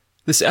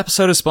This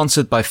episode is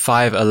sponsored by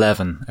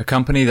 511, a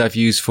company that I've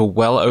used for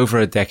well over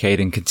a decade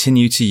and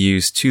continue to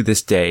use to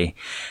this day.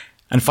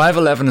 And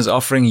 511 is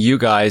offering you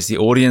guys, the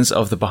audience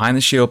of the Behind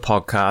the Shield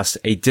podcast,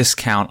 a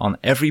discount on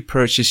every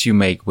purchase you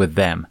make with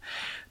them.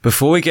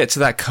 Before we get to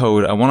that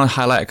code, I want to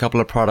highlight a couple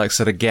of products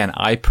that, again,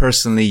 I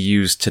personally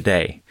use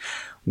today.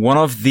 One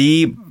of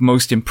the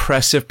most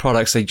impressive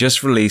products they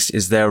just released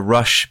is their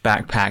Rush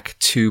Backpack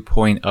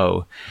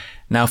 2.0.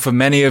 Now, for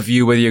many of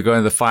you, whether you're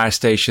going to the fire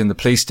station, the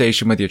police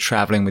station, whether you're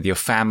traveling with your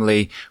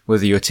family,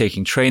 whether you're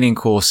taking training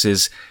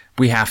courses,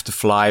 we have to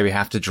fly, we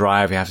have to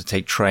drive, we have to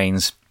take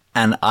trains.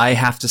 And I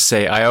have to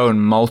say, I own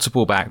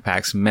multiple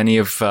backpacks, many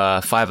of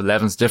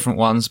 511's different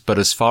ones, but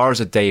as far as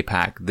a day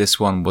pack, this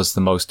one was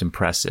the most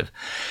impressive.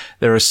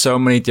 There are so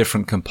many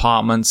different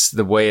compartments.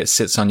 The way it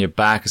sits on your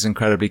back is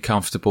incredibly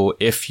comfortable.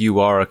 If you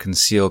are a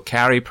concealed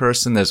carry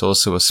person, there's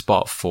also a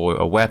spot for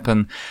a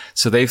weapon.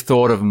 So they've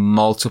thought of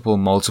multiple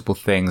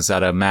things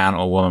that a man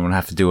or woman would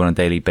have to do on a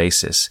daily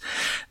basis.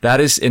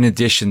 That is in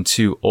addition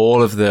to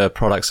all of the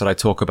products that I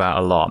talk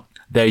about a lot.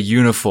 Their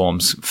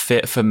uniforms,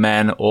 fit for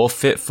men or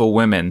fit for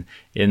women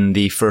in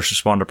the first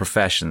responder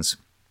professions.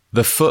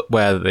 The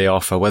footwear that they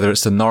offer, whether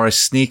it's the Norris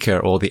sneaker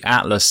or the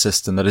Atlas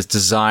system that is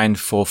designed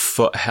for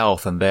foot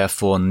health and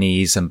therefore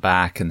knees and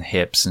back and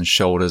hips and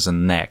shoulders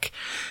and neck.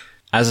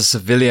 As a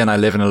civilian, I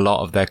live in a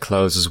lot of their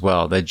clothes as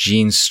well. Their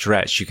jeans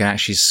stretch. You can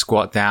actually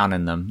squat down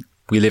in them.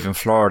 We live in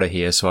Florida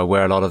here, so I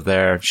wear a lot of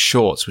their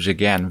shorts, which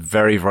again,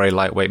 very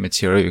lightweight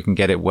material. You can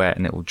get it wet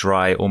and it will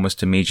dry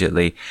almost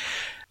immediately.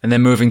 And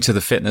then moving to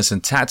the fitness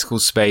and tactical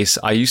space,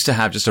 I used to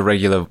have just a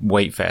regular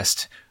weight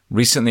vest.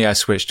 Recently, I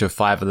switched to a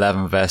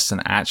 511 vest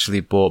and actually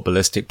bought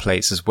ballistic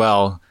plates as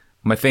well.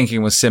 My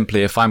thinking was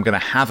simply, if I'm going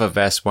to have a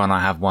vest, why not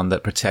have one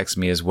that protects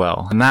me as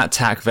well? And that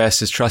TAC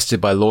vest is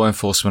trusted by law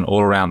enforcement all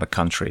around the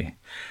country.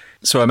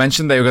 So I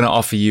mentioned they were going to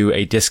offer you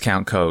a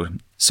discount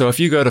code. So if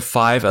you go to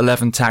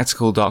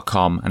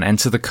 511tactical.com and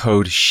enter the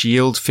code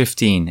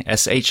SHIELD15,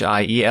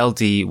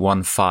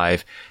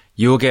 SHIELD15,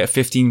 you will get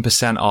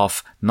 15%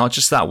 off, not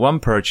just that one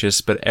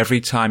purchase, but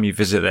every time you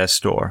visit their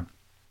store.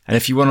 And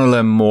if you want to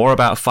learn more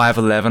about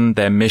 511,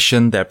 their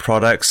mission, their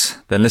products,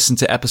 then listen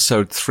to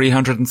episode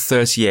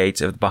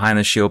 338 of the Behind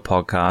the Shield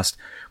podcast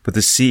with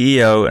the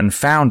CEO and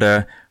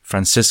founder,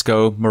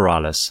 Francisco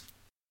Morales.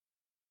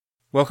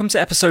 Welcome to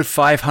episode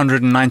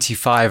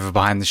 595 of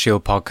Behind the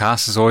Shield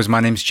podcast. As always, my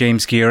name's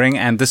James Gearing,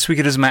 and this week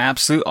it is my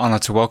absolute honor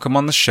to welcome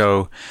on the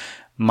show,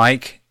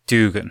 Mike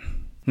Dugan.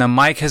 Now,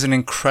 Mike has an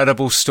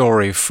incredible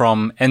story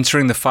from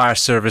entering the fire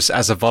service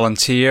as a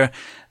volunteer,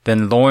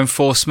 then law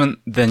enforcement,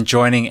 then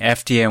joining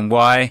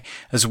FDNY,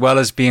 as well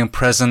as being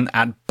present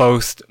at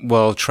both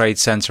World Trade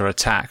Center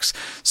attacks.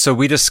 So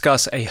we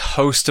discuss a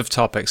host of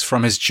topics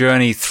from his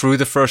journey through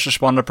the first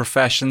responder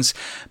professions,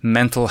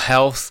 mental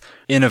health,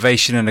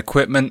 innovation and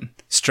equipment,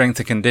 strength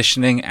and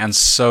conditioning, and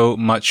so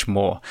much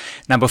more.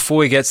 Now, before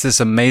we get to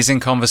this amazing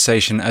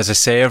conversation, as I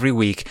say every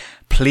week,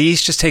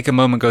 please just take a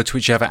moment, go to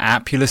whichever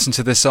app you listen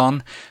to this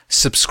on,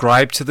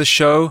 subscribe to the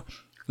show,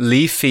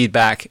 leave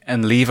feedback,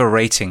 and leave a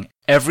rating.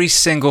 Every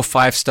single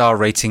 5-star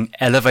rating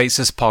elevates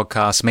this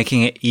podcast,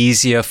 making it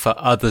easier for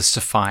others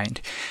to find.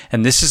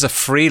 And this is a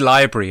free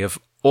library of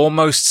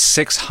almost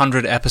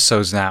 600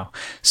 episodes now.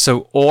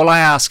 So all I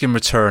ask in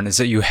return is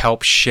that you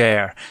help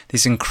share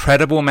these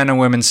incredible men and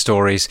women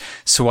stories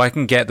so I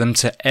can get them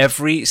to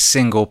every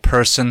single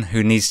person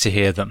who needs to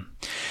hear them.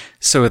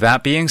 So with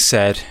that being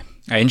said,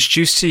 I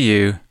introduce to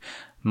you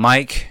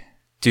Mike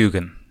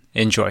Dugan.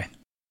 Enjoy.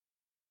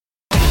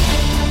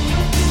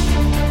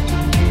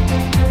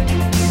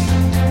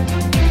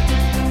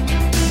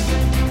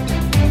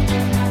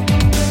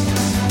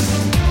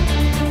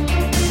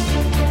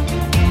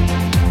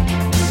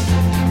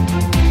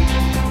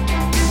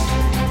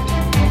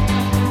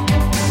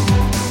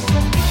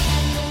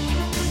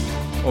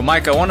 Well,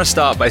 Mike, I want to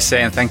start by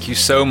saying thank you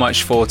so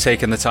much for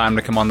taking the time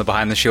to come on the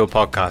Behind the Shield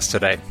podcast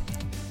today.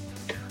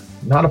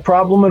 Not a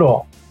problem at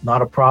all.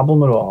 Not a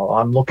problem at all.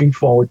 I'm looking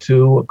forward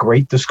to a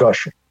great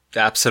discussion.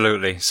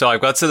 Absolutely. So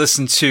I've got to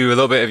listen to a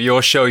little bit of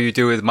your show you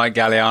do with Mike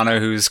Galliano,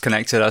 who's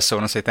connected us. So I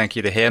want to say thank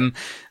you to him.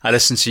 I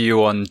listened to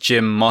you on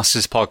Jim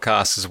Moss's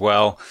podcast as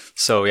well.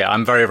 So yeah,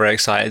 I'm very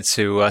excited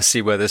to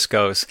see where this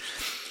goes.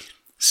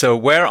 So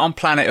where on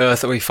planet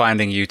Earth are we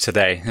finding you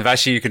today? If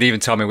actually you could even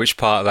tell me which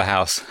part of the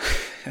house.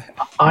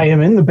 I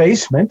am in the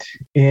basement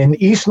in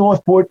East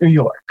Northport, New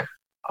York.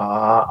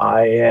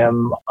 I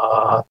am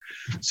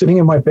sitting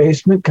in my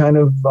basement, kind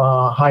of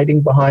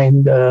hiding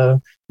behind,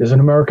 there's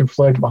an American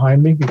flag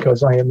behind me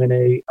because I am in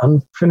a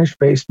unfinished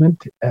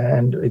basement,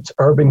 and it's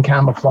urban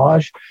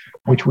camouflage,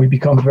 which we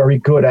become very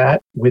good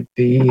at with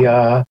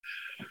the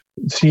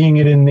seeing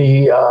it in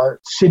the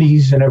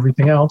cities and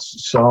everything else.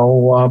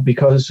 So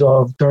because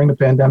of during the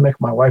pandemic,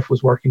 my wife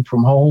was working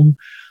from home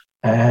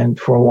and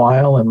for a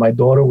while, and my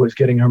daughter was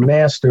getting her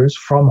master's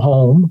from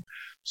home.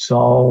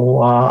 So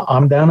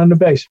I'm down in the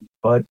basement,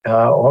 but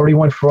already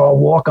went for a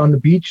walk on the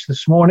beach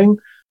this morning.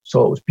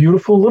 So it was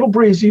beautiful, a little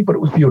breezy, but it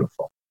was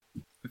beautiful.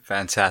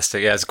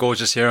 Fantastic. Yeah, it's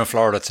gorgeous here in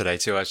Florida today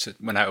too. I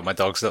went out with my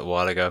dogs a little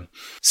while ago.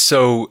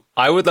 So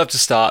I would love to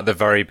start at the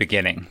very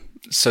beginning.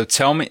 So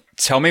tell me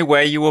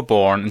where you were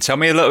born and tell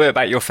me a little bit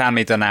about your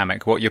family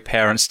dynamic, what your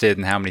parents did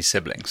and how many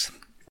siblings.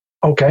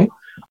 Okay.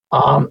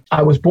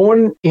 I was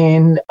born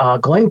in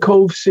Glen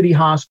Cove City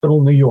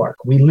Hospital, New York.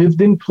 We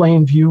lived in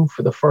Plainview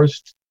for the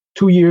first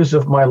 2 years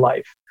of my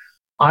life.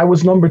 I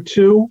was number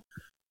two.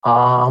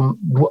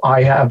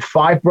 I have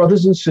 5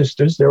 brothers and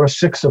sisters. There are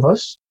 6 of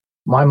us.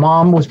 My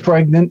mom was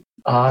pregnant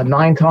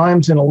 9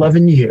 times in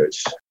 11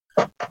 years.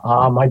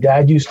 My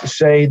dad used to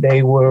say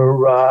they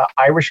were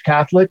Irish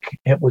Catholic.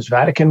 It was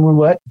Vatican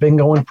roulette,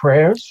 bingo, and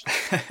prayers.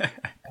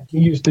 He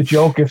used to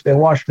joke if they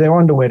washed their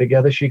underwear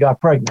together, she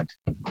got pregnant.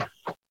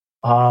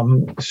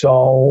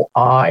 So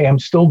I am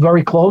still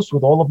very close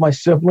with all of my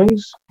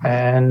siblings,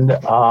 and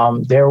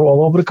they're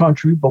all over the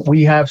country, but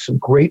we have some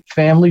great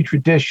family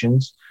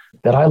traditions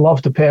that I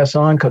love to pass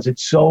on because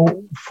it's so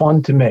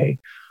fun to me.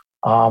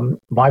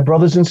 My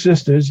brothers and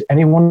sisters,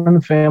 anyone in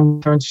the family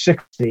turns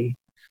 60,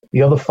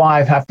 the other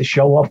 5 have to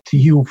show up to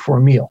you for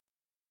a meal.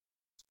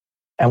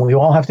 And we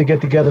all have to get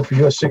together for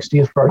your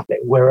 60th birthday,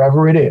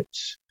 wherever it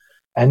is.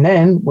 And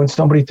then when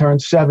somebody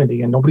turns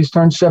 70, and nobody's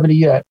turned 70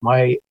 yet,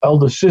 my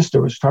elder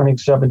sister is turning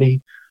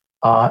 70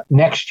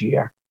 next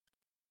year.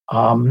 We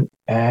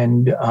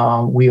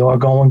are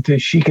going to,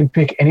 she can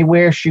pick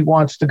anywhere she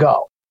wants to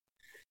go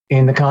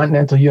in the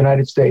continental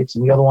United States,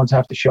 and the other ones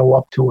have to show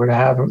up to her to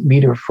have her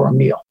meet her for a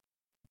meal.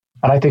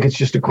 And I think it's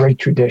just a great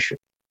tradition.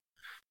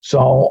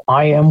 So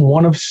I am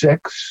one of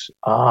 6.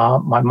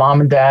 My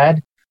mom and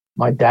dad,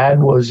 my dad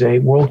was a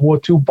World War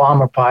II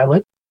bomber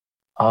pilot,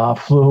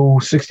 flew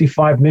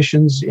 65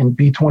 missions in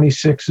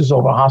B-26s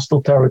over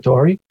hostile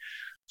territory.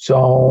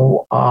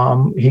 So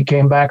he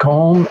came back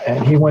home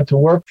and he went to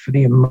work for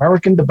the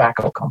American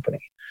Tobacco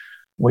Company,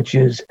 which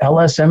is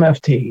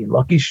LSMFT.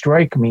 Lucky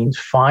Strike means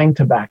fine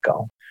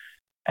tobacco.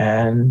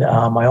 And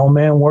my old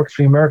man worked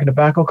for the American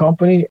Tobacco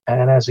Company.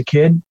 And as a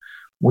kid,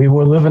 we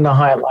were living the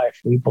high life.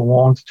 We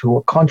belonged to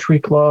a country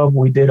club.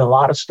 We did a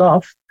lot of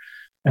stuff.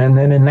 And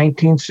then in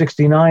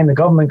 1969, the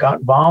government got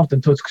involved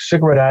and took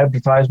cigarette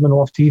advertisement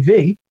off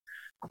TV.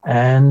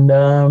 And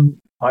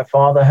my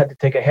father had to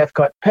take a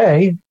half-cut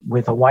pay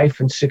with a wife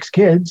and 6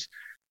 kids,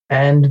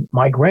 and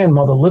my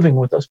grandmother living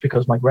with us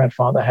because my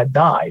grandfather had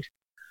died.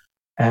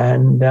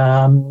 And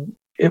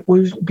it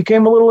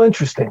became a little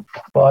interesting.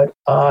 But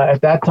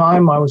at that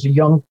time, I was a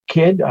young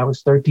kid. I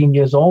was 13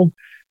 years old.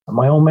 And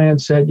my old man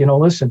said,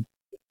 listen,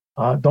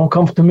 don't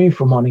come to me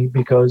for money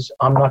because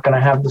I'm not going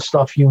to have the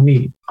stuff you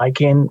need. I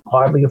can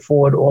hardly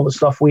afford all the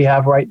stuff we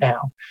have right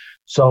now.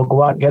 So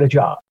go out and get a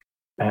job.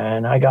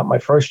 And I got my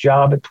first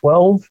job at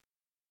 12.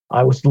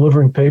 I was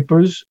delivering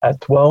papers at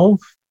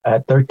 12.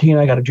 At 13,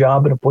 I got a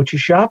job at a butcher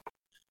shop,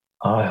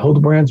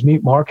 Hildebrand's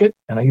Meat Market.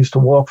 And I used to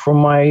walk from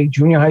my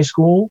junior high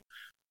school,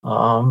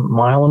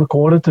 mile and a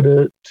quarter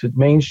to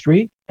Main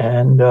Street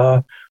and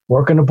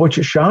work in a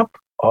butcher shop,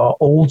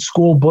 old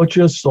school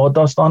butcher,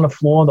 sawdust on the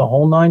floor, the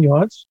whole 9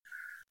 yards.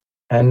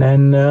 And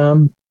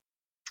then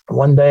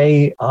one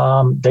day,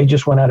 they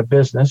just went out of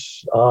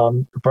business.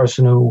 The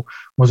person who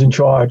was in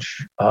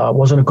charge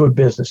wasn't a good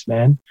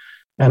businessman.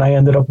 And I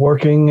ended up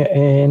working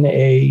in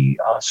a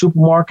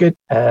supermarket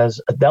as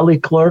a deli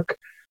clerk.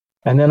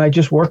 And then I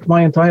just worked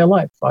my entire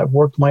life. I've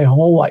worked my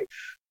whole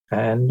life.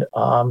 And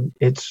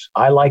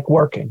I like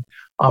working.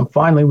 I'm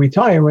finally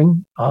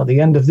retiring the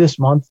end of this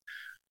month.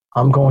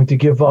 I'm going to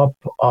give up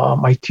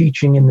my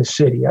teaching in the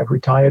city. I've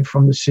retired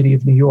from the city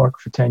of New York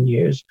for 10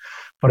 years.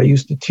 But I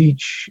used to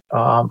teach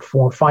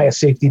for fire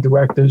safety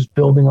directors,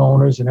 building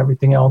owners, and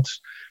everything else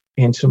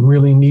in some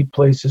really neat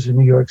places in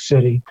New York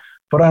City.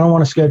 But I don't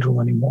want to schedule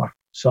anymore.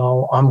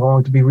 So I'm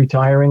going to be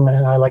retiring.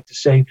 And I like to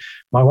say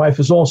my wife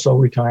is also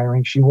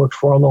retiring. She works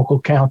for a local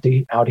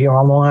county out here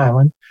on Long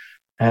Island.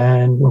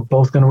 And we're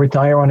both going to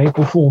retire on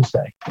April Fool's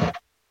Day.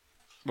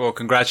 Well,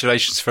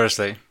 congratulations,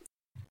 firstly.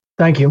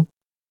 Thank you.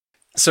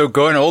 So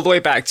going all the way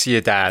back to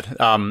your dad,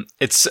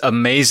 it's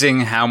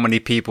amazing how many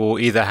people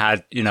either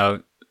had,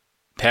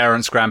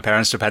 parents,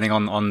 grandparents, depending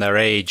on their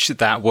age,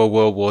 that were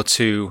World War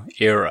II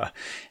era.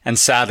 And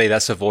sadly,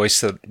 that's a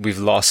voice that we've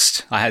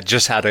lost. I had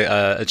just had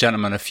a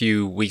gentleman a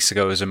few weeks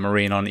ago as a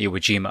Marine on Iwo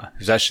Jima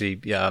who's actually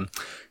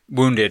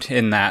wounded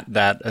in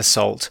that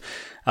assault.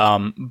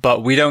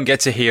 But we don't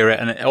get to hear it.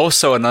 And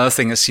also another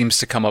thing that seems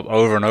to come up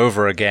over and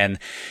over again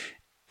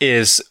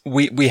is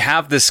we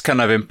have this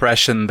kind of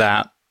impression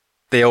that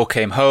they all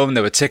came home,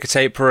 there were ticker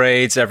tape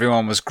parades,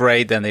 everyone was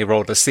great, then they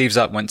rolled their sleeves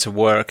up, went to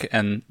work,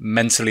 and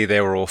mentally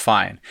they were all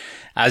fine.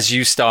 As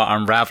you start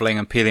unraveling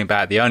and peeling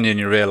back the onion,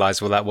 you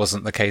realize, well, that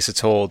wasn't the case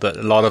at all, that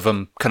a lot of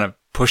them kind of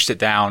pushed it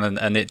down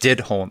and it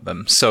did haunt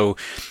them. So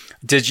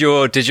did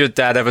your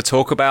dad ever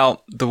talk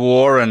about the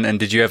war and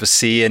did you ever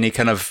see any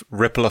kind of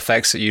ripple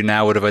effects that you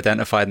now would have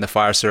identified in the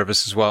fire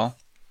service as well?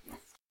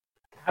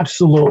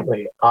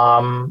 Absolutely.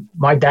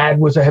 My dad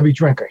was a heavy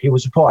drinker. He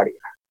was a partier.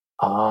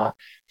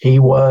 He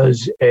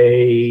was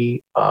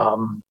a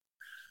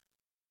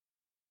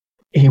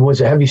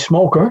heavy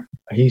smoker.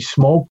 He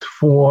smoked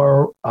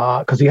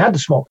because he had to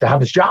smoke to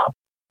have his job.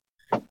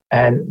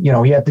 And,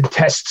 he had to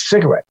test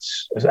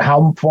cigarettes,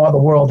 how far the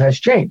world has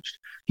changed.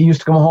 He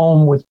used to come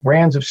home with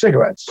brands of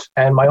cigarettes.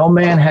 And my old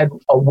man had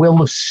a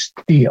will of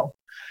steel.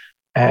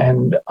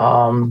 And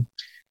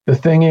the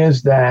thing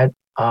is that,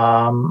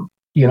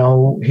 he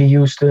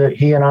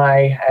and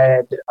I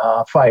had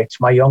fights.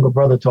 My younger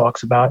brother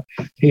talks about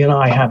he and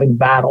I having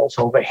battles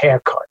over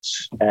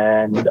haircuts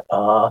and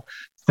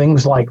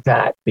things like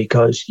that,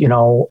 because,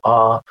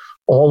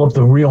 all of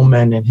the real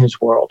men in his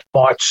world,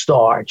 Bart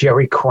Starr,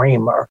 Jerry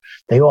Kramer,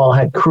 they all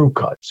had crew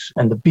cuts,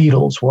 and the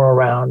Beatles were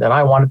around, and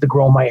I wanted to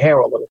grow my hair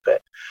a little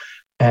bit.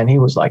 And he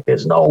was like,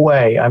 there's no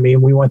way. I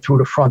mean, we went through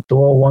the front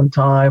door one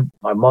time.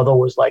 My mother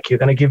was like, you're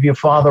going to give your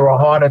father a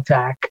heart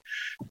attack.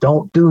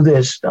 Don't do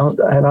this. Don't.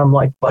 And I'm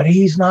like, but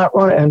he's not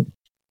running. And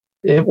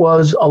a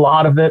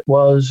lot of it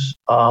was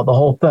the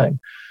whole thing.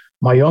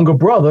 My younger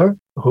brother,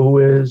 who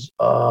is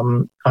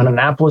an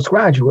Annapolis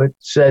graduate,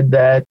 said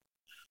that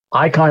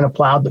I kind of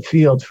plowed the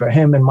field for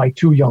him and my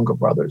two younger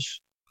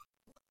brothers,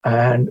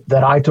 and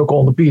that I took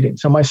all the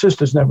beatings. And my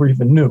sisters never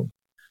even knew.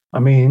 I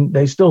mean,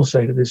 they still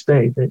say to this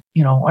day that,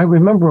 I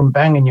remember him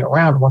banging you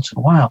around once in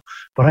a while,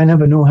 but I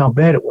never knew how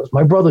bad it was.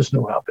 My brothers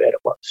knew how bad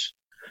it was.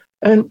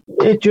 And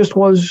it just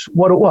was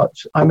what it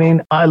was. I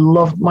mean, I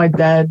loved my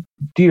dad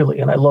dearly,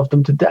 and I loved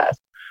him to death.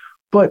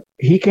 But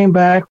he came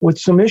back with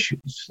some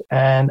issues,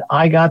 and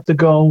I got to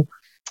go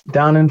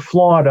down in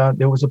Florida.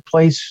 There was a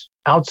place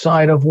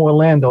outside of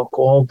Orlando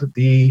called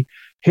the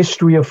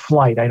History of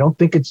Flight. I don't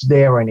think it's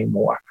there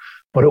anymore,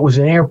 but it was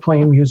an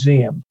airplane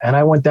museum. And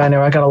I went down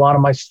there. I got a lot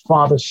of my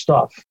father's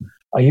stuff.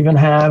 I even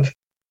have,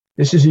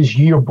 this is his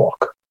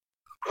yearbook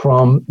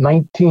from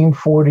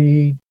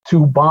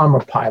 1942 bomber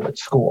pilot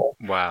school.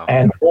 Wow.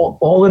 And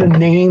all of the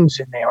names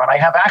in there. And I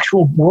have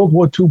actual World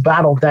War II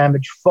battle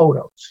damage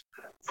photos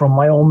from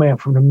my old man,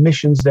 from the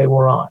missions they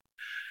were on.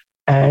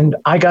 And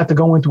I got to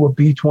go into a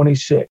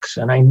B-26,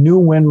 and I knew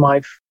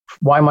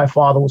why my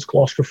father was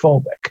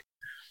claustrophobic,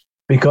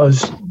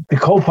 because the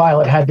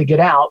co-pilot had to get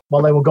out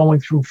while they were going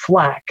through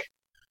flak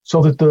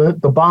so that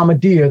the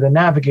bombardier, the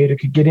navigator,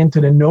 could get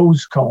into the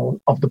nose cone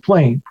of the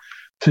plane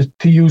to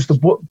use the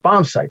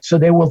bomb sight. So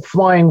they were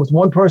flying with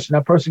one person.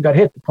 That person got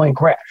hit. The plane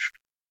crashed.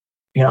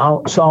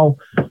 So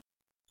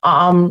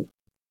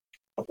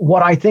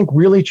what I think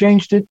really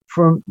changed it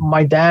for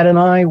my dad and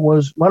I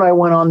was when I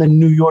went on the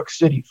New York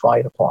City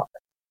Fire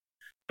Department,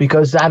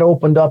 because that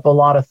opened up a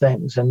lot of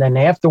things. And then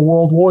after the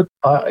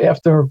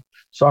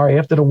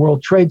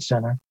World Trade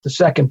Center, the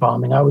second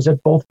bombing, I was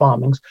at both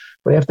bombings,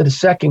 but after the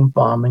second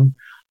bombing,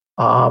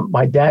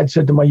 my dad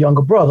said to my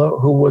younger brother,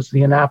 who was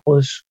the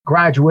Annapolis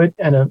graduate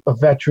and a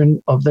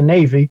veteran of the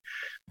Navy,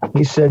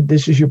 he said,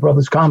 this is your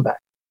brother's combat.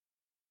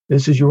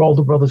 This is your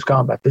older brother's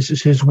combat. This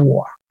is his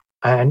war.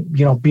 And,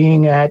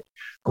 being at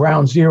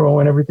Ground Zero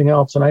and everything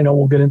else, and I know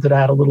we'll get into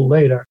that a little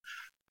later,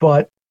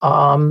 but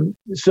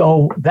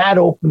so that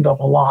opened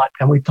up a lot,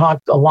 and we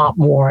talked a lot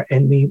more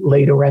in the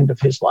later end of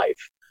his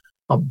life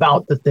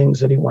about the things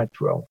that he went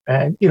through.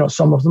 And,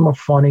 some of them are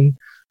funny.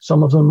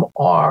 Some of them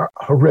are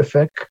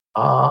horrific.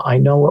 I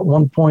know at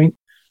one point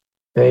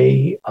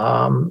they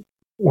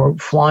were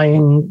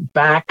flying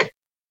back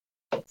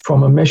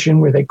from a mission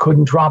where they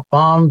couldn't drop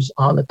bombs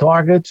on the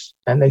targets,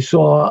 and they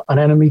saw an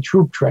enemy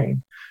troop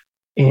train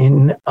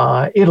in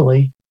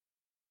Italy,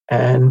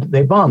 and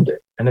they bombed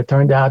it. And it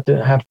turned out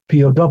to have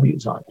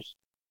POWs on it.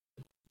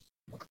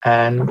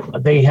 And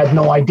they had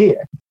no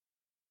idea.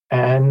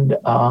 And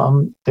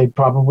they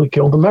probably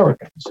killed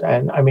Americans.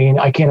 And I mean,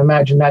 I can't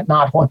imagine that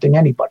not haunting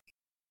anybody.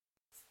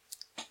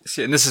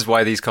 See, and this is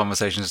why these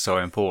conversations are so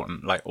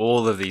important. Like,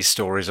 all of these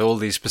stories, all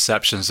these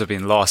perceptions have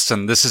been lost.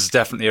 And this is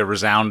definitely a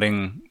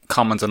resounding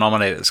common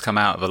denominator that's come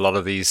out of a lot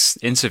of these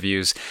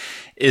interviews,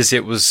 is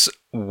it was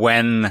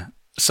when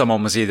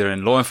someone was either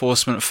in law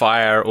enforcement,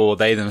 fire, or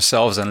they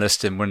themselves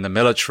enlisted and were in the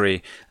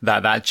military,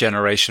 that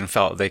generation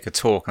felt they could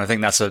talk. And I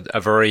think that's a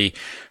very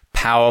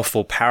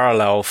powerful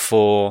parallel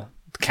for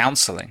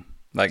counseling.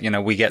 Like,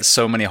 we get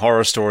so many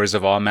horror stories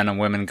of our men and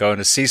women going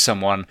to see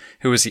someone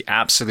who is the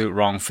absolute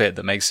wrong fit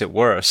that makes it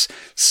worse.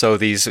 So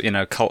these,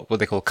 what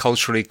they call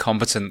culturally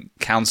competent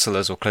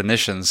counselors or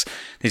clinicians,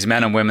 these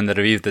men and women that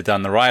have either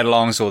done the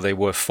ride-alongs or they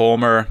were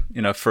former,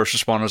 first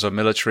responders or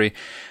military,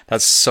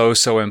 that's so,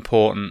 so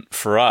important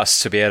for us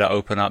to be able to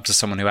open up to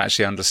someone who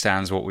actually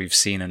understands what we've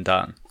seen and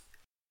done.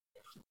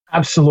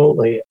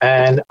 Absolutely.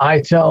 And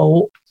I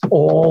tell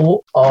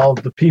all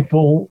of the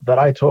people that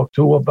I talk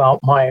to about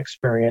my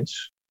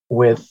experience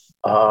with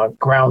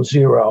Ground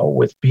Zero,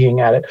 with being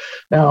at it.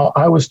 Now,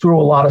 I was through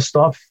a lot of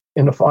stuff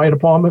in the fire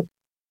department.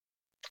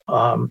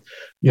 I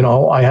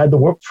had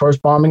the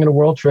first bombing in the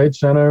World Trade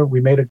Center. We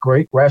made a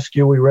great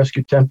rescue. We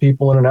rescued 10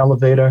 people in an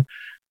elevator,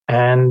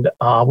 and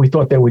we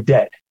thought they were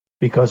dead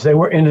because they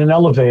were in an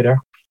elevator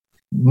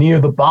near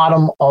the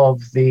bottom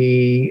of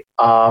the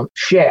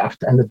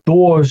shaft, and the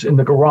doors in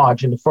the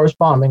garage in the first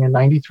bombing in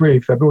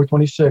 93, February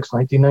 26,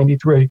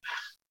 1993,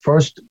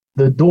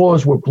 the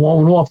doors were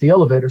blown off the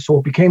elevator, so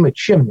it became a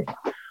chimney.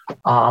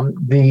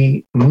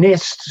 The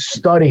NIST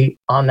study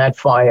on that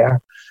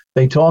fire,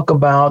 they talk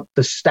about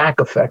the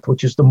stack effect,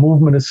 which is the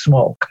movement of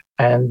smoke.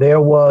 and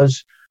there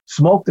was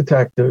smoke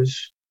detectors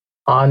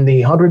on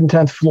the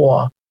 110th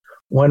floor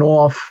went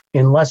off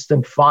in less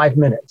than 5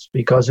 minutes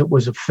because it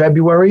was a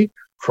February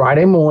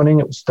Friday morning.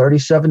 It was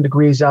 37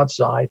 degrees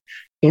outside.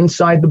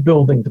 Inside the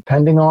building,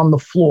 depending on the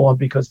floor,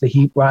 because the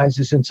heat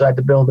rises inside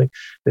the building,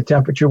 the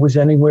temperature was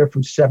anywhere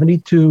from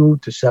 72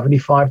 to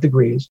 75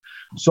 degrees.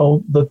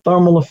 So the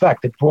thermal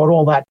effect, it brought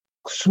all that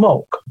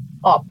smoke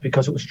up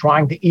because it was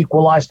trying to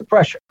equalize the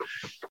pressure.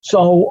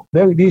 So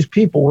these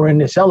people were in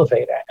this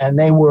elevator, and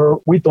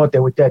we thought they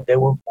were dead. They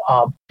were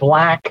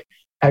black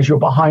as your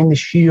Behind the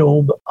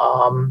Shield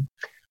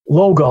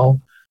logo,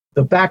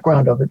 the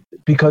background of it,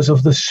 because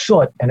of the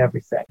soot and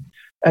everything.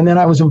 And then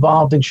I was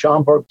involved in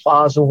Schomburg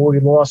Plaza, where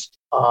we lost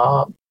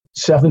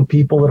 7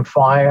 people in a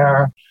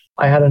fire.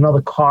 I had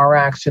another car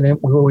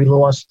accident where we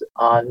lost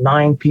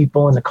 9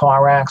 people in the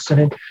car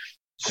accident.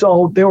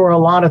 So there were a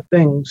lot of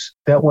things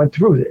that went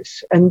through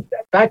this. And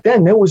back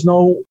then, there was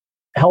no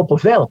help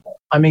available.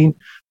 I mean,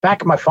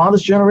 back in my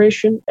father's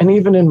generation, and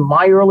even in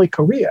my early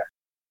career,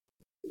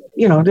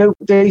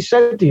 they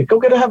said to you, go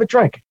have a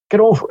drink,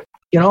 get over it.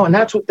 And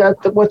that's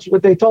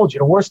what they told you.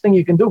 The worst thing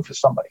you can do for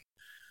somebody.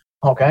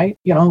 Okay,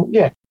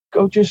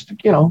 go just,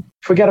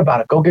 forget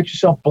about it. Go get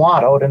yourself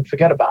blottoed and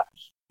forget about it.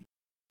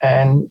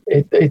 And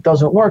it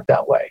doesn't work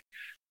that way.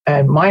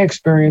 And my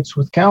experience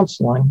with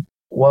counseling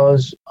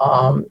was,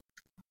 I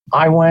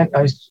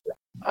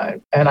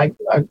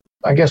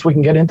guess we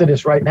can get into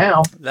this right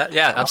now.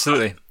 Yeah,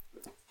 absolutely.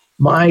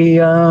 My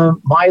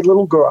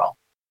little girl,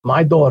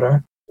 my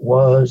daughter,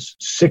 was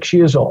 6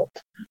 years old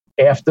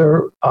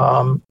after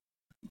on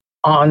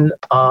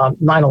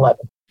 9/11.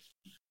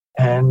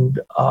 And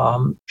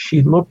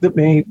she looked at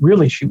me,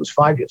 really, she was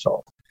 5 years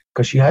old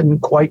because she hadn't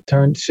quite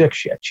turned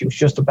 6 yet. She was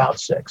just about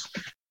 6.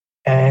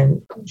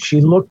 And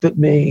she looked at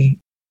me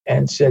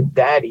and said,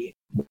 "Daddy,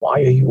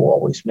 why are you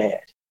always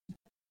mad?"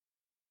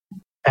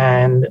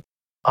 And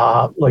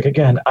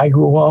again, I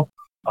grew up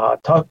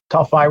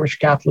tough Irish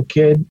Catholic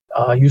kid,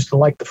 used to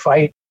like to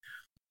fight,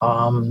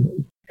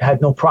 had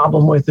no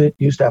problem with it,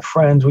 used to have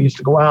friends. We used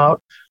to go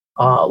out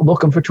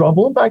looking for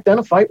trouble. And back then,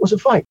 a fight was a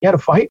fight. You had a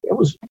fight. It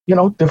was,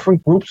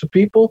 different groups of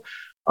people.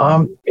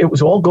 It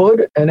was all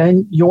good. And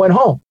then you went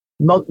home.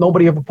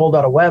 Nobody ever pulled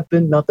out a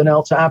weapon. Nothing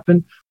else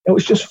happened. It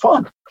was just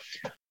fun.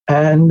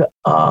 And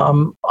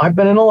I've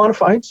been in a lot of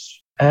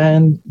fights.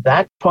 And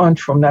that punch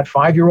from that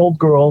 5-year-old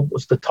girl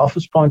was the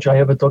toughest punch I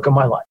ever took in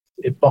my life.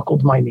 It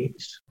buckled my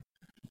knees.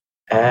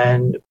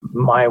 And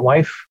my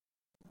wife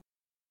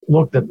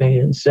looked at me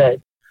and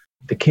said,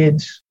 "The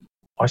kids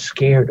are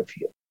scared of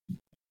you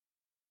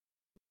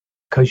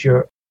because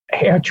you're a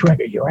hair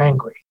trigger, you're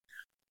angry."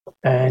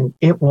 And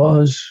it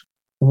was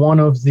one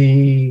of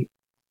the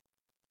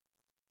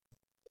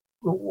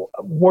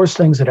worst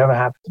things that ever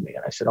happened to me.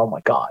 And I said, "Oh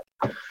my God."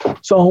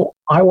 So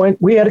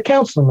we had a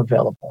counseling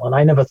available, and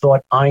I never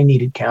thought I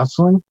needed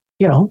counseling,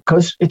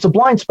 because it's a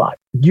blind spot.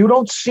 You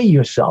don't see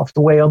yourself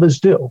the way others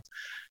do.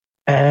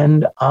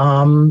 And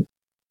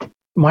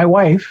my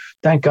wife,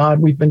 thank God,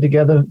 we've been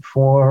together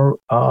for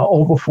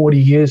over 40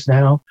 years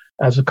now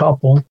as a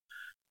couple.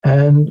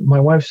 And my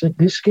wife said,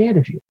 "They're scared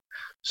of you."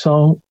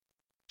 So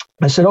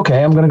I said,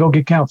 "Okay, I'm going to go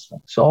get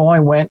counseling." So I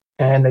went,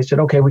 and they said,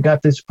 "Okay, we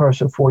got this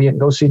person for you, and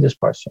go see this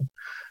person."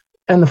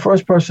 And the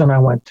first person I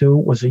went to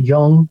was a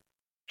young,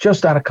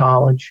 just out of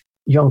college,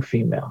 young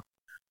female,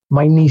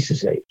 my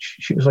niece's age.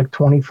 She was like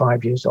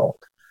 25 years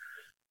old.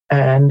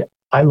 And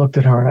I looked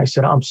at her and I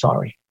said, "I'm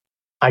sorry,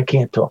 I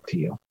can't talk to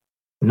you.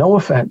 No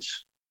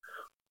offense,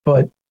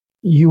 but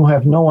you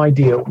have no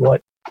idea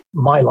what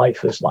my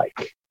life is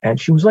like." And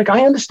she was like,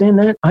 "I understand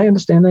that. I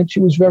understand that." She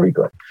was very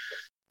good.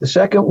 The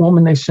second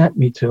woman they sent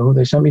me to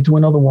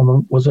another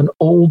woman, was an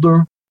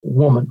older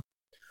woman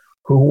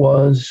who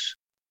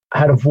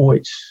had a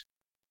voice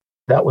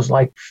that was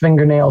like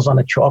fingernails on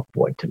a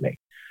chalkboard to me.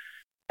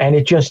 And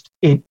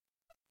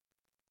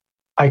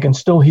I can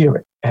still hear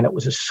it. And it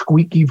was a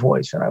squeaky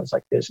voice. And I was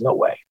like, "There's no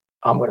way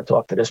I'm going to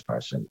talk to this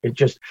person."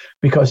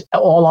 Because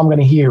all I'm going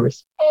to hear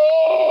is,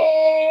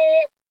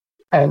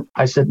 and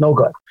I said, "No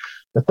good."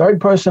 The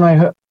third person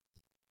I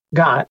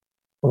got,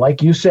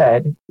 like you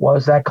said,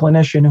 was that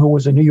clinician who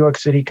was a New York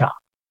City cop.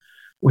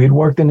 We had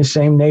worked in the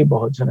same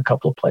neighborhoods in a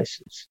couple of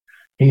places.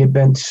 He had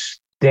been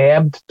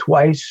stabbed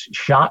twice,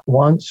 shot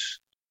once.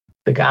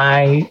 The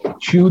guy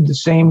chewed the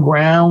same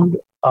ground.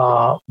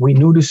 We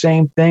knew the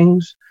same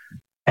things,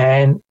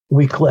 and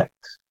we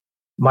clicked.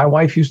 My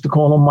wife used to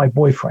call him my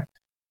boyfriend.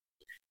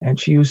 And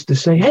she used to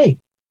say, "Hey,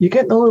 you're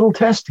getting a little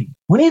testy.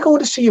 When are you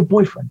going to see your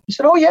boyfriend?" He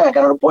said, "Oh, yeah, I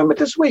got an appointment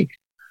this week."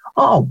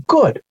 "Oh,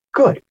 good.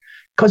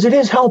 Because it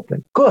is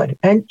helping. Good."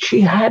 And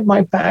she had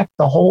my back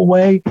the whole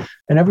way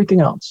and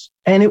everything else.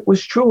 And it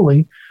was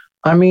truly,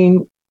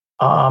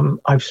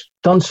 I've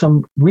done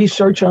some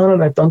research on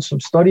it. I've done some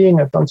studying.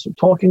 I've done some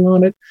talking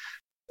on it.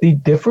 The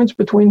difference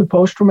between the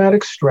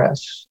post-traumatic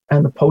stress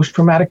and the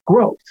post-traumatic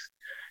growth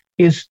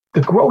is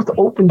the growth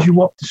opens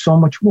you up to so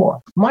much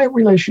more. My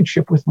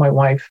relationship with my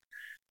wife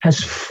has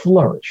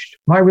flourished.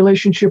 My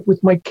relationship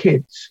with my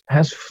kids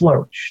has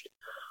flourished.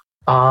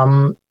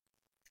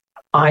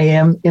 I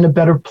am in a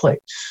better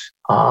place.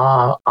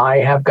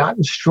 I have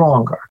gotten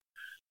stronger.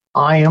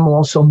 I am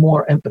also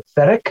more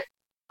empathetic.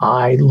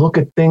 I look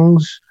at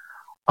things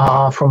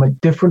from a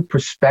different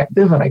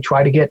perspective, and I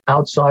try to get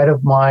outside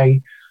of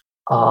my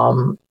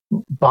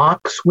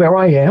box where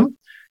I am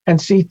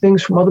and see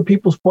things from other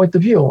people's point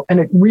of view. And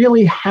it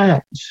really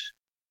has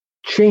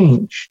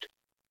changed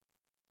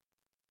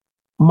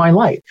my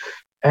life.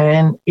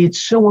 And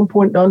it's so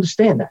important to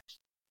understand that.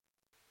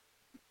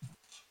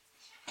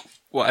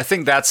 Well, I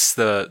think that's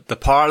the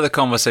part of the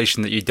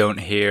conversation that you don't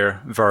hear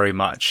very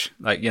much.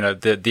 Like,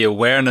 the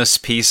awareness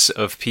piece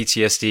of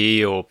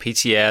PTSD or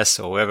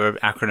PTS or whatever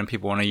acronym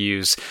people want to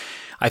use,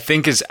 I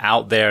think is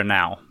out there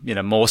now,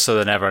 more so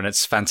than ever. And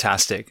it's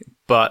fantastic.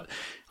 But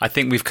I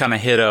think we've kind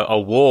of hit a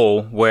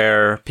wall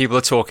where people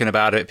are talking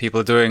about it. People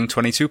are doing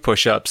 22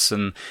 push-ups,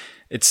 and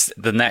it's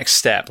the next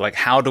step. Like,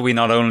 how do we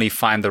not only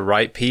find the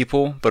right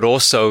people, but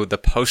also the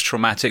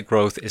post-traumatic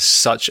growth is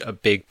such a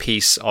big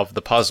piece of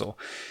the puzzle.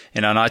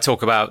 And I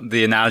talk about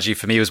the analogy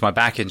for me was my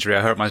back injury.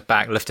 I hurt my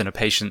back lifting a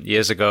patient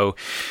years ago,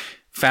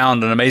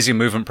 found an amazing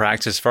movement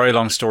practice, very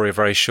long story,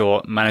 very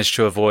short, managed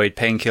to avoid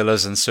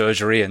painkillers and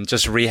surgery and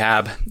just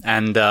rehab.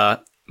 And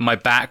my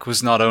back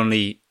was not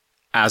only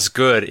as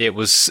good, it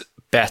was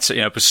better,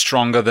 it was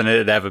stronger than it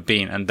had ever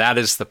been. And that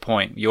is the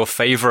point. Your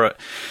favorite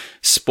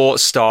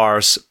sports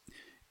stars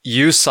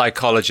use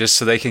psychologists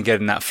so they can get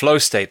in that flow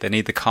state. They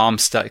need the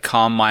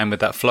calm mind with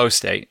that flow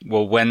state.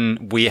 Well,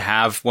 when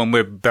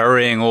we're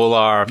burying all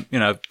our,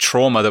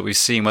 trauma that we've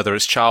seen, whether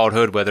it's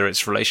childhood, whether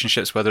it's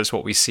relationships, whether it's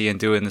what we see and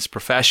do in this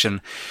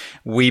profession,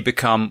 we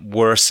become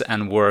worse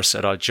and worse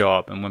at our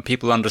job. And when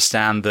people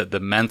understand that the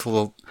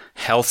mental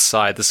health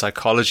side, the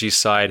psychology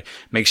side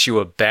makes you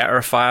a better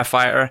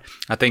firefighter,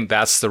 I think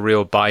that's the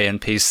real buy-in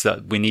piece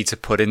that we need to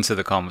put into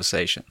the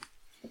conversation.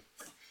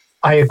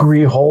 I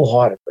agree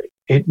wholeheartedly.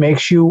 It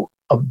makes you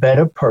a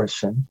better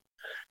person,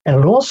 and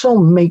it also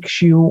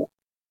makes you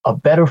a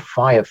better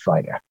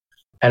firefighter.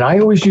 And I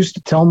always used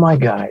to tell my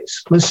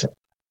guys, listen,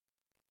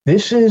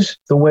 this is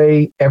the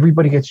way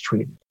everybody gets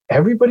treated.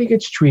 Everybody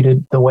gets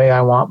treated the way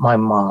I want my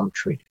mom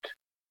treated.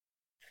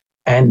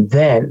 And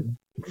then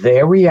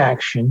their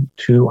reaction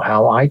to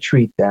how I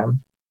treat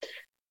them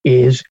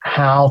is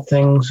how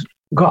things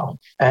go.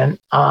 And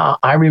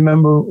I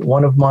remember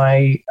one of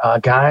my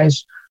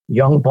guys,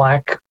 young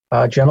black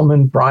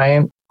gentleman,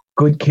 Brian,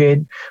 good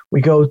kid.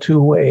 We go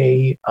to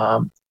a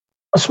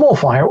small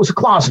fire. It was a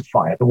closet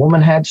fire. The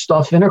woman had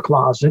stuff in her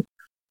closet,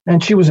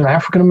 and she was an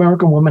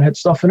African-American woman, had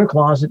stuff in her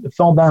closet. It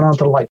fell down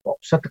onto the light bulb,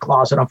 set the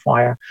closet on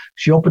fire.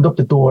 She opened up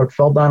the door, it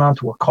fell down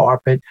onto a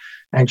carpet,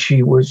 and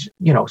she was,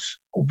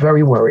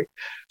 very worried.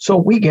 So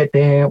we get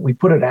there, we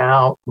put it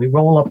out, we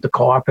roll up the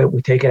carpet,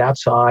 we take it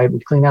outside, we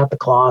clean out the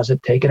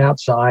closet, take it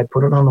outside,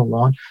 put it on the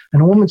lawn,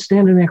 and a woman's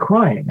standing there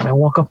crying. And I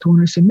walk up to her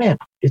and I say, "Ma'am,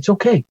 it's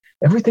okay.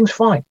 Everything's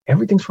fine.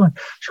 Everything's fine."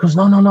 She goes,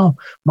 No.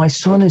 My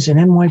son is an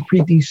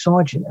NYPD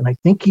sergeant, and I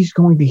think he's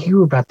going to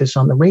hear about this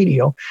on the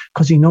radio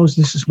because he knows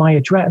this is my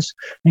address,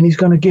 and he's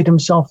going to get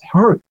himself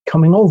hurt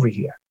coming over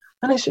here.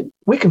 And I said,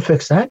 "We can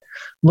fix that."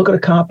 Look at a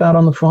cop out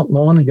on the front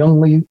lawn, a young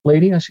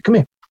lady. I said, "Come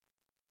here."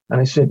 And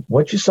I said,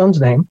 "What's your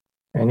son's name?"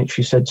 And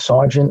she said,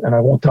 "Sergeant," and I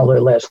won't tell her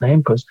last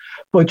name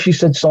but she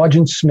said,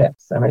 "Sergeant Smith."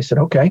 And I said,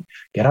 "Okay,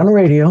 get on the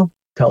radio,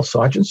 tell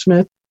Sergeant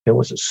Smith there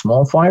was a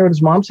small fire at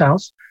his mom's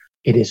house.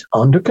 It is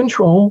under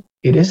control.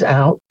 It is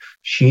out.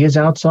 She is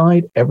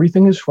outside.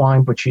 Everything is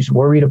fine, but she's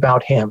worried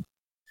about him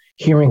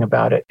hearing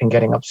about it and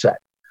getting upset.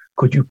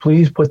 Could you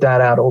please put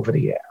that out over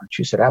the air?" And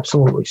she said,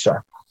 "Absolutely,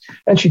 sir."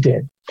 And she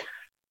did.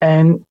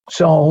 And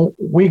so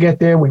we get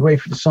there, we wait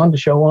for the son to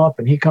show up,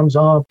 and he comes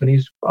up and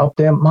he's up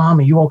there. "Mom,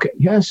 are you okay?"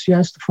 Yes,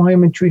 the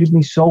fireman treated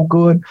me so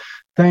good.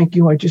 Thank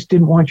you. I just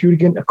didn't want you to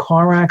get in a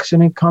car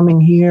accident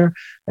coming here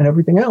and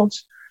everything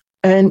else.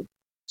 And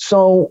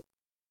so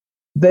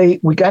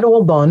we got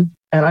all done.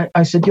 And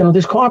I said,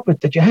 "This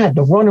carpet that you had,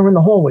 the runner in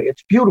the hallway,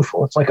 it's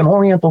beautiful. It's like an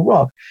oriental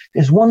rug.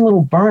 There's one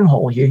little burn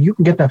hole here. You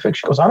can get that fixed."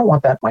 She goes, "I don't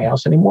want that in my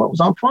house anymore. It was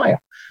on fire."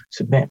 I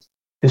said, "Man,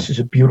 this is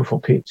a beautiful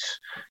piece.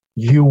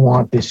 You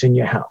want this in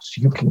your house.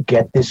 You can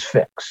get this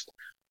fixed.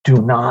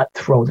 Do not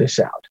throw this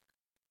out."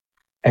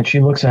 And she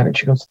looks at it.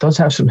 She goes, "It does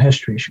have some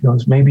history." She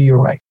goes, "Maybe you're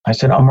right." I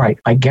said, "I'm right.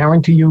 I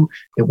guarantee you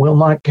it will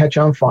not catch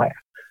on fire.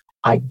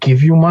 I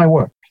give you my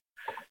word."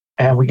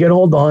 And we get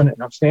all done,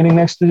 and I'm standing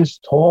next to this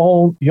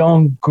tall,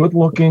 young,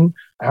 good-looking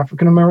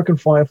African-American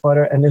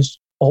firefighter, and this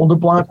older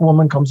black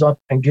woman comes up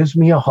and gives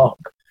me a hug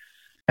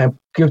and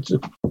gives a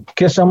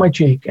kiss on my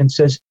cheek and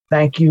says,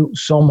 "Thank you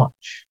so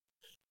much."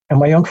 And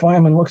my young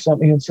fireman looks at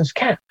me and says,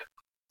 "Cap,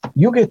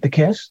 you get the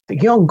kiss. The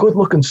young,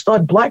 good-looking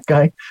stud black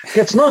guy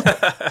gets nothing."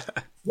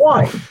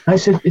 "Why?" I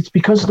said, "It's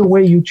because of the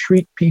way you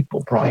treat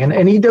people, Brian."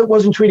 And he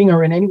wasn't treating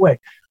her in any way.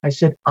 I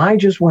said, "I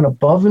just went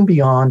above and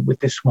beyond with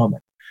this woman.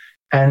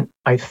 And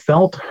I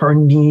felt her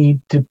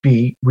need to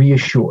be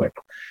reassured.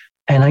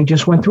 And I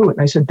just went through it.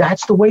 And I said,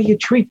 that's the way you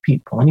treat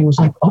people." And he was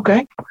like,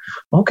 okay,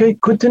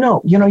 good to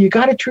know. You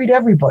got to treat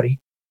everybody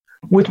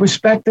with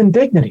respect and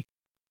dignity.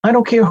 I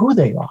don't care who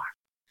they are.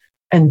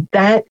 And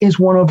that is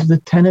one of the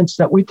tenets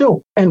that we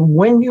do. And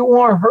when you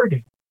are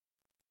hurting,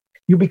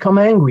 you become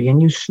angry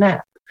and you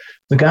snap.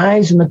 The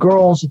guys and the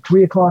girls at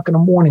 3:00 in the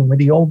morning where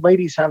the old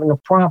lady's having a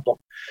problem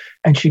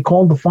and she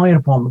called the fire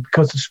department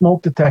because the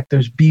smoke detector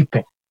is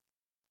beeping.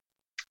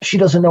 She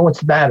doesn't know it's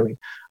the battery.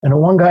 And the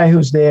one guy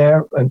who's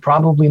there, and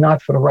probably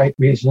not for the right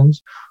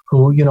reasons,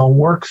 who,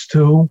 works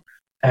too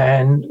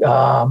and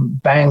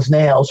bangs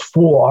nails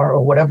for,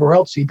 or whatever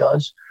else he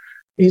does,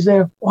 he's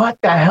there. What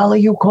the hell are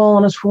you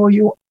calling us for?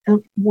 You,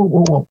 whoa,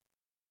 whoa, whoa.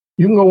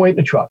 You can go wait in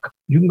the truck.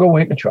 You can go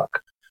wait in the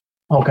truck.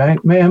 Okay,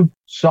 ma'am,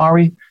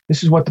 sorry.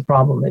 This is what the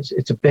problem is.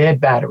 It's a bad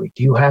battery.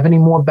 Do you have any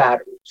more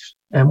batteries?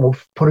 And we'll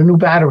put a new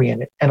battery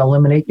in it and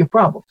eliminate your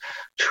problem.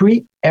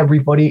 Treat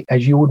everybody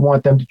as you would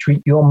want them to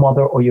treat your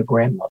mother or your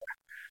grandmother.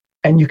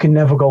 And you can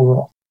never go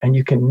wrong. And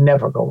you can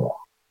never go wrong.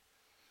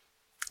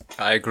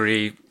 I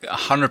agree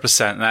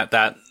 100%.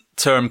 That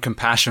term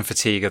compassion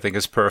fatigue, I think,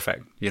 is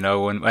perfect.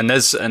 And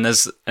there's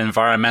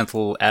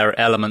environmental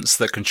elements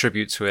that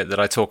contribute to it that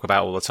I talk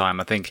about all the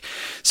time. I think,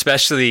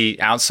 especially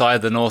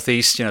outside the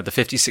Northeast, the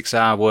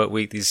 56-hour work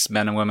week, these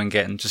men and women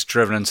getting just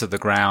driven into the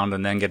ground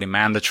and then getting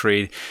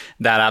mandatory,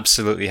 that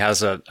absolutely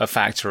has a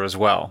factor as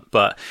well.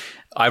 But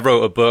I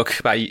wrote a book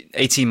about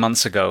 18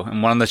 months ago,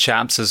 and one of the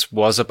chapters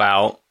was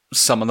about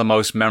some of the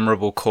most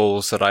memorable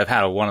calls that I've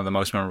had, or one of the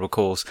most memorable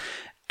calls.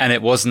 And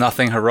it was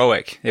nothing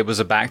heroic. It was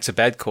a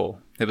back-to-bed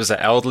call. It was an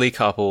elderly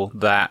couple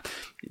that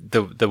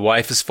the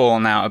wife has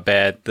fallen out of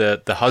bed.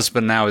 The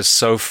husband now is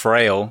so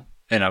frail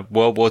in a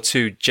World War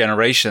II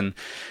generation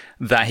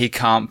that he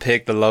can't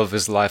pick the love of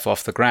his life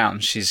off the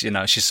ground. She's,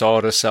 she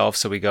soiled herself.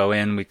 So we go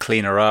in, we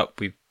clean her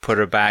up, we put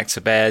her back to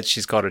bed.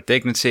 She's got her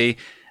dignity,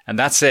 and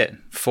that's it.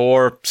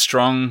 4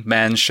 strong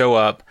men show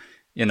up,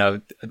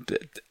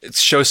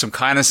 show some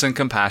kindness and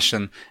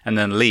compassion and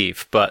then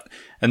leave.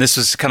 And this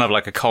was kind of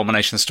like a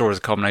culmination of stories,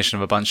 a culmination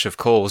of a bunch of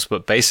calls.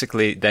 But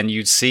basically, then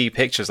you'd see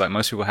pictures like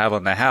most people have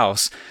on their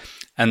house.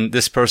 And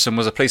this person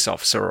was a police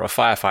officer or a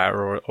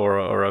firefighter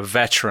or a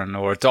veteran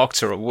or a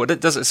doctor. Or what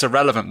it does, it's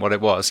irrelevant what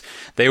it was.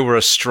 They were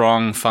a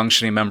strong,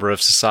 functioning member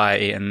of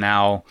society, and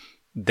now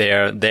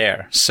they're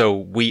there. So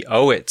we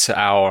owe it to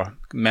our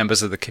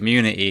members of the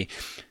community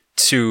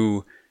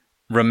to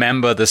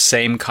remember the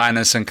same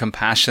kindness and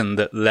compassion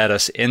that led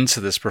us into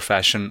this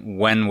profession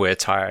when we're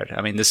tired.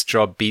 I mean, this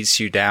job beats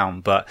you down,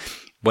 but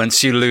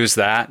once you lose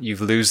that, you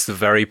lose the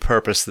very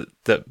purpose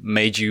that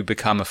made you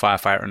become a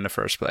firefighter in the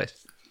first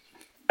place.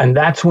 And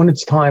that's when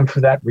it's time for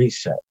that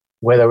reset,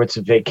 whether it's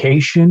a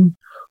vacation,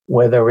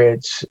 whether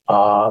it's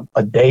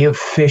a day of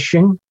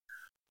fishing,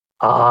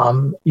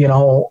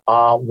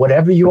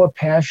 whatever your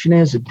passion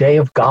is, a day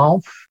of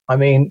golf. I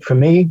mean, for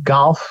me,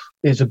 golf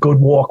is a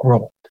good walk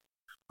road.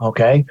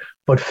 Okay.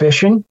 But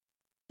fishing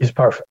is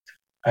perfect.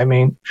 I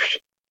mean,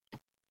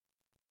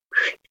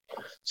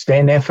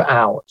 stand there for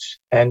hours.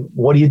 And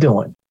what are you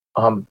doing?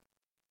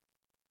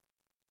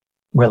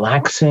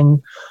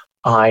 Relaxing.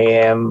 I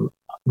am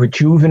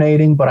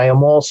rejuvenating, but I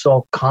am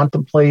also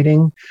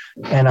contemplating,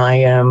 and I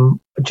am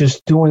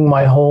just doing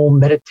my whole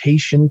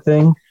meditation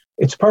thing.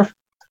 It's perfect.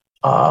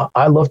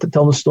 I love to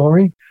tell the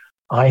story.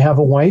 I have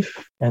a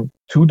wife and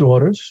 2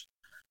 daughters.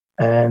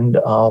 And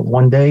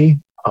one day,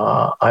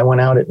 I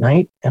went out at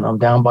night and I'm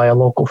down by a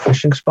local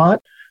fishing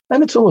spot,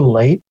 and it's a little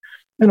late.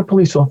 And a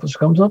police officer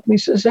comes up and he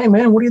says, "Hey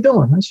man, what are you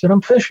doing?" I said,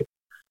 "I'm fishing."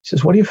 He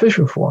says, "What are you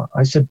fishing for?"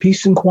 I said,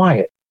 "Peace and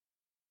quiet."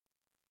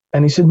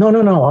 And he said,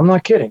 No, I'm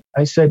not kidding.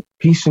 I said,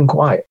 "Peace and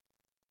quiet."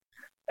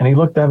 And he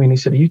looked at me and he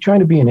said, "Are you trying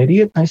to be an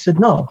idiot?" I said,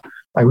 "No."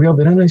 I reeled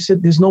it in and I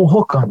said, "There's no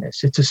hook on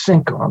this. It's a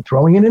sinker. I'm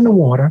throwing it in the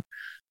water."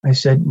 I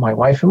said, "My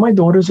wife and my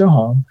daughters are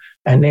home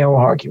and they're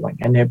arguing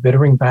and they're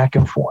bittering back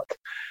and forth.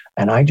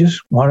 And I just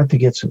wanted to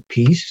get some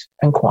peace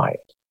and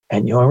quiet,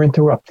 and you're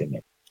interrupting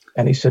it."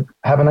 And he said,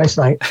 "Have a nice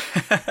night."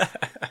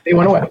 He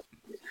went away.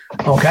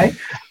 Okay.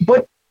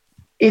 But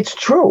it's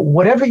true.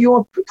 Whatever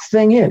your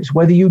thing is,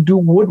 whether you do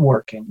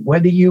woodworking,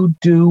 whether you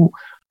do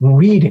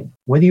reading,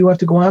 whether you have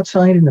to go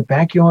outside in the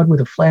backyard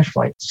with a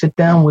flashlight, sit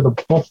down with a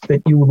book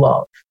that you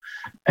love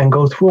and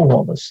go through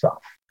all this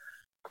stuff.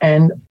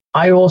 And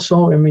I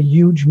also am a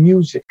huge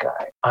music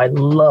guy. I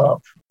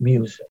love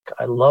music.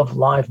 I love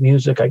live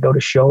music. I go to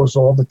shows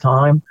all the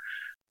time.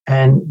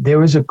 And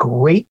there is a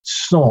great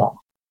song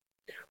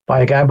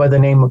by a guy by the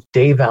name of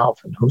Dave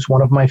Alvin, who's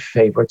one of my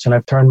favorites. And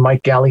I've turned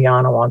Mike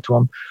Galliano onto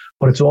him.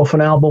 But it's off an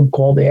album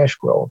called Ash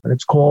Grove. And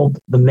it's called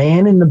 "The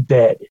Man in the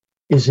Bed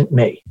Isn't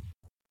Me."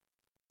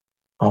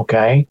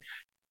 Okay?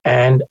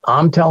 And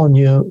I'm telling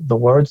you, the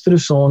words to the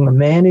song, the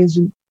man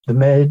in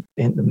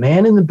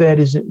the bed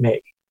isn't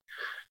me.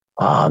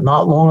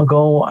 Not long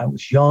ago, I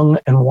was young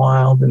and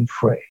wild and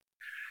free.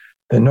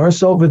 The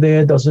nurse over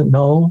there doesn't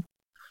know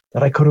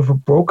that I could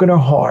have broken her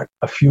heart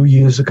a few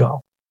years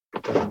ago.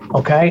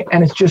 Okay?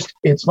 And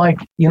it's like,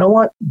 you know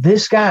what?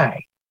 This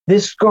guy,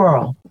 this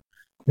girl,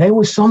 they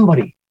were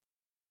somebody.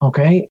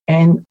 Okay?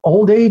 And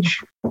old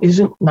age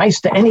isn't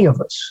nice to any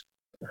of us.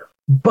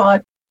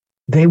 But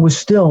they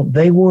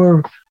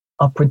were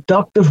a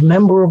productive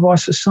member of our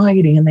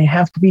society, and they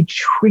have to be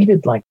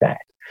treated like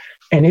that.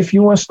 And if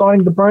you are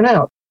starting to burn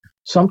out,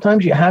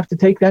 Sometimes you have to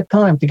take that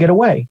time to get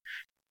away.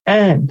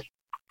 And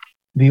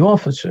the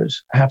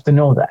officers have to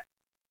know that.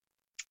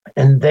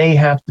 And they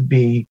have to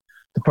be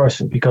the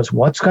person, because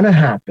what's going to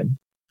happen,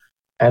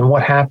 and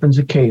what happens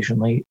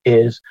occasionally,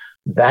 is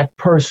that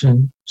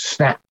person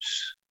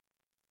snaps.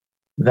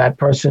 That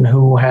person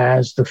who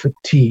has the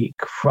fatigue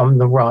from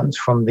the runs,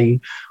 from the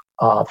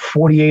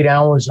 48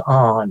 hours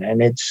on,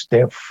 and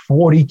they're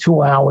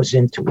 42 hours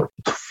into it.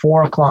 It's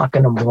 4 o'clock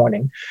in the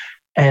morning,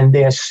 and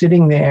they're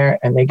sitting there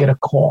and they get a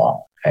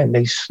call and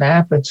they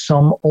snap at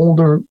some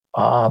older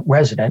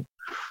resident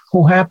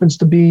who happens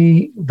to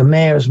be the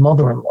mayor's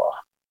mother-in-law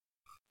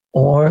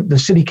or the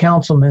city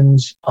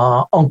councilman's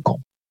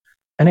uncle.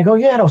 And they go,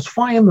 yeah, those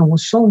firemen were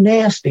so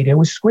nasty. They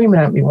were screaming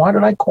at me. Why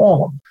did I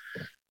call them?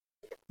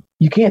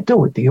 You can't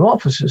do it. The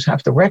officers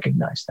have to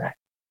recognize that.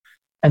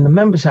 And the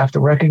members have to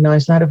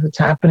recognize that if it's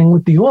happening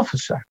with the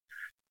officer,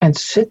 and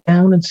sit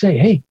down and say,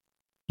 hey,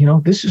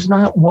 this is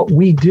not what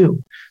we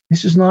do.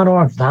 This is not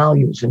our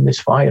values in this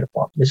fire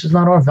department. This is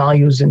not our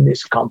values in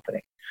this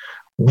company.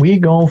 We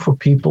go for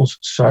people's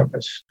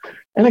service.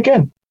 And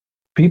again,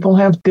 people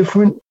have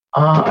different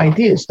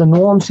ideas. The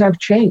norms have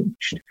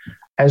changed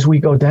as we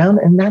go down,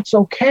 and that's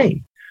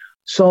okay.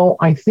 So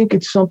I think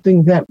it's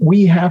something that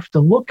we have to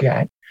look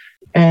at,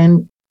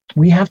 and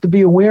we have to be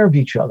aware of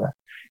each other.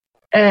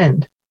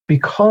 And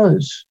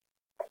because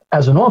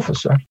as an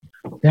officer,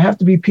 there have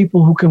to be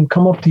people who can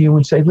come up to you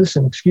and say,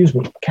 listen, excuse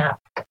me, Cap,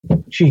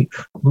 Chief,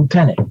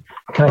 Lieutenant,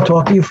 can I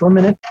talk to you for a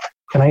minute?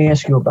 Can I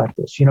ask you about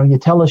this? You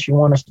tell us you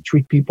want us to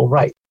treat people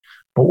right,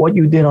 but what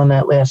you did on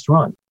that last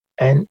run,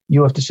 and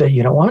you have to say,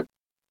 you know what?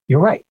 You're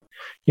right.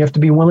 You have to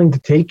be willing to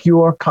take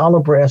your collar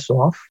brass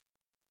off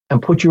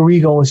and put your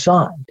ego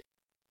aside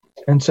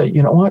and say,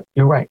 you know what?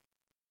 You're right.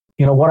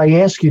 What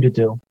I ask you to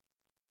do,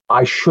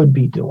 I should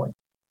be doing.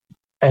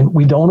 And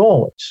we don't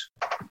always.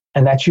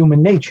 And that's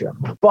human nature.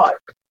 But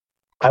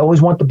I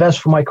always want the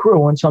best for my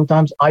crew, and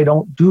sometimes I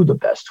don't do the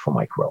best for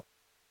my crew.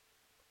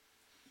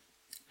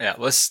 Yeah,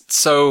 well, it's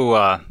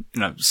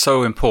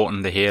so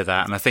important to hear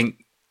that. And I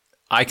think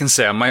I can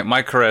say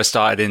my career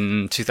started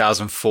in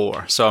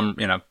 2004. So I'm,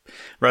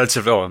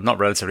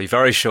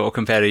 very short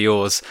compared to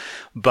yours.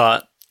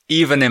 But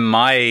even in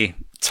my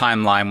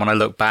timeline, when I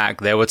look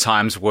back, there were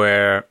times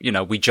where,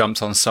 we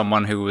jumped on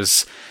someone who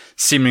was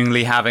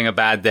seemingly having a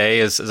bad day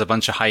as a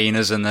bunch of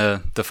hyenas in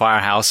the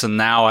firehouse. And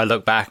now I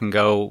look back and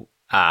go,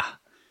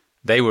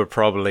 they were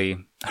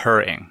probably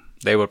hurting.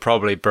 They were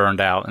probably burned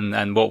out.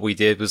 And what we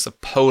did was the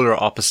polar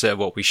opposite of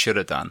what we should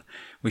have done.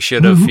 We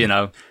should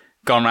have,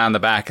 gone around the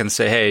back and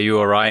say, hey, are you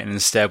all right? And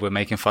instead we're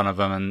making fun of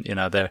them. And,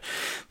 the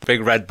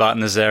big red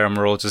button is there and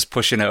we're all just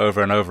pushing it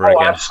over and over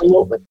again.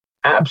 Absolutely.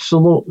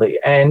 Absolutely.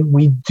 And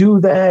we do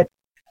that.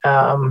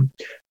 And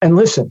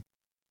listen,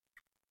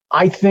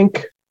 I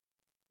think,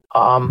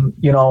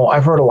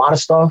 I've heard a lot of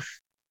stuff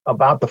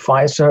about the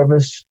fire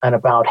service and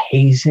about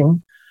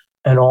hazing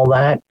and all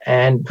that.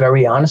 And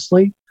very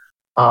honestly,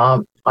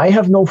 I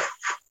have no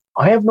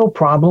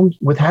problem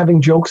with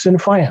having jokes in the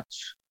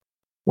firehouse,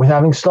 with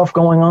having stuff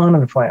going on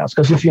in the firehouse.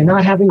 Because if you're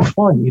not having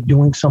fun, you're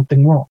doing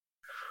something wrong.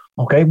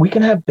 Okay, we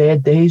can have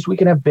bad days, we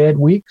can have bad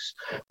weeks,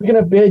 we can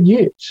have bad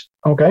years.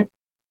 Okay,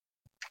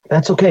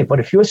 that's okay. But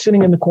if you're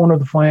sitting in the corner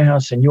of the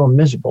firehouse and you're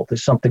miserable,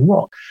 there's something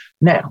wrong.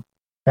 Now,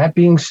 that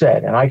being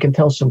said, and I can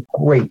tell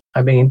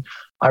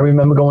I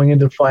remember going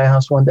into the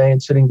firehouse one day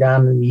and sitting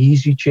down in the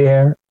easy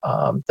chair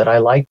that I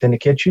liked in the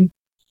kitchen.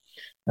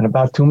 And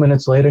about 2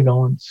 minutes later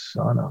going,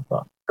 son of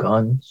a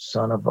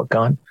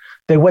gun.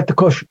 They wet the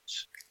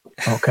cushions.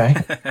 Okay.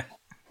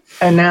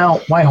 And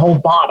now my whole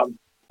bottom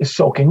is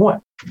soaking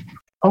wet.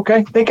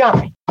 Okay. They got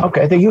me.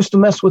 Okay. They used to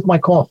mess with my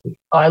coffee.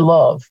 I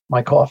love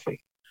my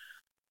coffee.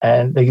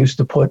 And they used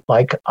to put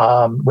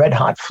Red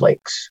Hot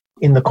flakes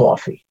in the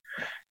coffee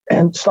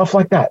and stuff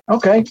like that.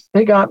 Okay.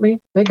 They got me.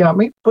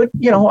 But,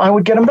 I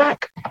would get them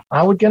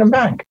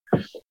back.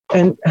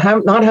 And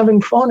not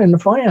having fun in the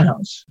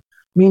firehouse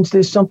means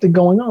there's something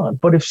going on.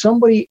 But if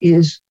somebody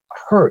is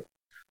hurt,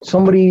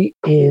 somebody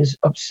is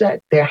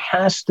upset, there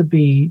has to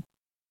be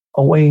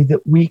a way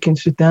that we can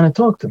sit down and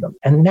talk to them.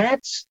 And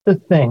that's the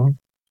thing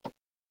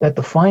that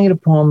the fire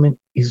department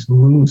is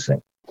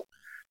losing,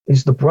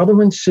 is the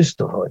brother and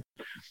sisterhood,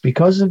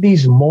 because of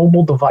these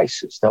mobile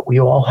devices that we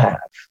all have.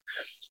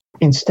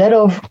 Instead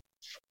of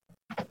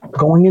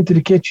going into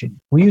the kitchen,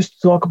 we used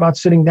to talk about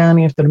sitting down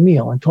after the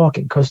meal and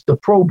talking, because the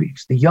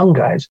probies, the young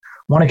guys,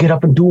 want to get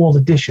up and do all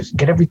the dishes and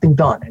get everything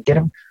done and get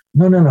them.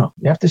 No.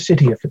 You have to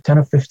sit here for 10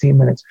 or 15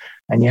 minutes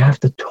and you have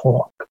to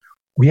talk.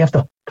 We have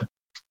to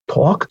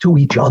talk to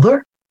each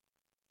other.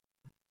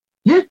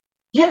 Yeah.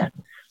 You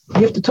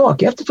have to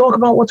talk. You have to talk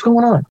about what's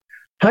going on.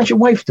 How's your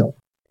wife doing?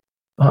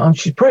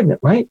 She's pregnant,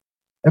 right?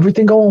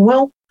 Everything going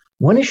well?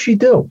 When is she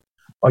due?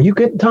 Are you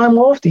getting time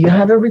off? Do you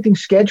have everything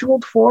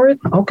scheduled for it?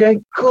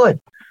 Okay,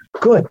 good.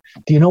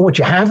 Do you know what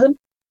you're having?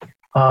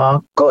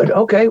 Good.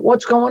 Okay.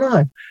 What's going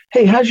on?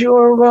 Hey, how's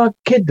your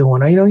kid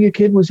doing? I know your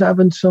kid was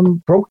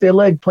broke their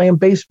leg playing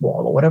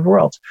baseball or whatever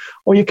else.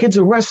 Or your kid's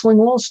a wrestling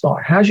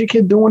all-star. How's your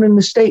kid doing in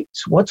the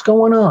States? What's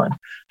going on?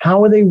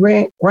 How are they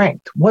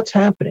ranked? What's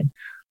happening?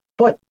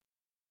 But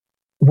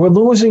we're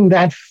losing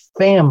that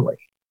family.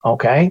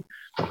 Okay.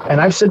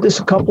 And I've said this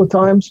a couple of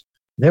times.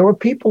 There are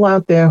people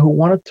out there who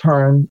want to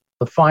turn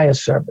the fire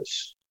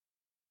service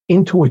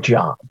into a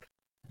job,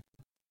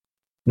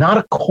 not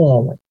a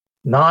calling,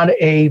 not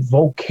a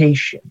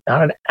vocation,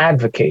 not an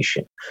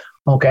avocation.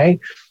 Okay.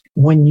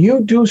 When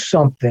you do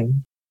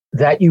something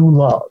that you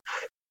love,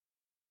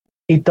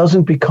 it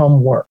doesn't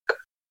become work.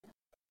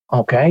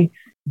 Okay.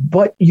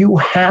 But you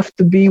have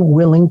to be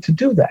willing to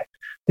do that.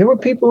 There are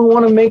people who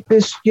want to make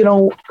this,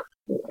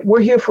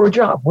 we're here for a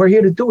job. We're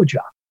here to do a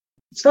job.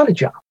 It's not a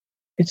job.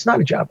 It's not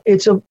a job.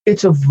 It's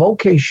a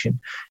vocation.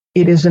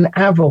 It is an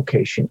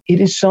avocation.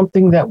 It is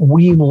something that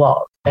we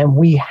love, and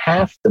we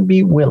have to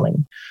be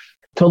willing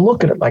to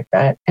look at it like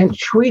that and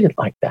treat it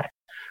like that.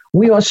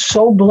 We are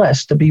so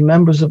blessed to be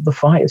members of the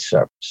fire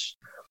service.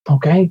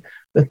 Okay.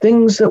 The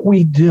things that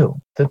we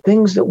do, the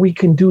things that we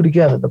can do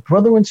together, the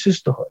brother and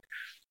sisterhood.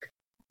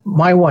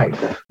 My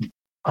wife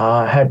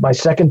had my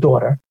second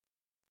daughter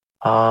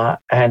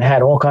and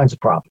had all kinds of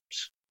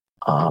problems.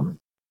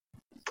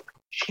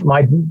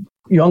 My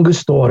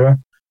youngest daughter,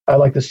 I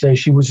like to say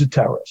she was a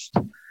terrorist.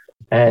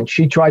 And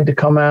she tried to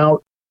come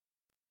out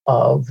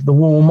of the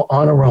womb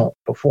on her own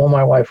before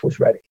my wife was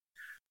ready.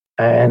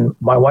 And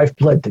my wife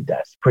bled to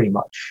death, pretty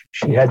much.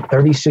 She had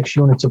 36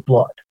 units of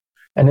blood.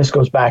 And this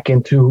goes back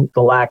into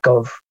the lack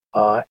of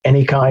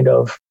any kind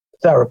of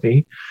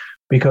therapy,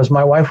 because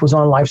my wife was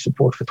on life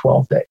support for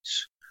 12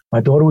 days.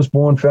 My daughter was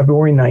born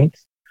February 9th.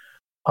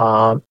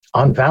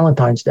 On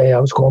Valentine's Day, I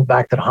was called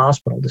back to the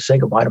hospital to say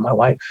goodbye to my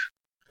wife.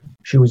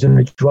 She was in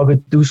a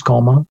drug-induced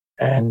coma,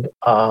 and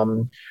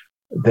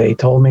they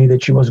told me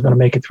that she wasn't going to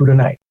make it through the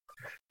night.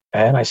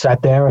 And I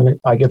sat there, and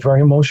I get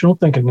very emotional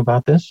thinking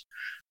about this.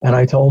 And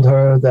I told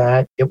her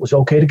that it was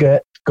okay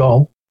to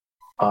go.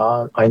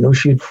 I knew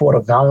she had fought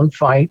a valiant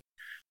fight,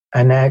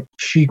 and that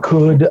she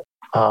could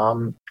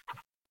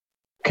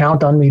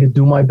count on me to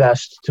do my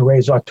best to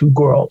raise our two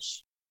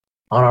girls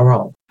on our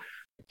own.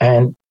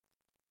 And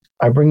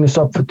I bring this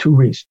up for two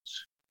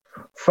reasons.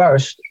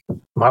 First,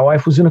 my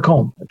wife was in a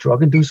coma, a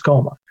drug-induced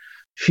coma.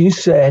 She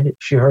said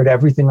she heard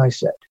everything I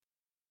said.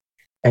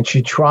 And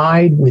she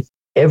tried with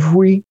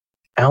every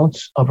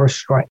ounce of her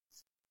strength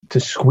to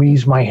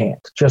squeeze my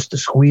hand, just to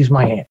squeeze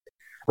my hand.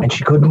 And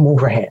she couldn't move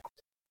her hand.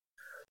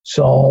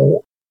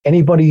 So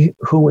anybody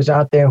who was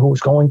out there who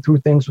was going through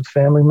things with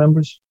family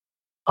members,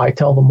 I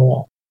tell them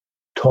all,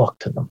 talk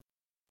to them.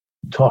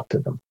 Talk to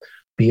them.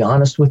 Be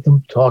honest with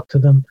them, talk to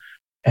them,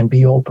 and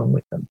be open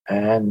with them.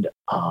 And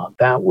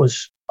that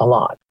was a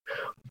lot.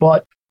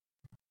 But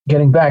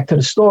getting back to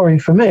the story,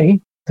 for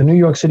me, the New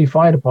York City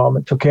Fire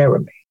Department took care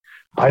of me.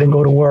 I didn't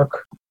go to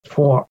work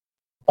for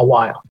a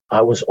while.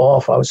 I was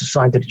off. I was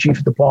assigned to the chief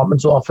of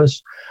department's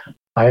office.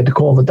 I had to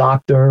call the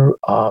doctor,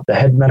 the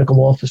head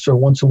medical officer,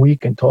 once a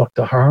week and talk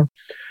to her.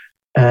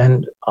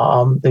 And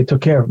they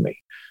took care of me.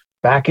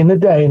 Back in the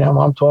day, now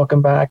I'm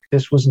talking back,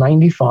 this was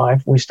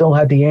 95. We still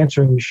had the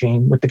answering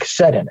machine with the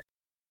cassette in it.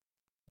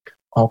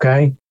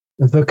 Okay?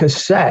 The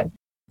cassette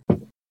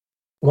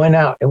went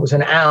out. It was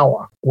an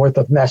hour worth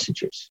of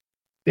messages.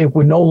 It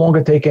would no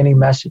longer take any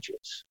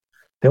messages.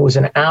 There was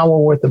an hour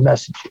worth of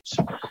messages.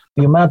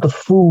 The amount of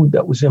food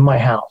that was in my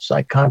house,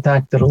 I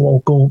contacted a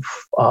local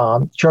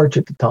church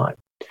at the time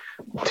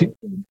to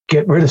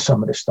get rid of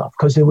some of this stuff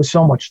because there was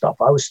so much stuff.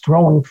 I was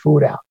throwing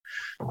food out.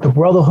 The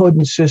brotherhood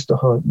and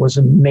sisterhood was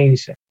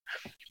amazing.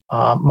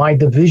 My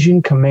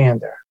division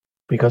commander,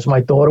 because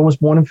my daughter was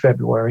born in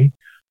February,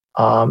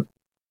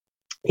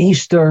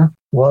 Easter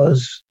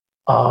was,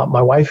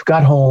 my wife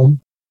got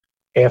home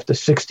after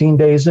 16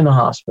 days in the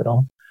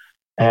hospital,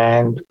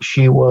 and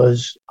she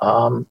was,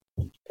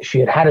 she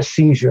had a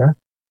seizure.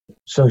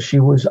 So she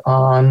was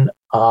on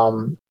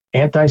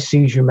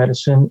anti-seizure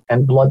medicine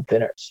and blood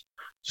thinners.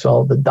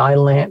 So the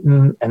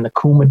Dilantin and the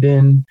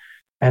Coumadin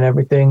and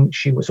everything,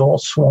 she was all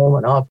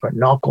swollen up, her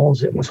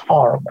knuckles. It was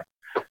horrible.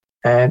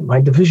 And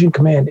my division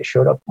commander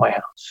showed up at my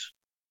house.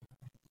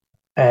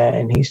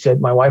 And he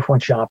said, my wife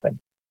went shopping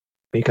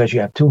because you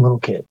have two little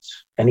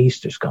kids and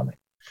Easter's coming,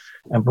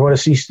 and brought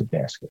us Easter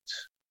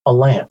baskets, a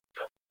lamp,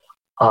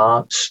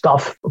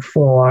 stuff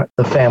for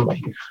the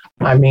family.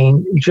 I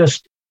mean,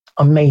 just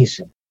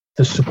amazing.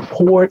 The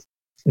support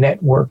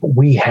network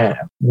we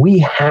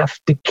have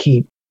to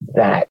keep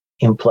that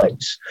in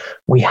place.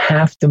 We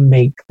have to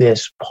make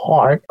this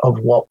part of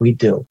what we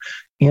do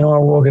in our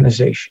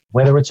organization,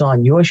 whether it's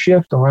on your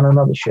shift or on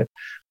another shift.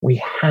 We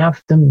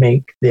have to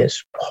make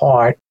this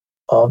part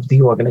of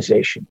the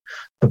organization,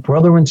 the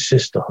brother and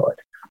sisterhood.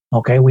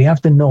 Okay, we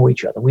have to know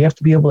each other. We have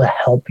to be able to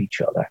help each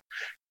other.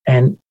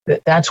 And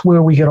that's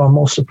where we get our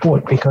most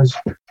support, because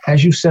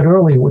as you said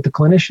earlier with the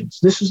clinicians,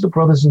 this is the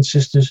brothers and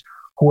sisters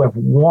who have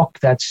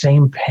walked that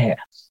same path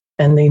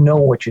and they know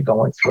what you're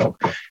going through.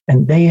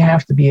 And they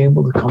have to be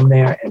able to come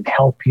there and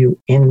help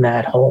you in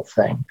that whole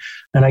thing.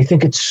 And I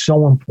think it's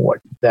so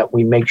important that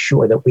we make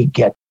sure that we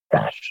get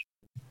that.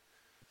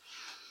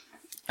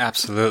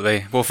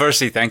 Absolutely. Well,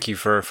 firstly, thank you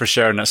for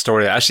sharing that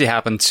story. It actually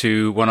happened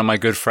to one of my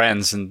good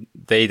friends, and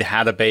they'd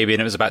had a baby,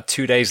 and it was about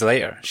 2 days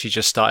later. She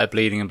just started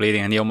bleeding,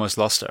 and he almost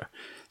lost her.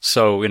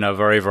 So,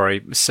 very,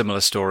 very similar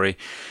story.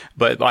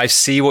 But I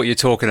see what you're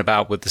talking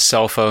about with the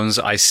cell phones.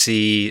 I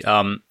see,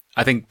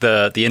 I think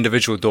the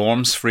individual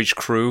dorms for each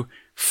crew,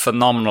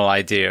 phenomenal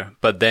idea.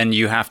 But then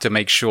you have to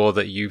make sure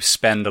that you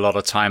spend a lot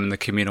of time in the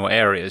communal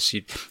areas.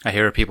 I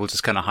hear people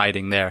just kind of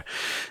hiding there.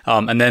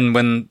 And then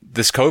when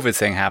this COVID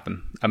thing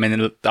happened, I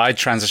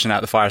transitioned out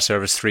of the fire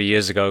service 3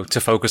 years ago to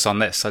focus on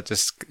this. I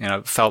just,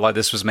 felt like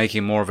this was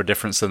making more of a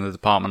difference than the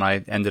department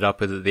I ended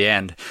up with at the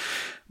end.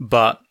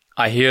 But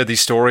I hear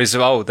these stories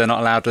of, they're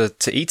not allowed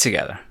to eat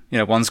together.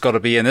 One's got to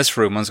be in this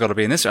room, one's got to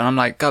be in this room. And I'm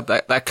like, God,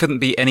 that couldn't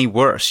be any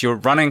worse. You're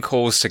running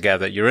calls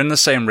together. You're in the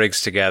same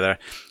rigs together,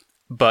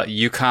 but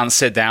you can't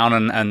sit down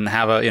and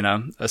have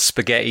a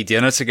spaghetti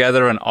dinner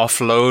together and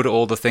offload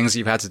all the things that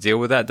you've had to deal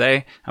with that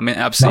day.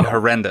 Absolutely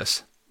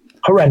horrendous.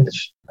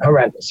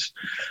 Horrendous.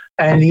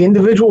 And the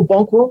individual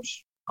bunk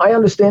rooms, I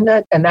understand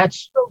that. And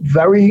that's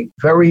very,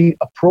 very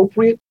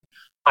appropriate.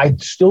 I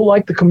still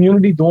like the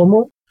community dorm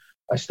room.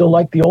 I still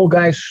like the old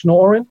guys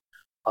snoring.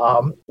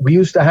 We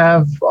used to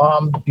have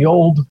the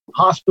old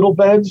hospital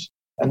beds,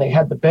 and they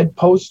had the bed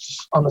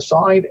posts on the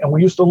side, and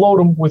we used to load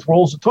them with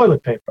rolls of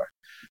toilet paper.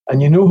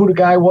 And you knew who the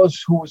guy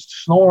was who was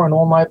snoring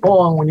all night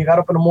long when you got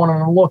up in the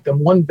morning and looked, and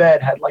one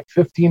bed had like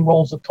 15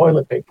 rolls of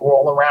toilet paper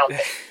all around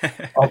it,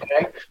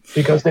 okay?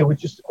 Because they would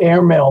just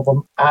airmail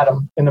them at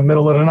him in the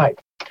middle of the night.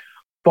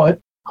 But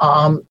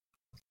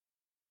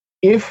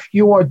if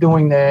you are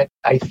doing that,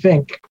 I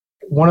think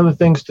one of the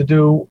things to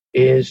do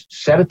is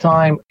set a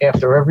time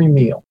after every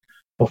meal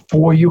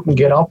before you can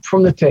get up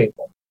from the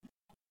table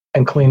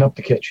and clean up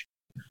the kitchen.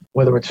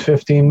 Whether it's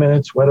 15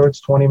 minutes, whether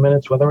it's 20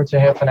 minutes, whether it's a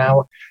half an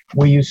hour,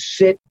 where you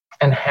sit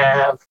and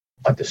have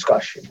a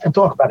discussion and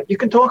talk about it. You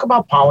can talk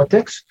about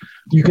politics.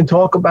 You can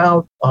talk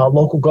about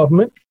local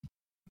government.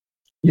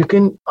 You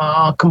can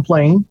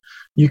complain.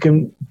 You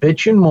can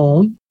bitch and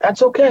moan.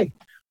 That's okay.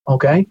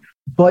 Okay.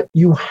 But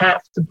you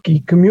have to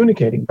keep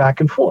communicating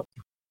back and forth.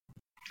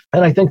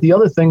 And I think the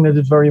other thing that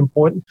is very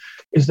important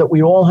is that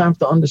we all have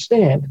to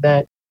understand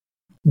that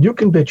you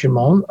can bitch and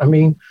moan.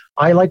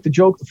 I like to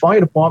joke the fire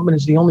department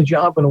is the only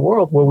job in the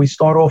world where we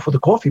start off with a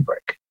coffee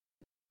break.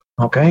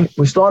 Okay?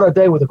 We start our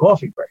day with a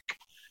coffee break.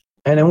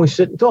 And then we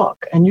sit and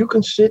talk. And you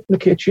can sit in the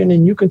kitchen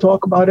and you can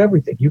talk about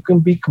everything. You can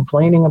be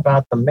complaining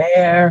about the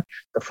mayor,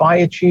 the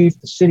fire chief,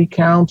 the city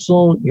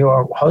council,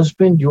 your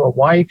husband, your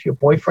wife, your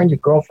boyfriend, your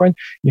girlfriend,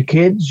 your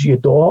kids, your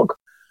dog.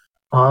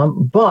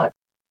 But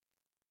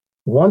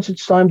once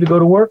it's time to go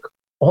to work,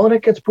 all of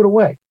it gets put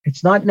away.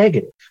 It's not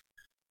negative.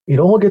 It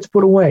all gets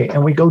put away,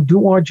 and we go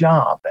do our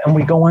job, and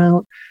we go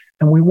out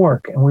and we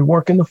work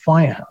in the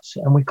firehouse,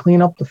 and we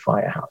clean up the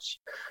firehouse.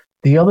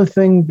 The other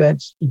thing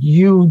that's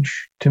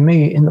huge to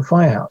me in the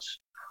firehouse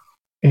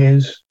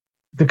is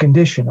the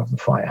condition of the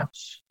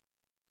firehouse.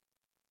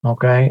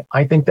 Okay?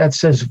 I think that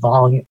says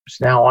volumes.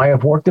 Now, I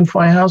have worked in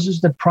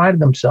firehouses that prided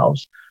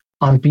themselves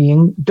on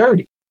being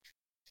dirty.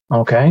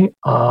 Okay?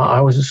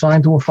 I was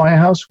assigned to a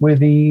firehouse where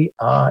the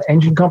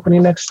engine company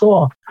next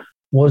door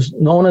was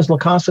known as La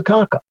Casa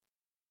Caca.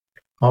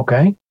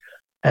 Okay?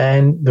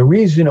 And the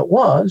reason it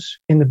was,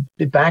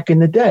 back in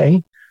the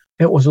day,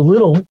 it was a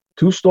little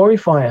 2-story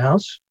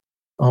firehouse.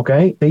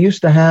 Okay? They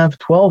used to have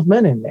 12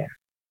 men in there,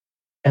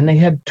 and they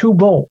had 2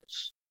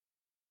 bowls.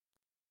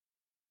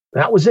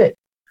 That was it.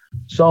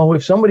 So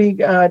if somebody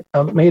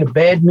made a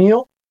bad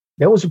meal,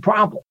 there was a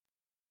problem.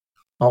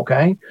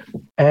 Okay?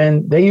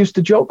 And they used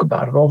to joke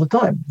about it all the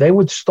time. They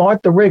would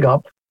start the rig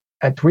up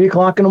at 3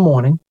 o'clock in the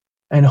morning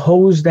and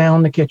hose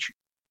down the kitchen,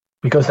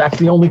 because that's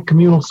the only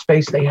communal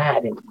space they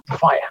had in the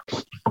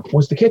firehouse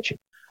was the kitchen.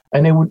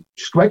 And they would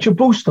stretch a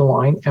booster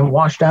line and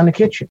wash down the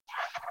kitchen.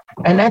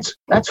 And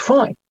that's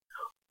fine.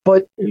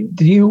 But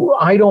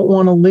I don't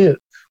want to live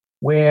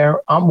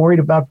where I'm worried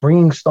about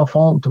bringing stuff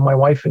home to my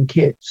wife and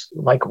kids,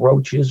 like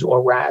roaches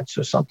or rats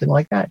or something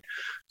like that.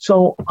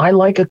 So I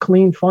like a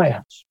clean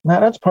firehouse. Now,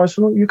 that's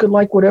personal. You could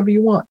like whatever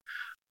you want.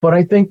 But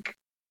I think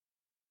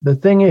the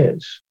thing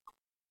is,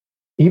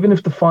 even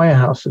if the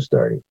firehouse is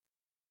dirty,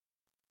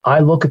 I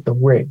look at the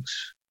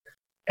rigs.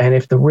 And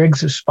if the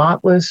rigs are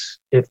spotless,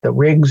 if the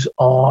rigs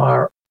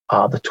are,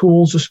 the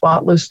tools are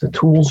spotless, the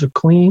tools are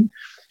clean,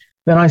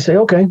 then I say,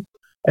 okay,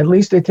 at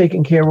least they're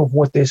taking care of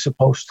what they're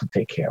supposed to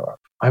take care of.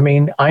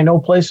 I know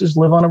places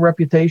live on a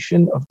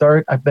reputation of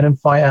dirt. I've been in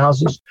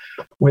firehouses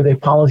where they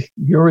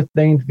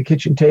polyurethane the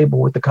kitchen table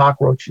with the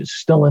cockroaches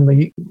still on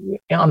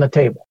the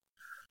table.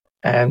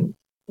 And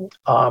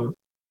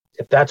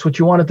if that's what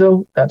you want to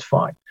do, that's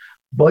fine.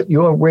 But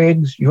your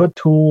rigs, your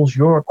tools,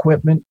 your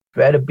equipment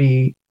better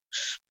be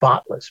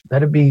spotless,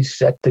 better be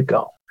set to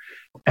go.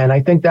 And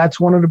I think that's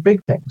one of the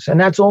big things. And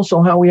that's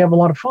also how we have a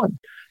lot of fun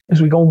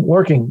as we go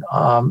working.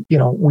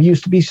 We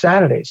used to be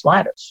Saturdays,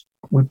 ladders.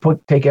 We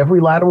take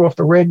every ladder off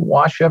the rig,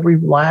 wash every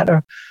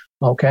ladder.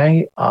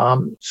 Okay.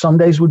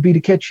 Sundays would be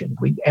the kitchen.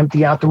 We'd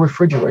empty out the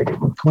refrigerator.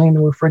 We'd clean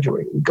the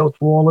refrigerator. We'd go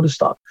through all of the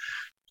stuff.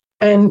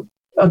 And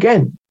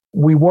again,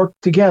 we work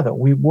together.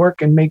 We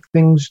work and make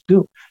things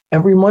do.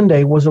 Every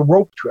Monday was a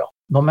rope drill,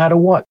 no matter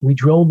what. We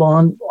drilled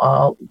on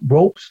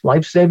ropes,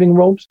 life-saving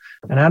ropes,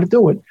 and how to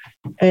do it.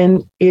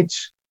 And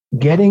it's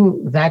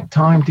getting that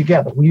time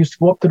together. We used to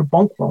go up to the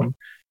bunk room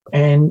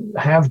and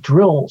have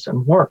drills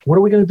and work. What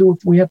are we going to do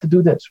if we have to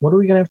do this? What are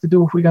we going to have to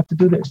do if we got to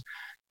do this?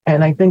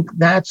 And I think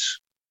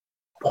that's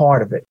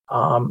part of it.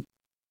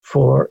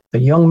 For the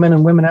young men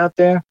and women out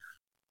there,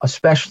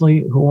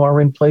 especially who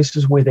are in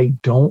places where they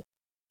don't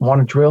want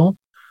to drill,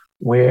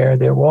 where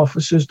their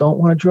officers don't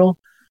want to drill,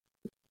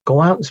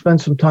 go out and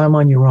spend some time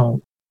on your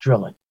own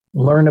drilling.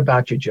 Learn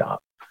about your job.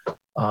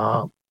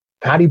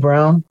 Patty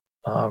Brown,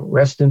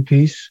 rest in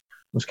peace,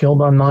 was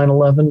killed on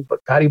 9/11,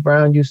 but Patty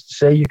Brown used to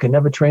say you can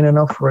never train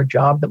enough for a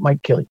job that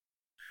might kill you.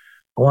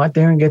 Go out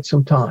there and get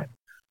some time.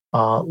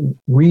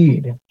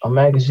 Read a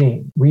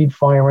magazine, read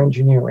Fire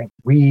Engineering,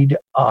 read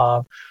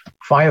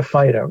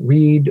Firefighter,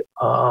 read,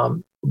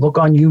 look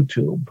on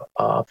YouTube,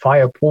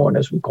 fire porn,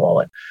 as we call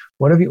it,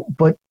 whatever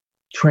but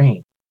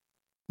train,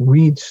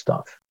 read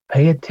stuff,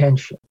 pay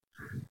attention,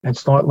 and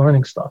start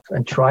learning stuff,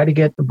 and try to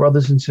get the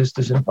brothers and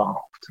sisters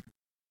involved.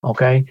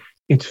 Okay?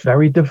 It's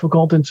very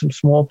difficult in some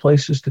small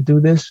places to do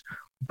this,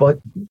 but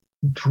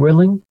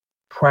drilling,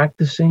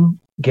 practicing,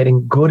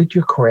 getting good at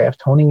your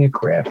craft, honing your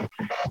craft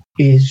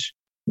is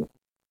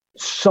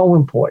so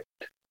important,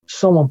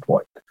 so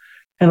important.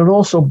 And it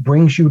also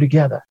brings you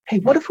together. Hey,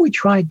 what if we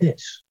tried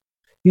this?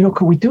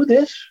 Could we do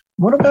this?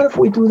 What about if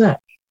we do that?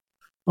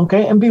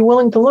 Okay. And be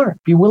willing to learn,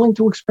 be willing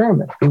to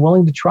experiment, be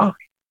willing to try.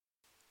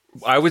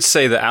 I would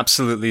say that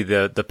absolutely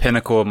the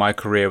pinnacle of my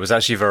career was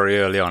actually very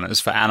early on. It was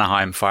for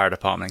Anaheim Fire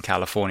Department in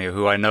California,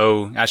 who I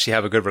know actually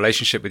have a good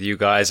relationship with you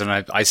guys. And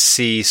I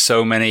see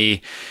so much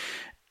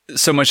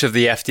of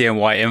the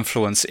FDNY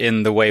influence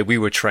in the way we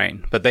were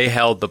trained, but they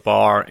held the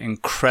bar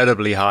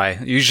incredibly high.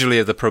 Usually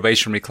of the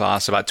probationary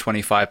class, about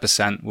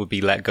 25% would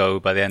be let go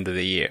by the end of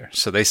the year.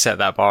 So they set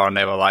that bar and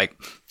they were like,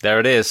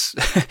 there it is.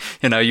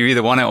 You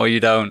either want it or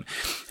you don't.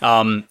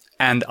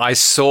 And I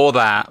saw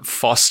that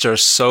foster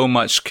so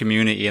much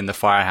community in the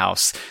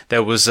firehouse.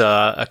 There was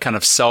a kind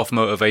of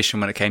self-motivation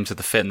when it came to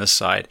the fitness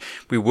side.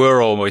 We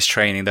were always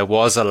training. There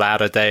was a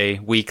ladder day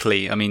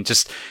weekly. I mean,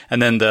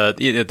 and then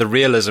the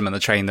realism in the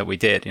training that we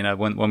did,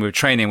 when we were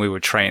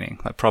training,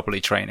 like properly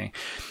training.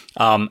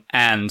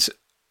 And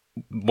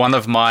one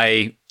of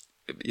my,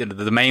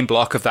 the main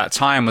block of that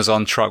time was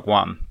on truck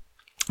 1.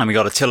 And we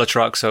got a tiller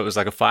truck, so it was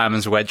like a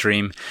fireman's wet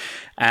dream.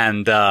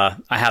 And I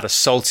had a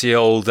salty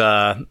old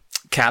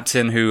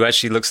captain who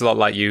actually looks a lot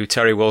like you,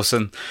 Terry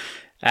Wilson.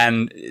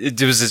 And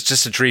it was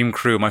just a dream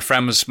crew. My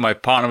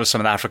partner was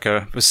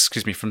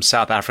from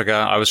South Africa.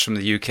 I was from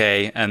the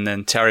UK. And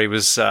then Terry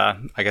was, I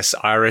guess,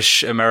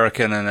 Irish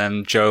American. And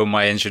then Joe,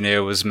 my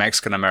engineer, was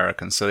Mexican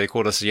American. So they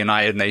called us a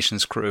United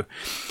Nations crew.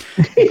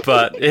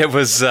 But it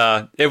was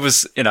that,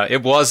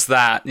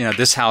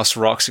 this house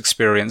rocks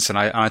experience. And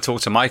I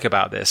talked to Mike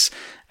about this.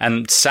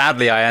 And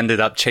sadly, I ended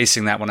up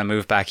chasing that when I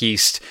moved back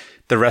east.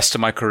 The rest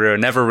of my career,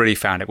 never really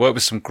found it. Worked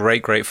with some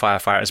great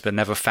firefighters, but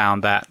never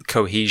found that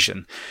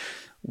cohesion.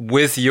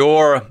 With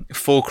your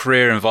full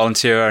career in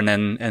volunteer and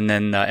then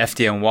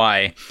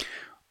FDNY,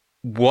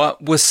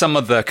 what were some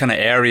of the kind of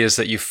areas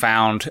that you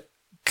found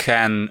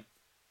can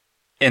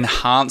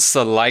enhance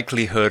the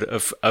likelihood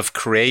of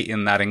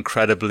creating that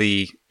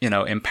incredibly,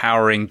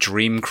 empowering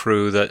dream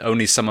crew that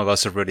only some of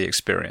us have really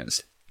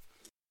experienced?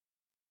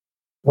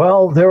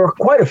 Well, there are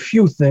quite a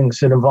few things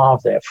that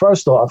involve there.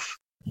 First off,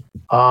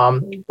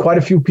 quite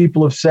a few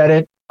people have said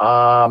it.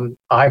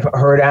 I've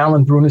heard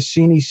Alan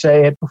Brunacini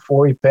say it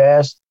before he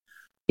passed.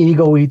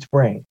 Ego eats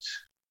brains.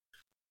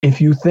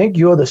 If you think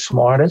you're the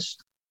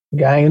smartest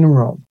guy in the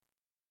room,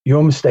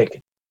 you're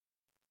mistaken.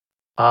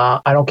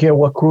 I don't care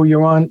what crew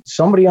you're on.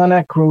 Somebody on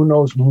that crew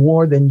knows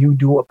more than you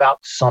do about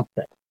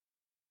something.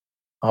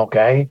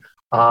 Okay?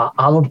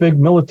 I'm a big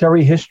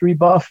military history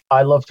buff.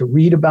 I love to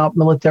read about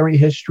military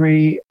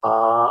history.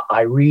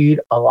 I read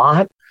a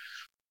lot,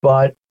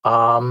 but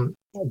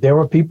there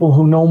are people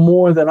who know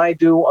more than I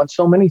do on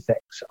so many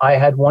things. I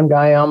had one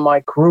guy on my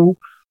crew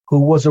who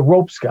was a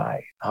ropes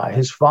guy.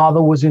 His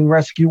father was in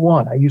Rescue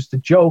 1. I used to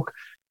joke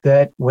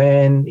that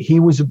when he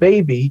was a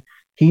baby,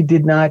 he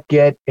did not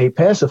get a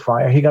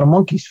pacifier. He got a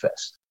monkey's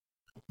fist.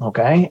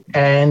 Okay.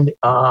 And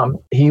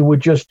he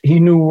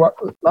knew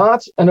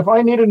knots. And if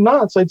I needed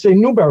knots, I'd say,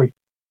 Newberry,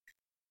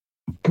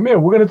 come here.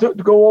 We're going to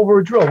go over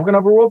a drill. We're going to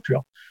have a rope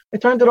drill. I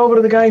turned it over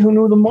to the guy who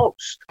knew the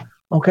most.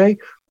 Okay.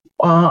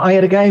 I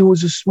had a guy who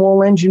was a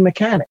small engine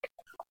mechanic.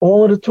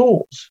 All of the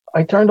tools,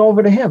 I turned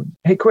over to him.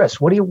 Hey,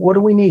 Chris, what do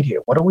we need here?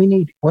 What do we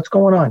need? What's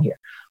going on here?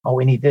 Oh,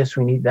 we need this.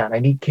 We need that. I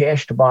need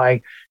cash to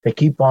buy. They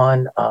keep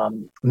on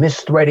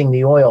misthreading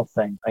the oil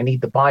thing. I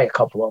need to buy a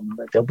couple of them.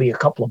 There'll be a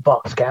couple of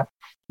bucks, Cap.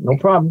 No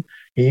problem.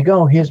 Here you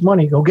go. Here's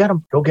money. Go get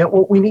them. Go get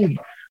what we need.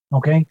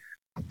 Okay.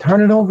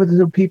 Turn it over to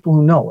the people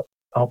who know it.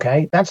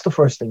 Okay, that's the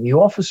first thing. The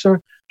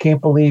officer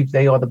can't believe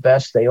they are the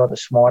best, they are the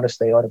smartest,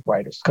 they are the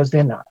brightest, because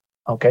they're not.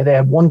 Okay, they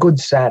have one good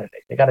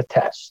Saturday, they got a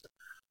test.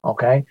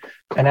 Okay,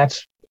 and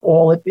that's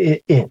all it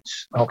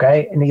is.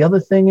 Okay, and the other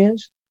thing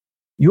is,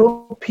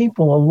 your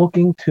people are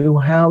looking to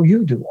how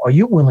you do. Are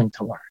you willing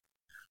to learn?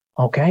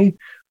 Okay,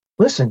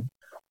 listen,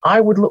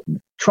 I would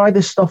try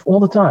this stuff all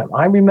the time.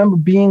 I remember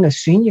being a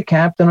senior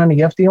captain on the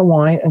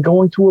FDNY and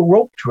going to a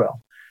rope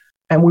drill,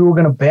 and we were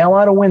going to bail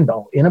out a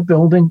window in a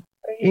building,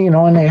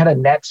 and they had a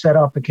net set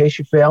up in case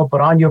you failed,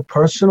 but on your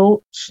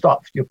personal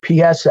stuff, your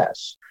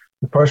PSS,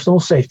 the personal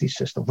safety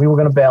system, we were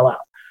going to bail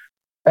out.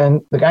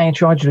 And the guy in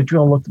charge of the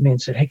drill looked at me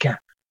and said, "Hey,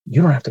 Cap,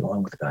 you don't have to go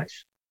in with the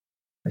guys."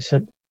 I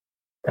said,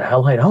 "The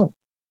hell I don't.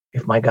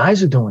 If my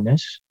guys are doing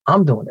this,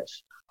 I'm doing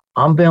this.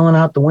 I'm bailing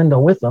out the window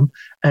with them,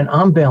 and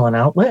I'm bailing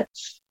out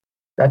less.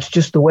 That's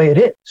just the way it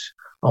is."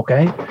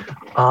 Okay.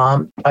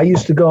 I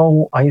used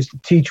to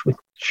teach with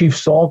Chief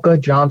Salka,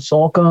 John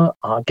Salka,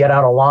 get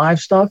out alive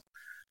stuff.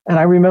 And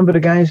I remember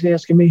the guys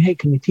asking me, "Hey,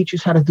 can you teach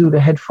us how to do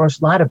the head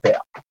first ladder bail?"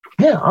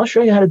 Yeah, I'll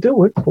show you how to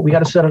do it, but we got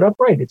to set it up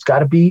right. It's got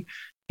to be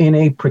in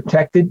a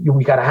protected,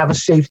 we got to have a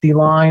safety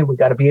line. We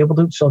got to be able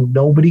to, so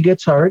nobody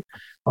gets hurt.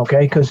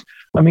 Okay. Because,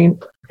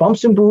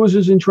 bumps and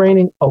bruises in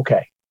training.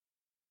 Okay.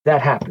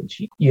 That happens.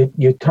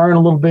 You turn a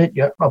little bit,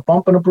 you're a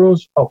bump and a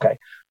bruise. Okay.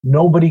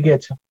 Nobody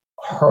gets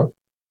hurt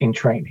in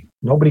training.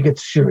 Nobody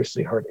gets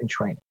seriously hurt in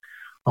training.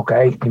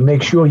 Okay. You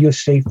make sure your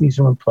safeties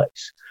are in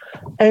place.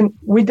 And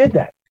we did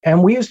that.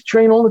 And we used to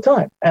train all the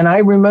time. And I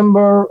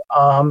remember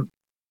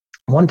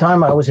one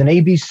time I was in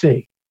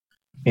ABC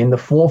in the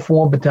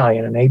 4-4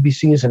 battalion. And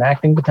ABC is an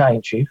acting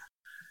battalion chief.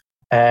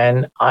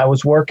 And I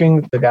was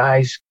working,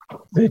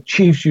 the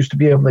chiefs used to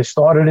be able, they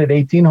started at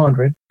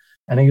 1800.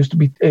 And they used to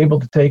be able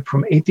to take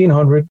from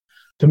 1800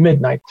 to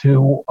midnight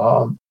to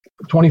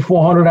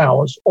 2,400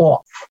 hours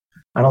off.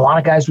 And a lot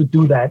of guys would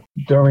do that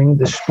during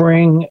the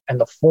spring and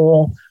the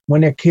fall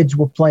when their kids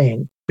were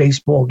playing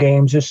baseball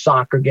games or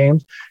soccer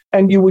games.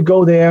 And you would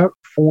go there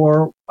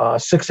for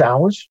 6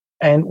 hours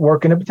and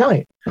work in a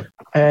battalion.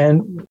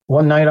 And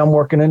one night I'm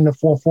working in the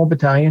 4-4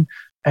 battalion,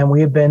 and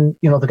we have been,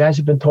 the guys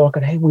have been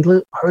talking, "Hey, we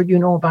heard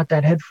about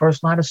that head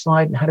first ladder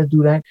slide and how to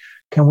do that.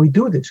 Can we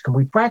do this? Can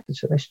we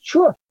practice it?" I said,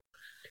 "Sure."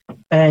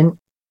 And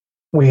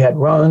we had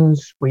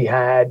runs, we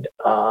had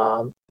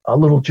a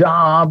little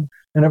job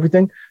and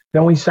everything.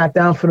 Then we sat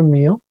down for the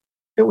meal.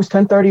 It was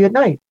 10:30 at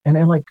night. And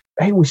they're like,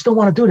 "Hey, we still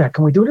want to do that.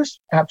 Can we do this?"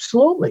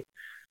 Absolutely.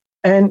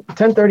 And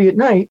 10:30 at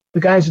night, the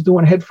guys are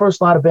doing head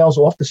first ladder bails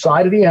off the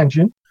side of the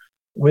engine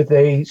with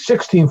a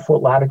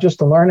 16-foot ladder just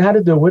to learn how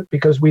to do it,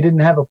 because we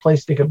didn't have a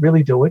place they could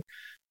really do it.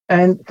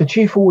 And the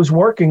chief who was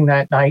working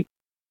that night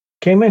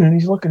came in and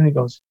he's looking and he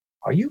goes,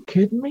 "Are you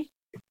kidding me?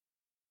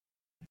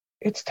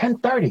 It's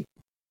 10:30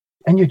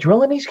 and you're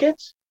drilling these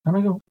kids?" And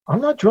I go,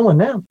 "I'm not drilling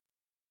them.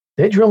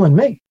 They're drilling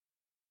me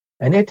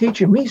and they're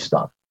teaching me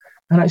stuff."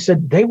 And I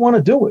said, "They want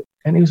to do it."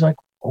 And he was like,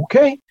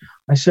 "Okay."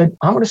 I said,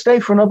 "I'm going to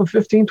stay for another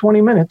 15,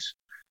 20 minutes.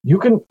 You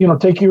can,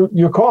 take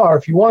your car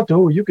if you want to,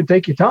 or you can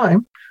take your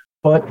time,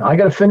 but I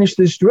got to finish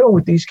this drill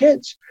with these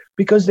kids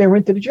because they're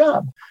into the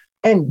job."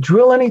 And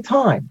drill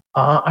anytime.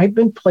 I've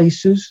been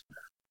places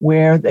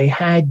where they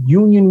had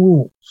union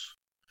rules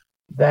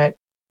that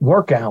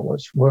work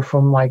hours were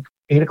from like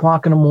 8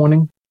 o'clock in the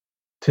morning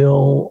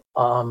till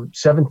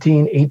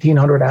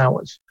 1,800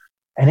 hours.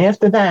 And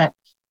after that,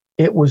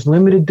 it was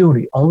limited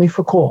duty, only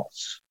for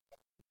calls.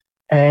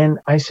 And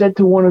I said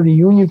to one of the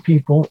union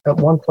people at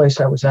one place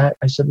I was at,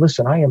 I said,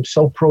 "Listen, I am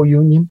so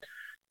pro-union,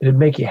 it'd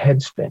make your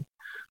head spin.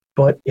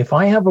 But if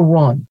I have a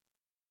run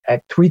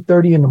at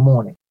 3:30 in the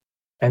morning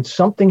and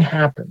something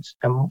happens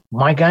and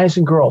my guys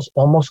and girls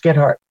almost get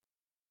hurt,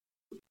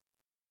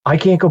 I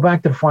can't go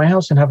back to the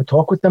firehouse and have a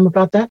talk with them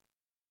about that?"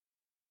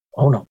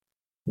 "Oh, no.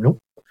 Nope.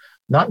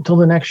 Not until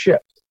the next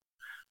shift."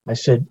 I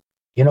said,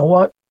 "You know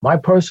what? My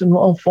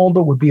personal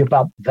folder would be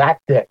about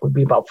that thick, would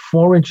be about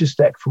 4 inches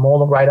thick from all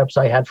the write-ups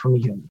I had from the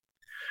union,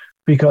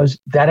 because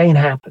that ain't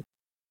happened."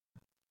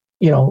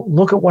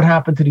 Look at what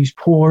happened to these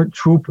poor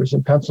troopers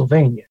in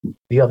Pennsylvania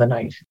the other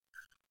night.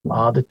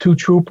 The 2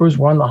 troopers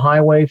were on the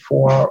highway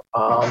for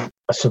a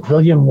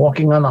civilian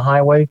walking on the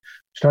highway. It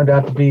turned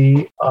out to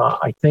be,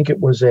 I think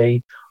it was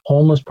a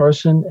homeless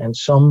person, and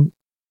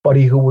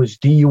somebody who was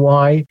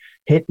DUI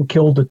hit and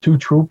killed the 2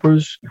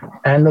 troopers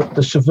and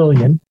the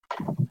civilian.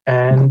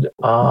 And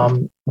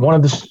one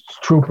of the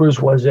troopers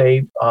was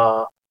a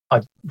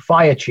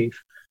fire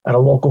chief at a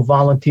local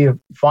volunteer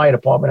fire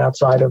department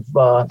outside of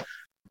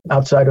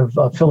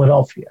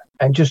Philadelphia,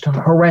 and just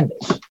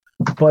horrendous.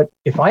 But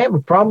if I have a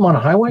problem on a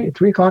highway at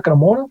 3 o'clock in the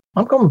morning,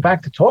 I'm coming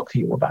back to talk to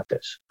you about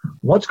this.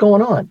 What's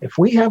going on? If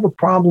we have a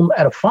problem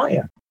at a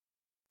fire,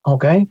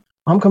 okay,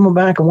 I'm coming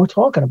back and we're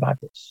talking about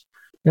this.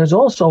 There's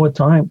also a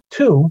time,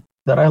 too,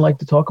 that I like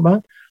to talk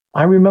about.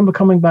 I remember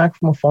coming back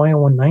from a fire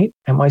one night,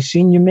 and my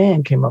senior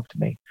man came up to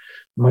me.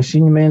 My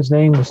senior man's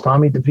name was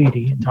Tommy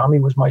DeViti, and Tommy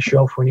was my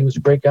chauffeur, and he was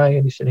a great guy.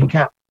 And he said, "Hey,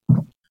 Cap,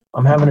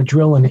 I'm having a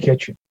drill in the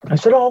kitchen." I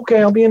said, "Oh,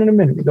 okay, I'll be in a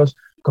minute." He goes,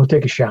 "Go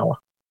take a shower."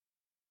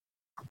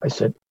 I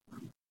said,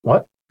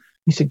 "What?"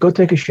 He said, go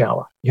take a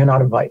shower. You're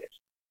not invited.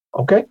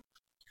 Okay.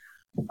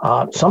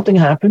 Something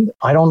happened.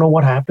 I don't know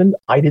what happened.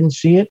 I didn't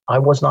see it. I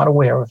was not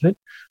aware of it.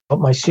 But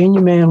my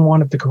senior man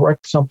wanted to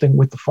correct something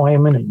with the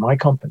firemen in my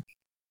company.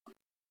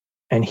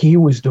 And he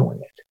was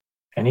doing it.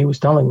 And he was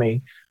telling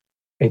me,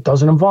 it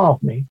doesn't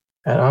involve me.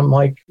 And I'm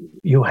like,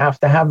 you have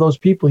to have those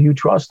people you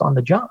trust on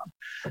the job.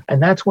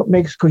 And that's what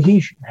makes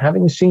cohesion,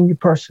 having a senior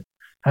person,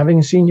 having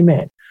a senior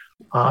man.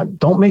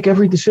 Don't make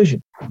every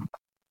decision.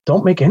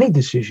 Don't make any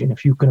decision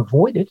if you can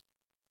avoid it.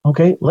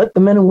 Okay, let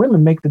the men and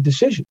women make the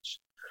decisions,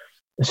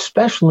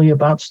 especially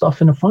about stuff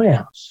in the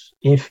firehouse.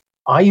 If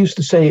I used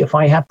to say, if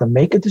I have to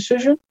make a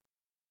decision,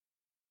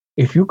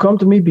 if you come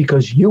to me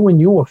because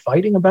you are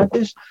fighting about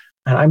this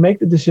and I make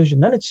the decision,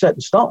 then it's set in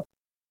stone.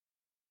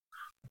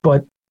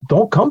 But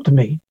don't come to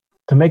me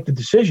to make the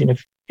decision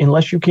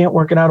unless you can't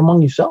work it out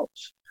among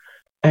yourselves.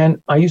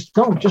 And I used to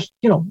tell them, just,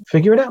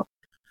 figure it out.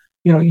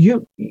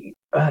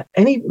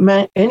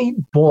 Any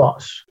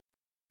boss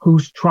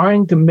who's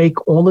trying to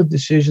make all the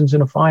decisions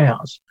in a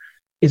firehouse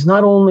is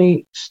not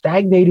only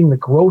stagnating the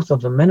growth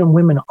of the men and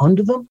women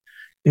under them,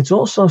 it's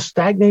also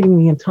stagnating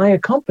the entire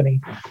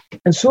company.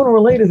 And sooner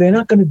or later, they're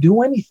not going to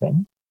do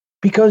anything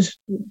because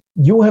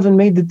you haven't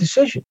made the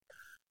decision.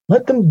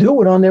 Let them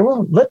do it on their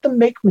own. Let them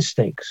make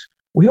mistakes.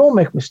 We all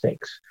make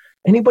mistakes.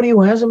 Anybody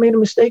who hasn't made a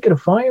mistake at a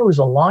fire is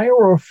a liar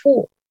or a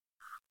fool.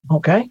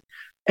 Okay?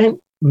 And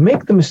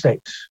make the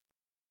mistakes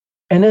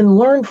and then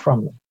learn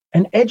from them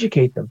and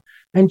educate them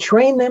and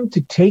train them to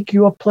take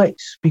your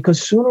place,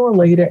 because sooner or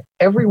later,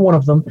 every one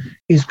of them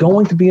is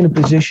going to be in a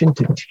position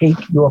to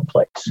take your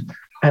place,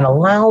 and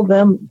allow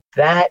them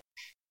that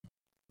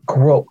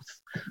growth,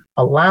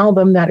 allow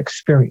them that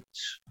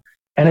experience.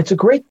 And it's a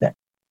great thing.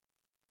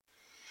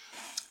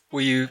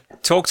 Well, you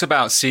talked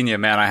about senior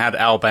men. I had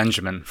Al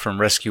Benjamin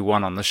from Rescue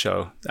One on the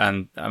show.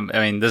 And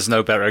there's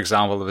no better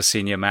example of a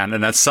senior man.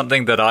 And that's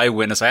something that I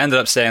witnessed. I ended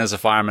up staying as a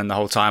fireman the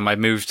whole time. I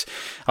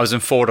was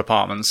in 4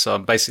 departments. So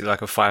I'm basically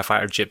like a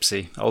firefighter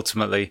gypsy,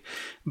 ultimately.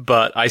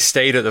 But I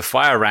stayed at the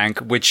fire rank,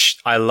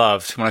 which I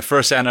loved. When I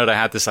first entered, I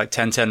had this like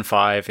 10, 10,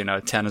 5,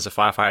 10 as a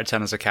firefighter,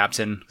 10 as a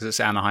captain, because it's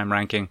Anaheim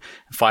ranking,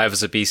 5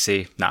 as a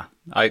BC. Nah,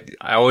 I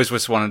always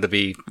just wanted to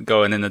be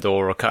going in the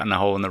door or cutting a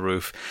hole in the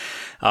roof.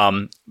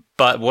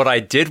 But what I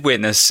did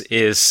witness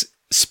is,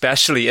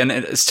 especially, and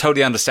it's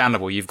totally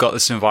understandable, you've got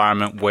this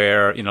environment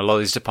where, a lot of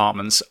these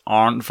departments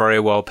aren't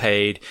very well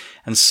paid.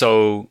 And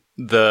so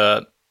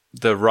the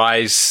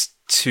rise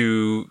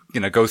to,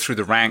 go through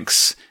the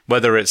ranks,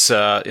 whether it's,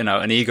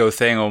 an ego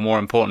thing or more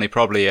importantly,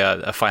 probably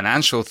a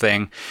financial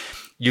thing,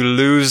 you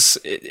lose,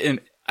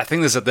 I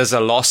think there's a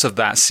loss of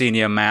that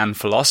senior man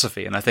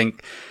philosophy. And I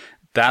think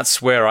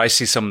that's where I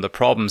see some of the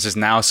problems is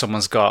now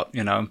someone's got,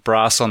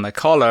 brass on their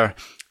collar.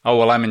 Oh,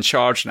 well, I'm in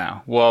charge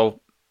now. Well,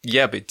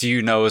 yeah, but do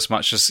you know as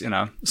much as,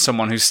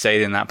 someone who's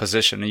stayed in that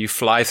position? And you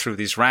fly through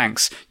these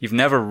ranks. You've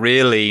never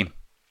really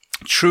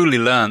truly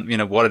learned,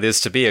 what it is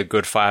to be a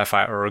good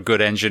firefighter or a good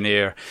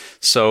engineer.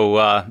 So,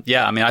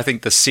 I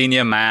think the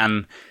senior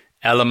man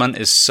element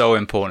is so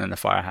important in the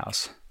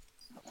firehouse.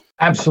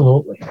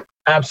 Absolutely.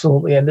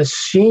 Absolutely. And the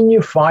senior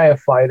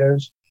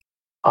firefighters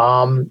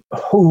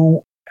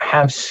who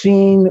have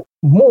seen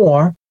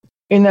more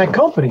in that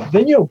company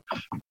than you.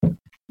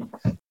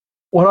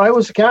 When I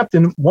was a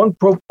captain, one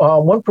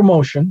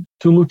promotion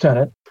to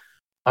lieutenant,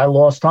 I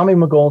lost Tommy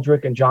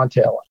McGoldrick and John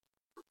Taylor.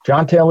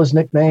 John Taylor's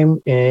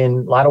nickname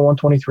in Ladder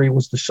 123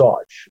 was the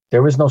Sarge.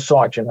 There is no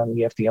sergeant on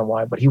the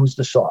FDNY, but he was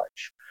the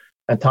Sarge.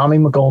 And Tommy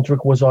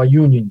McGoldrick was our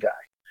union guy.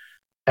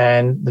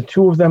 And the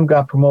two of them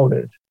got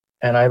promoted,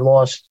 and I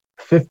lost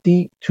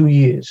 52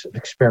 years of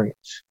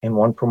experience in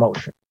one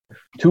promotion.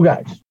 2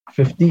 guys,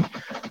 50,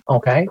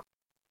 okay?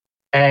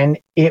 And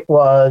it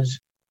was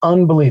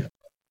unbelievable.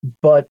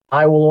 But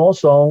I will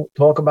also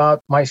talk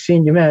about my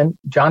senior men.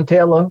 John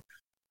Taylor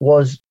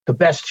was the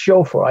best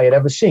chauffeur I had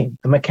ever seen.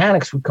 The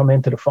mechanics would come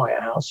into the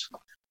firehouse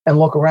and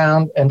look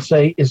around and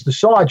say, is the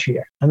Sarge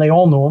here? And they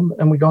all knew him.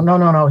 And we go,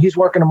 no, he's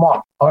working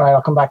tomorrow. All right,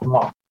 I'll come back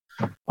tomorrow.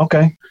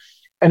 Okay.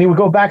 And he would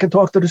go back and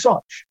talk to the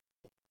Sarge.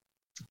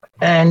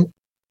 And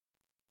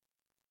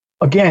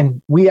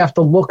again, we have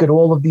to look at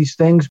all of these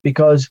things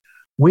because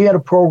we had a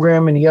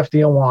program in the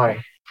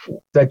FDNY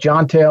that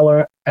John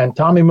Taylor and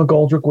Tommy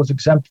McGoldrick was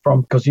exempt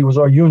from because he was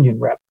our union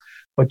rep.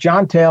 But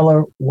John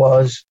Taylor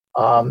was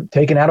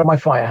taken out of my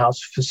firehouse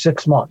for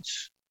 6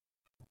 months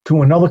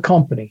to another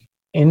company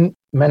in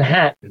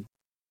Manhattan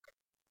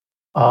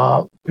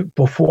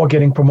before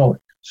getting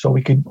promoted so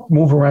we could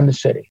move around the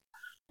city.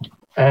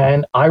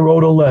 And I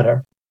wrote a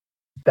letter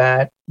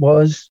that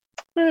was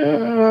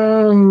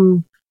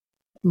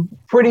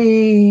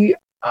pretty,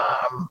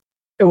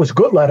 it was a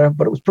good letter,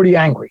 but it was pretty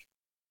angry.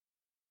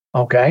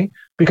 Okay,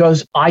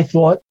 because I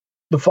thought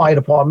the fire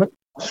department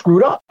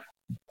screwed up.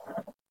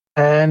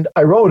 And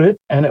I wrote it,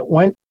 and it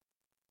went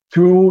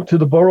through to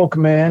the borough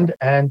command,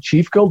 and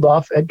Chief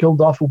Kilduff, Ed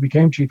Kilduff, who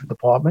became chief of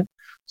department,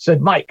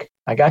 said, Mike,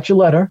 I got your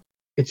letter.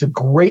 It's a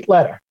great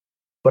letter,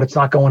 but it's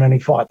not going any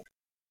farther.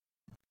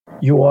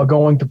 You are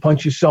going to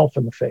punch yourself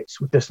in the face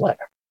with this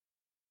letter.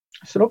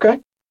 I said, okay.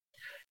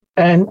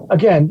 And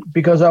again,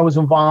 because I was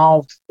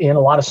involved in a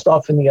lot of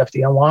stuff in the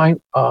FDNY,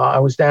 I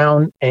was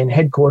down in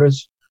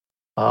headquarters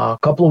a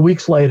couple of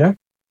weeks later,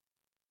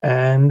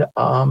 and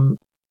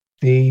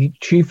the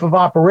chief of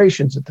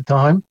operations at the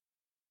time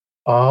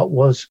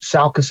was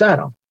Sal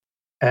Casano,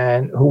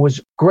 and who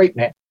was great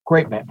man.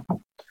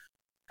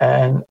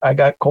 And I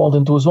got called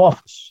into his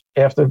office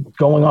after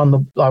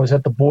I was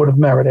at the Board of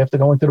Merit. After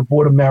going to the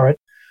Board of Merit,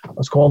 I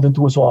was called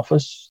into his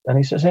office, and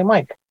he says, "Hey,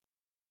 Mike,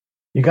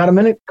 you got a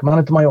minute? Come on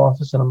into my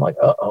office." And I'm like,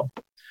 "Uh-oh."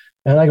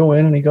 And I go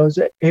in, and he goes,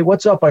 "Hey,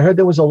 what's up? I heard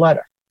there was a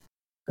letter."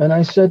 And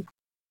I said,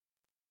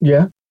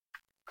 "Yeah."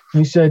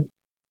 He said,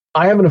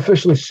 "I haven't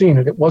officially seen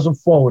it. It wasn't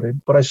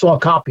forwarded, but I saw a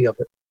copy of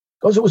it."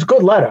 He goes, "It was a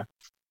good letter."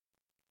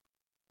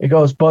 He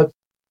goes, "But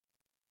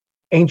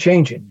ain't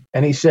changing."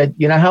 And he said,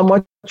 "You know how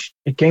much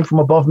it came from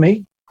above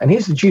me?" And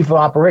he's the chief of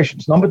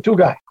operations, number 2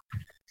 guy.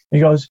 He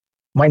goes,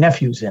 "My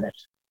nephew's in it."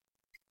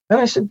 And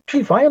I said,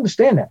 "Chief, I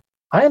understand that.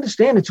 I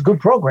understand it's a good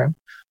program."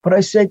 But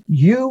I said,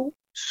 "You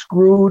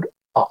screwed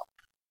up."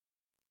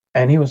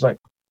 And he was like,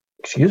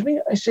 "Excuse me?"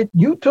 I said,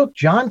 "You took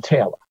John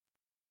Taylor,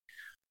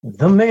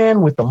 the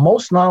man with the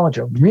most knowledge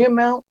of rear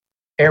mount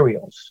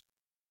aerials,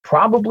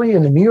 probably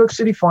in the New York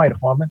City Fire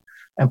Department,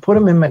 and put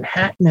him in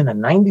Manhattan in a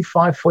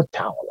 95-foot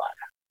tower ladder."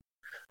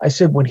 I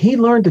said, when he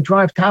learned to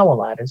drive tower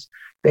ladders,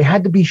 they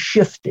had to be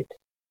shifted.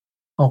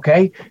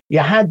 Okay, you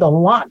had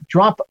to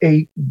drop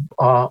a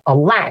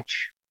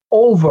latch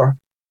over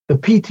the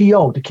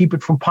PTO to keep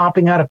it from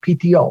popping out of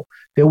PTO.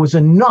 There was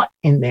a nut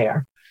in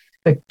there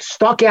that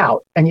stuck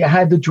out, and you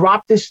had to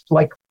drop this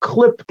like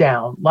clip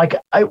down, like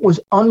it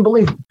was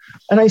unbelievable.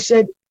 And I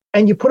said,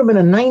 and you put him in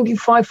a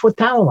 95-foot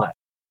tower ladder.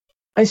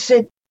 I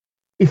said,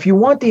 if you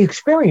want the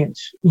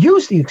experience,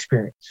 use the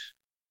experience.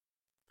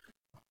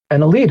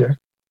 And the leader,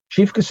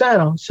 Chief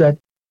Casano, said,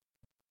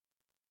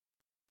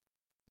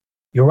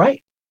 "You're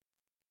right."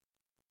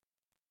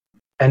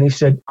 And he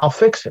said, "I'll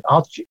fix it.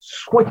 I'll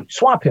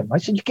swap him." I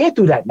said, "You can't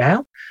do that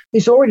now.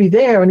 He's already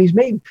there, and he's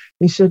made."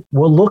 He said,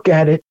 "We'll look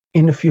at it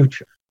in the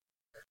future."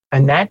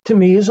 And that, to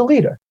me, is a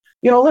leader.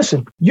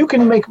 Listen, you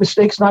can make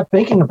mistakes not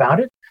thinking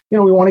about it. We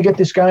want to get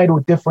this guy to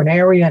a different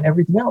area and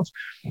everything else.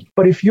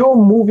 But if you're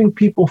moving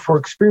people for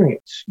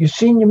experience, you're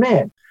senior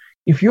man.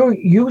 If you're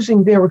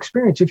using their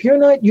experience, if you're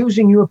not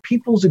using your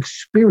people's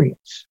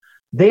experience,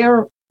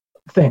 their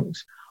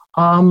things,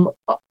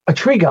 a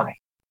tree guy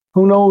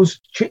who knows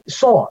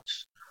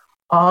saws,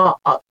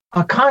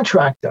 a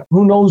contractor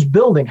who knows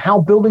building, how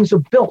buildings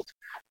are built,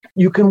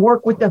 you can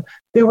work with them.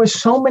 There are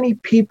so many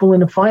people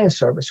in the fire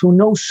service who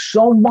know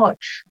so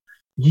much.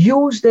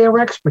 Use their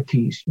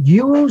expertise,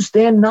 use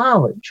their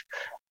knowledge,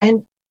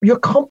 and your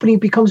company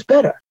becomes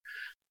better.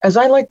 As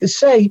I like to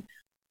say,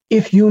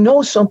 if you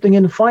know something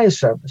in the fire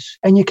service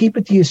and you keep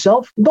it to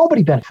yourself,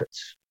 nobody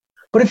benefits.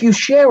 But if you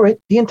share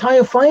it, the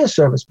entire fire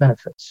service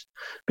benefits.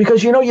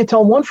 Because, you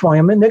tell one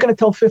fireman, they're going to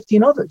tell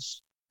 15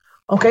 others.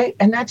 Okay?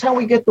 And that's how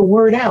we get the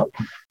word out.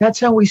 That's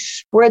how we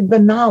spread the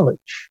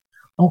knowledge.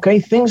 Okay?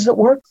 Things that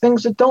work,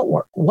 things that don't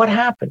work. What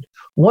happened?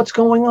 What's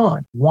going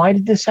on? Why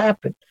did this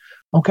happen?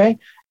 Okay?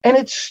 And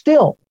it's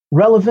still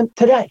relevant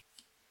today.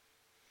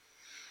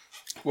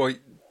 Well,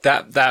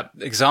 that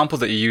example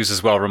that you use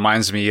as well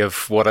reminds me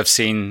of what I've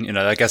seen.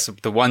 I guess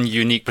the one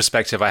unique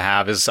perspective I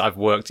have is I've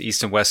worked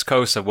East and West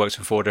Coast. I've worked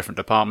in 4 different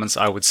departments.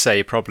 I would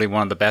say probably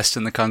one of the best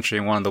in the country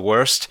and one of the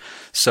worst.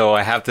 So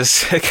I have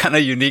this kind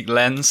of unique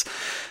lens.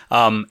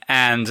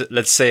 And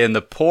let's say in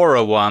the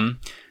poorer one,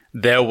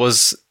 there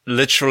was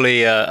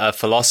literally a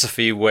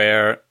philosophy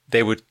where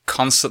they would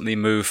constantly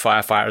move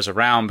firefighters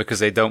around because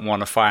they don't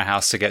want a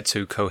firehouse to get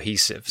too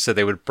cohesive. So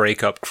they would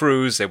break up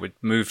crews. They would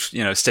move,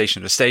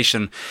 station to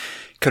station.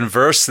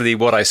 Conversely,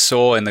 what I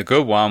saw in the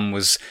good one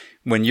was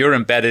when you're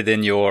embedded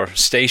in your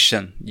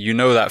station,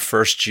 that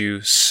first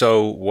due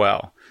so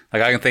well.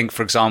 Like I can think,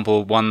 for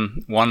example,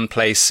 one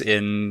place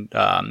in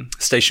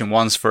Station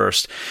 1's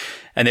first,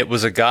 and it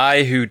was a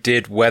guy who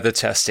did weather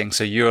testing.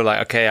 So you're like,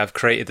 okay, I've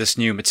created this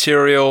new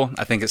material.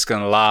 I think it's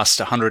going to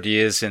last 100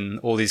 years in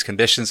all these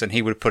conditions. And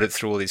he would put it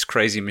through all these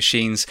crazy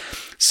machines.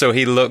 So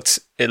it looked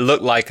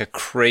like a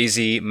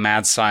crazy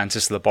mad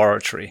scientist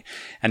laboratory.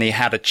 And he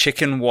had a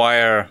chicken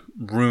wire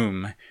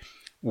room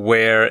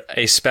where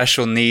a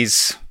special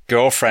needs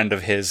girlfriend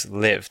of his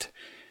lived.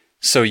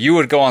 So you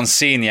would go on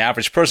scene, the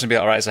average person would be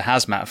like, all right, it's a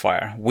hazmat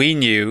fire. We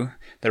knew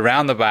that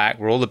around the back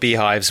where all the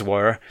beehives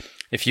were,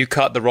 if you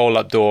cut the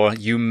roll-up door,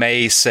 you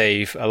may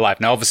save a life.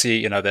 Now,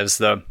 obviously,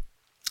 there's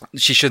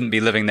she shouldn't be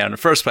living there in the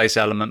first place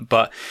element,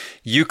 but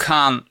you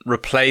can't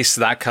replace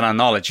that kind of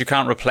knowledge. You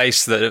can't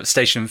replace the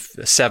Station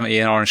 70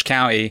 in Orange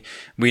County.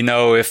 We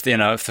know if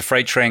the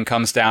freight train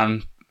comes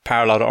down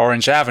parallel to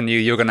Orange Avenue,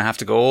 you're going to have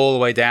to go all the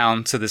way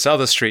down to this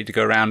other street to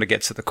go around to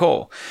get to the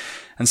call.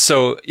 And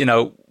so,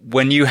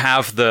 when you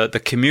have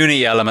the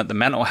community element, the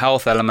mental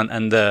health element,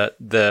 and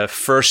the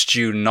first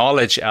due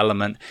knowledge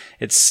element,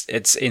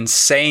 it's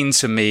insane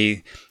to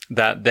me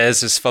that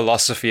there's this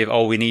philosophy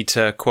of, we need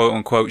to quote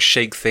unquote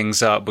shake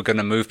things up. We're going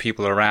to move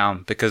people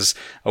around, because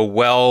a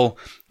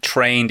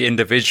well-trained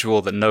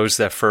individual that knows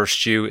their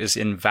first due is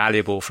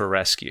invaluable for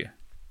rescue.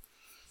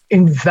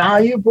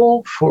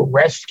 invaluable for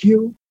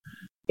rescue,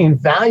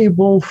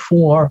 invaluable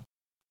for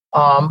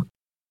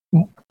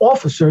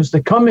officers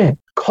that come in,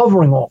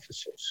 covering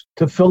officers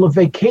to fill a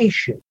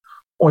vacation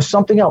or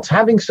something else.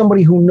 Having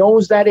somebody who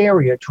knows that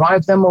area,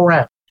 drive them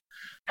around,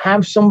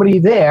 have somebody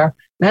there.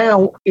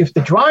 Now, if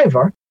the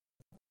driver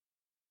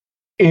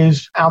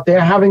is out there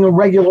having a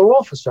regular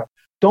officer,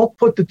 don't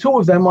put the two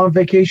of them on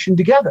vacation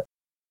together.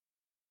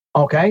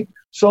 Okay?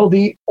 So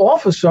the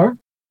officer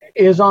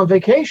is on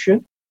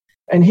vacation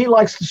and he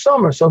likes the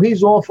summer, so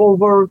he's off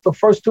over the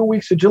first 2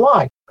 weeks of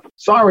July.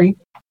 Sorry,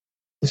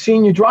 the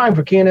senior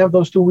driver can't have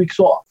those 2 weeks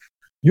off.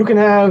 You can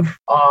have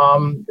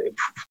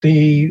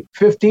the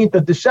 15th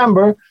of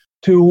December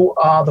to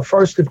the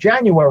 1st of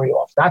January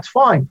off. That's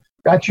fine.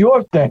 That's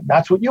your thing.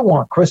 That's what you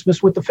want.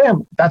 Christmas with the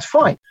family. That's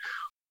fine.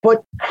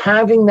 But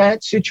having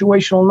that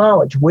situational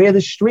knowledge, where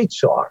the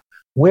streets are,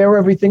 where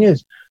everything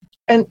is.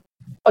 And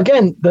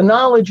again, the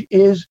knowledge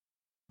is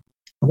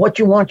what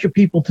you want your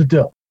people to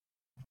do.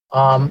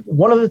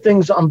 One of the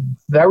things I'm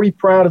very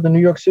proud of the New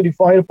York City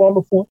Fire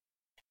Department for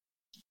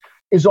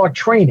is our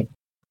training,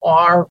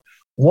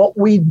 what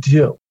we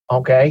do,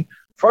 okay?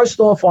 First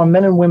off, our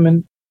men and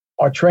women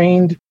are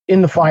trained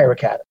in the fire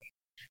academy.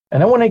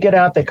 And then when they get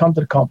out, they come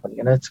to the company,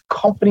 and it's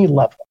company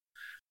level.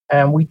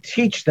 And we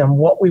teach them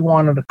what we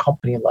want at a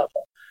company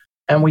level.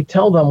 And we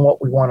tell them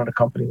what we want at a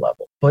company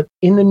level. But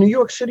in the New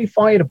York City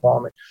Fire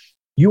Department,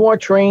 you are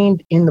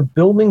trained in the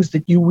buildings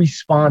that you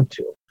respond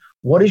to.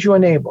 What is your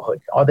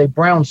neighborhood? Are they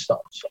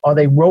brownstones? Are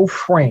they row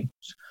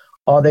frames?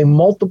 Are they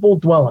multiple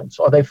dwellings?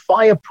 Are they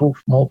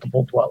fireproof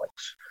multiple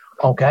dwellings?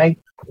 Okay.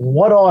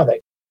 What are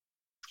they?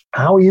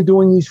 How are you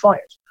doing these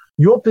fires?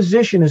 Your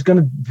position is going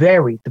to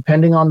vary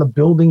depending on the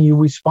building you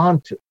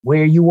respond to,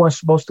 where you are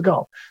supposed to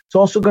go. It's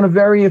also going to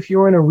vary if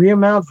you're in a rear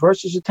mount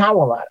versus a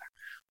tower ladder.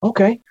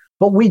 Okay.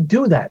 But we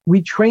do that.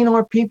 We train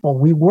our people.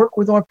 We work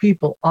with our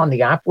people on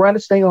the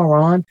apparatus they are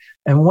on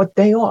and what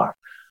they are.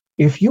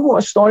 If you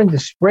are starting to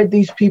spread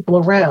these people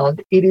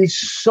around, it is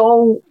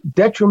so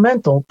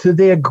detrimental to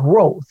their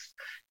growth,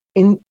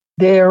 in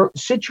their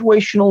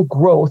situational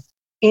growth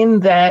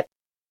in that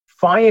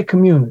fire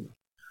community.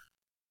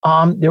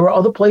 There are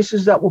other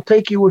places that will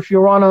take you if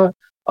you're on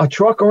a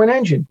truck or an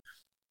engine.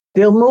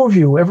 They'll move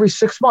you every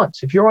 6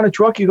 months. If you're on a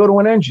truck, you go to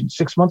an engine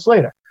 6 months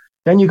later.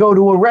 Then you go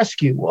to a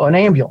rescue or an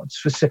ambulance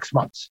for 6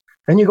 months.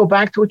 Then you go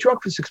back to a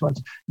truck for 6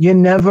 months. You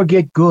never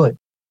get good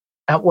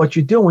at what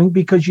you're doing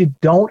because you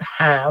don't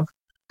have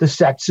the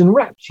sets and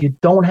reps. You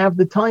don't have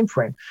the time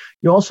frame.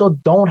 You also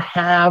don't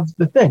have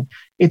the thing.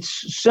 It's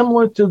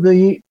similar to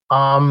the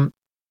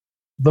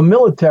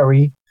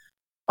military,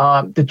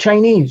 the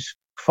Chinese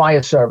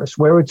fire service,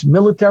 where it's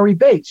military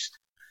based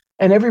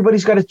and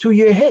everybody's got a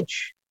 2-year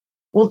hitch.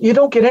 Well, you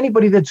don't get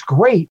anybody that's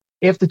great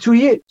after 2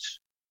 years.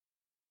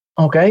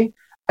 Okay.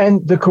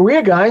 And the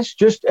career guys,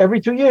 just every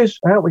 2 years,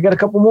 we got a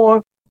couple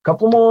more.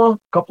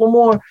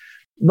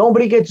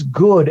 Nobody gets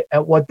good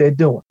at what they're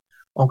doing.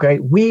 Okay.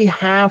 We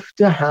have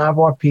to have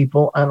our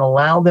people and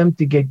allow them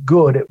to get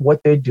good at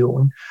what they're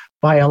doing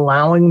by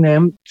allowing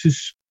them to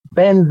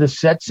spend the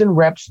sets and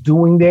reps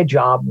doing their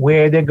job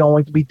where they're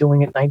going to be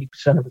doing it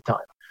 90% of the time.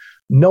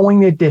 Knowing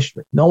their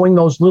district, knowing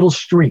those little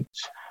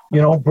streets,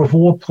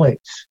 Brevoort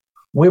Place,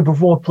 where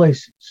Brevoort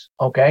Place is,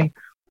 okay?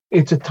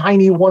 It's a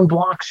tiny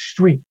 1-block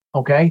street,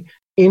 okay?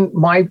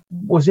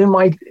 Was in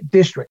my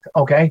district,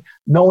 okay?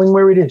 Knowing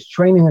where it is,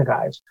 training the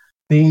guys.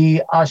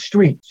 The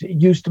streets,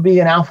 it used to be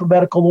in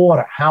alphabetical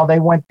order, how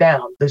they went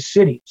down, the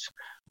cities.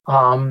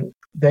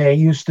 They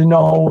used to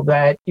know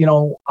that,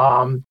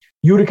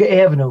 Utica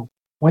Avenue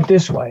went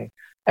this way.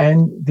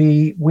 And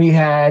we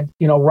had,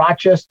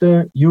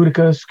 Rochester,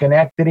 Utica,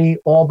 Schenectady,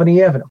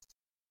 Albany Avenue.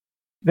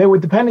 They were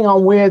depending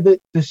on where the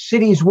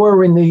cities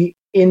were in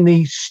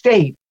the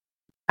state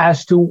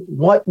as to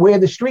where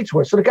the streets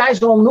were. So the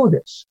guys all knew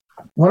this.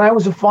 When I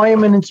was a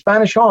fireman in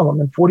Spanish Harlem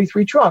in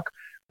 43 truck,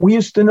 we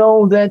used to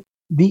know that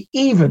the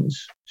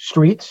Evans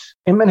streets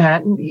in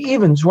Manhattan, the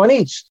Evans run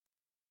east.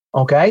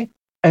 Okay.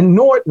 And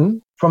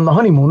Norton, from the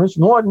Honeymooners,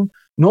 Norton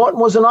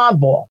was an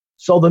oddball.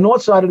 So the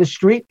north side of the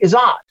street is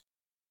odd.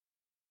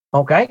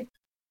 Okay.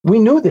 We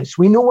knew this.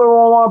 We knew where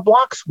all our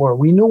blocks were.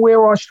 We knew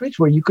where our streets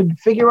were. You could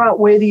figure out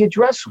where the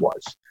address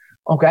was.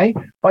 Okay.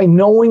 By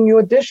knowing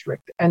your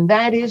district. And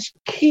that is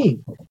key.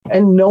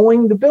 And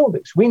knowing the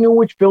buildings. We knew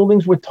which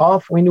buildings were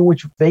tough. We knew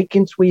which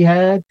vacants we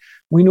had.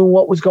 We knew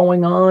what was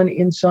going on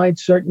inside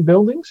certain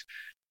buildings.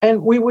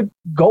 And we would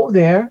go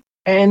there.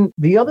 And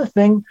the other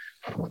thing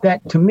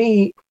that to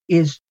me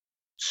is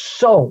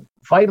so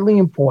vitally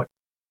important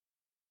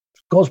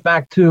goes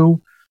back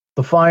to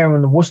the fire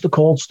in the Worcester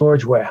Cold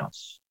Storage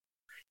Warehouse.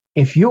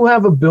 If you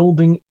have a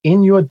building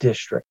in your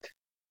district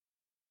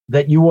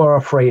that you are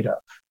afraid of,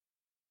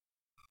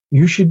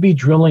 you should be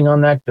drilling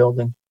on that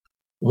building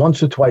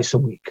once or twice a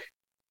week.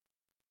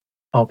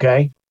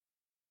 Okay?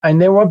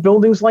 And there are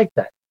buildings like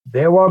that.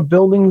 There are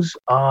buildings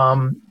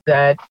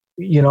that,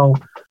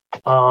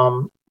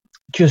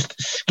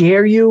 just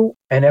scare you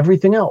and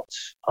everything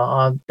else.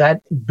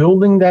 That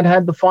building that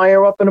had the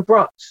fire up in the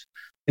Bronx,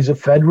 is a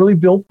federally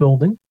built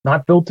building,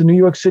 not built to New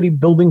York City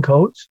building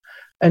codes.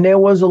 And there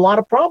was a lot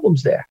of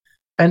problems there.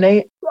 And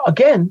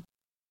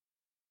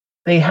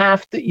you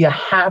have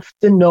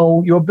to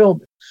know your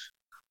buildings.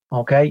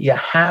 Okay. You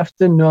have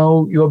to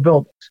know your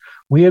buildings.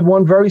 We had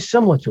one very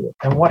similar to it.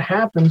 And what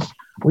happens,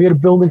 we had a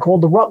building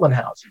called the Rutland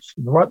Houses.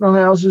 The Rutland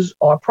Houses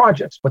are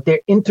projects, but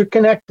they're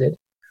interconnected.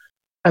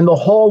 And the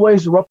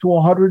hallways are up to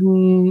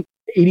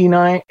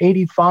 189,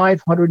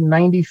 85,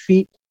 190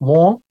 feet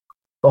long,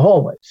 the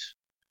hallways.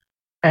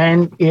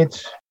 And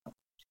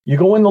you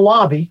go in the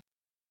lobby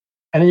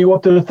and then you go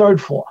up to the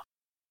third floor.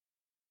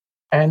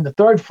 And the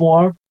third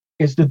floor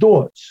is the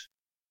doors.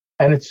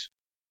 And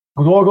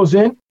the door goes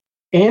in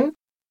and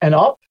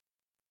up,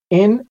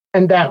 in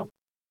and down.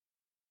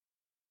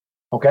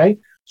 Okay?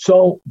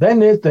 So then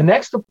there's the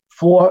next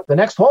floor, the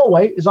next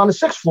hallway is on the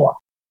sixth floor.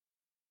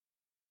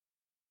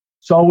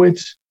 So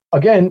it's,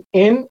 again,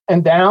 in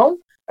and down,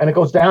 and it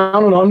goes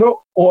down and under,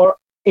 or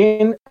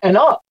in and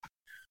up.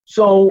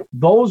 So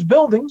those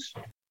buildings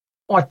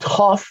are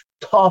tough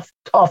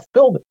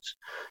buildings.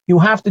 You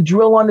have to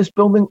drill on this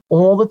building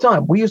all the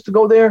time. We used to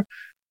go there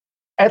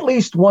at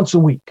least once a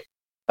week,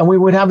 and we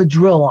would have a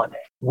drill on it.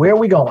 Where are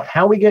we going?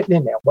 How are we getting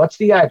in there? What's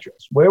the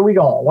address? Where are we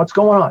going? What's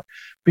going on?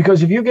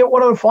 Because if you get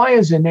one of the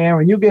fires in there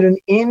and you get an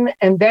in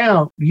and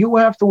down, you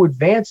have to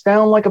advance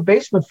down like a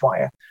basement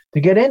fire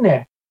to get in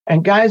there.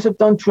 And guys have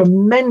done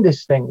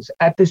tremendous things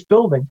at this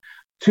building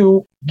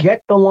to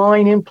get the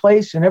line in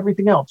place and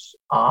everything else.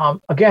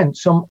 Again,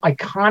 some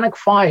iconic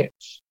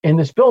fires in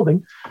this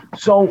building.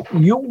 So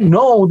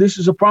this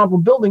is a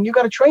problem building. You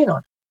got to train on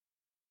it.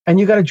 And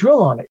you got to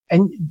drill on it.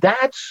 And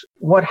that's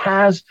what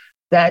has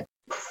that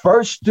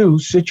first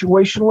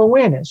situational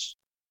awareness,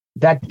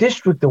 that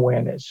district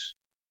awareness,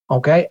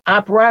 okay,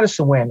 apparatus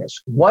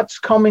awareness. What's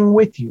coming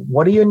with you?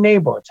 What are your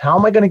neighborhoods? How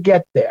am I going to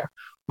get there?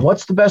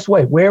 What's the best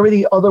way? Where are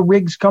the other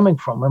rigs coming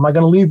from? Am I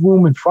going to leave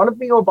room in front of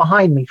me or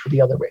behind me for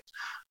the other rigs?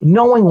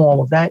 Knowing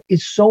all of that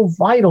is so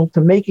vital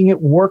to making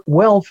it work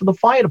well for the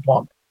fire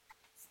department.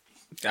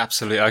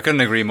 Absolutely. I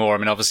couldn't agree more. I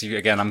mean, obviously,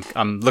 again,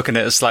 I'm looking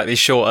at a slightly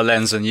shorter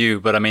lens than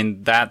you, but I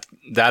mean, that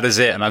is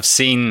it. And I've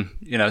seen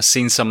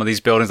some of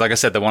these buildings, like I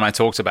said, the one I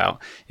talked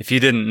about. If you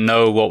didn't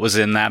know what was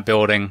in that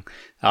building,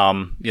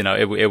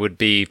 it would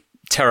be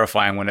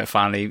terrifying when it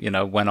finally,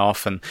 went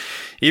off. And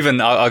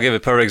even I'll give a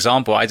perfect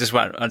example. I just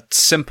went a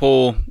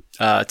simple,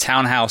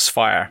 townhouse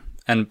fire.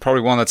 And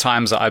probably one of the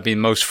times that I've been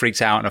most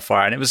freaked out in a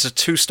fire. And it was a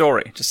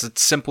 2-story, just a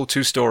simple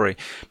 2-story.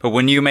 But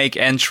when you make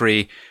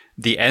entry,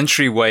 the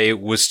entryway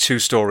was 2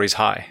 stories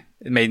high.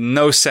 It made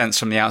no sense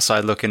from the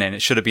outside looking in.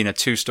 It should have been a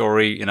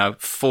 2-story,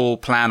 full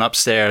plan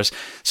upstairs.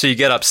 So you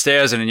get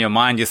upstairs and in your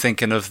mind, you're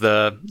thinking of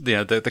the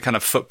kind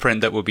of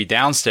footprint that would be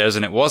downstairs,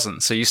 and it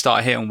wasn't. So you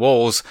start hitting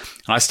walls,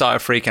 and I started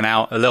freaking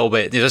out a little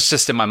bit. It's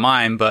just in my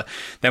mind. But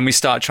then we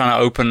start trying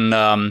to open,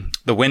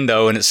 the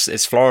window, and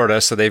it's Florida.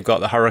 So they've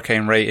got the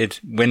hurricane rated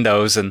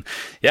windows. And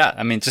yeah,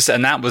 I mean,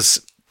 and that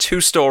was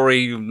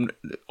 2-story,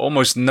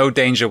 almost no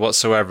danger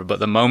whatsoever. But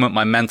the moment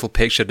my mental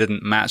picture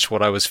didn't match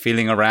what I was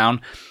feeling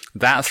around,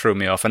 that threw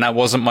me off. And that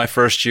wasn't my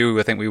first due.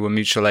 I think we were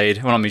mutual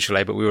aid. Well, not mutual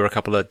aid, but we were a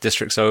couple of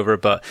districts over.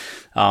 But,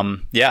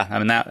 yeah, I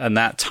mean,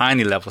 that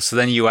tiny level. So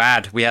then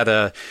we had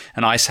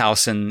an ice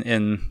house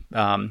in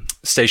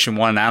Station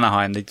 1 in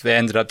Anaheim. They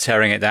ended up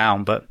tearing it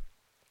down, but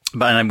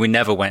we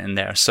never went in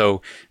there.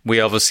 So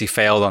we obviously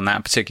failed on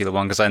that particular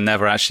one because I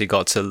never actually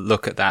got to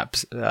look at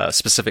that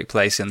specific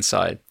place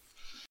inside.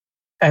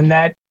 And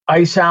that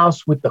ice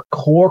house with the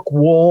cork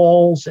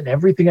walls and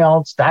everything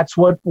else, that's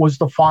what was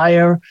the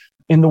fire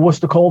in the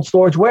Worcester Cold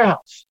Storage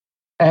Warehouse.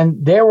 And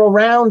they're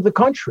around the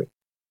country.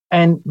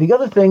 And the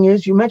other thing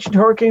is, you mentioned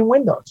hurricane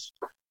windows.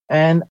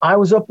 And I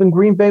was up in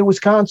Green Bay,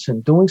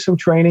 Wisconsin, doing some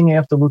training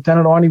after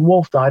Lieutenant Arnie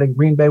Wolf died in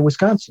Green Bay,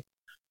 Wisconsin.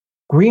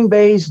 Green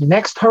Bay's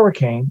next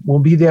hurricane will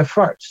be there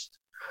first.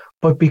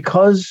 But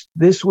because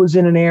this was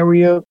in an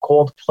area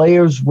called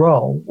Players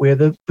Row, where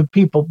the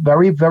people,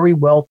 very, very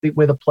wealthy,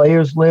 where the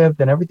players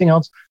lived and everything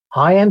else,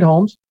 high-end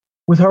homes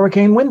with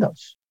hurricane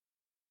windows.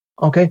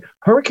 Okay,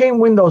 hurricane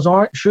windows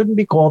shouldn't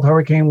be called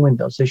hurricane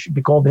windows. They should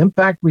be called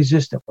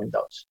impact-resistant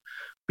windows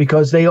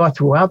because they are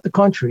throughout the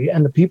country,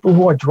 and the people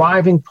who are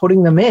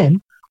putting them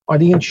in are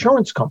the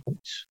insurance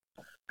companies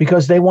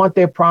because they want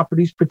their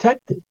properties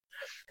protected.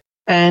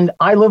 And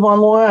I live on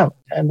Long Island,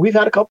 and we've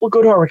had a couple of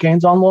good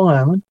hurricanes on Long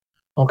Island,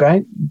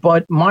 okay?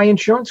 But my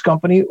insurance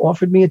company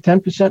offered me a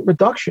 10%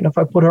 reduction if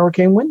I put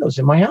hurricane windows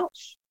in my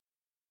house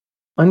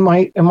and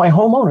my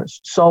homeowners.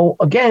 So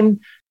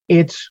again,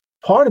 it's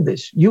part of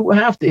this. You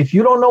have to, if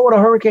you don't know what a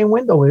hurricane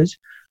window is,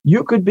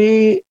 you could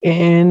be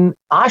in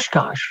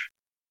Oshkosh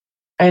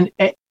and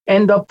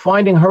end up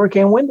finding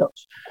hurricane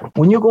windows.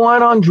 When you go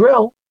out on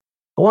drill,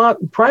 go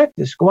out and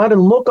practice, go out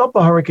and look up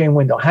a hurricane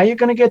window. How are you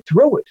going to get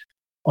through it?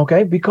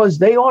 Okay, because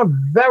they are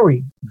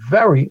very,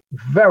 very,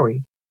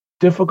 very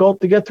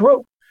difficult to get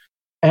through.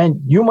 And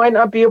you might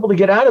not be able to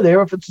get out of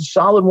there if it's a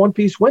solid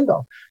one-piece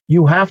window.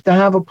 You have to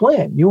have a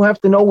plan. You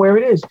have to know where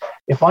it is.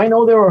 If I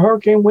know there are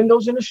hurricane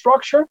windows in a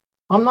structure,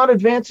 I'm not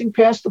advancing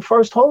past the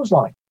first hose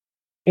line.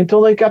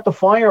 until they got the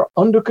fire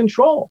under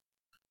control,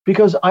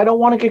 because I don't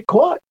want to get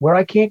caught where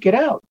I can't get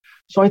out.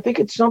 So I think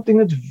it's something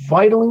that's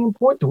vitally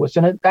important to us.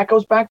 And that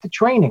goes back to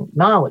training,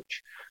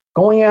 knowledge,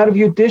 going out of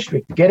your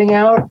district, getting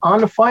out on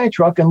the fire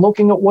truck and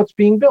looking at what's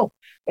being built.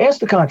 Ask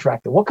the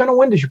contractor, what kind of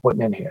windows you're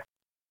putting in here?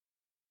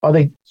 Are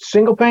they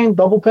single pane,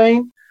 double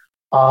pane,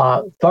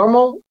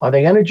 thermal? Are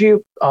they energy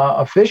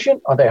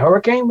efficient? Are they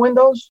hurricane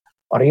windows?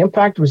 Are they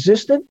impact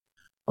resistant?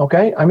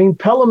 Okay. I mean,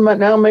 Pelham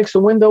now makes a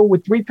window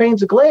with 3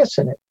 panes of glass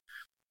in it,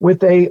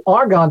 with a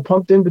argon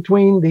pumped in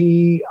between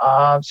the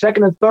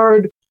second and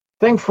third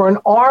thing for an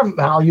R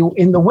value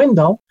in the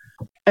window.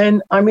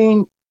 And I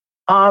mean,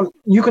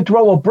 you could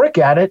throw a brick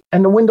at it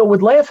and the window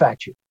would laugh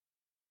at you.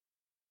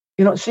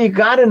 So you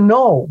got to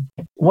know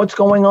what's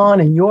going on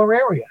in your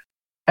area.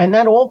 And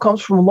that all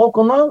comes from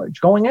local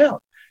knowledge going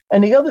out.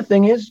 And the other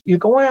thing is, you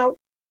go out,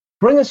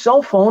 bring a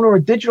cell phone or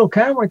a digital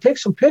camera, take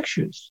some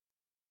pictures,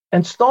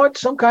 and start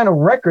some kind of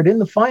record in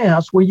the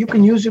firehouse where you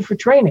can use it for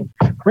training.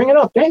 Bring it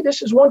up. Hey,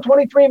 this is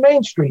 123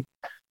 Main Street.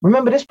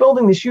 Remember this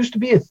building? This used to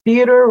be a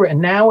theater, and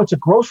now it's a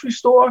grocery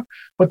store,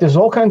 but there's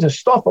all kinds of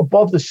stuff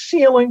above the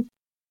ceiling.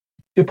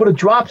 You put a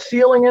drop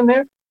ceiling in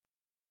there. Do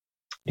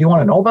you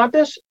want to know about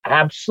this?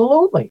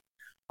 Absolutely.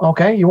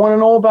 Okay. You want to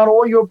know about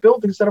all your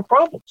buildings that are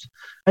problems.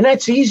 And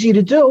that's easy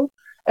to do.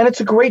 And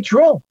it's a great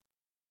drill.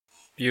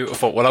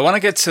 Beautiful. Well, I want to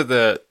get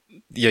to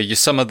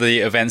some of the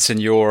events in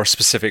your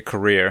specific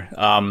career.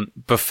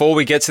 Before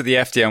we get to the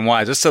FDNY,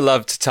 I'd just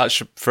love to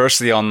touch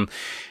firstly on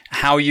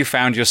how you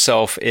found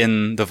yourself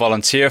in the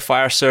volunteer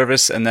fire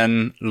service and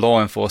then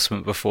law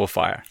enforcement before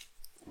fire.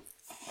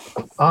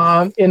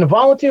 In the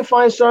volunteer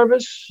fire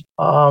service,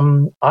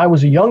 I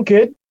was a young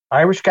kid,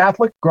 Irish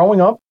Catholic, growing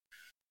up.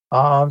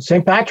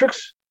 St.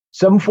 Patrick's,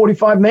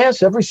 7:45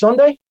 Mass every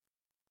Sunday.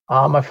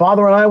 My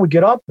father and I would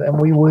get up and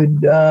we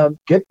would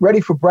get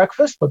ready for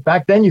breakfast. But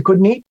back then you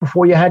couldn't eat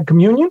before you had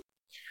communion.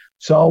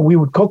 So we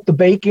would cook the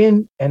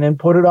bacon and then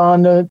put it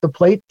on the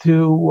plate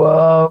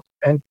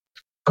and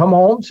come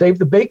home, save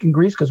the bacon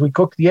grease because we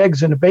cooked the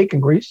eggs in the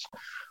bacon grease.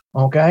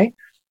 Okay.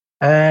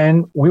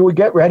 And we would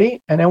get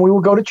ready and then we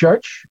would go to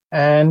church.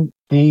 And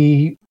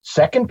the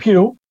second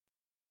pew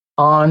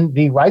on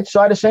the right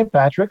side of St.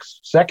 Patrick's,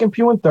 second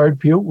pew and third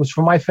pew was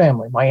for my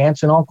family, my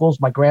aunts and uncles,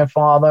 my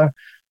grandfather.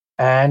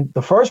 And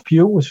the first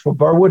pew was for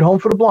Burwood Home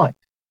for the Blind.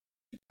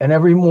 And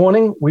every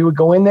morning we would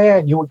go in there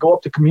and you would go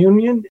up to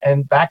communion.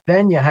 And back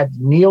then you had to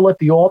kneel at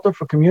the altar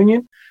for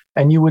communion.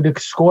 And you would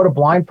escort a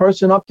blind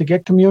person up to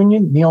get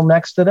communion, kneel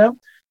next to them,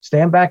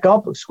 stand back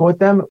up, escort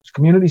them. It was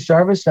community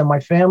service. And my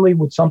family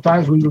we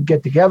would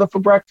get together for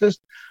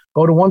breakfast,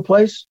 go to one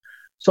place.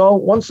 So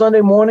one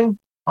Sunday morning,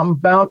 I'm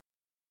about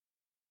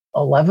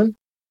 11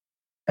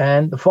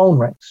 and the phone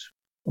rings.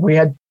 We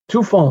had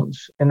 2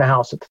 phones in the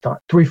house at the time.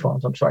 3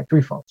 phones.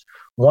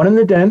 One in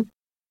the den,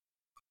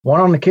 one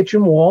on the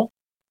kitchen wall,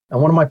 and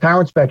one in my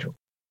parents' bedroom.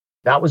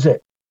 That was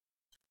it.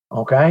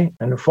 Okay.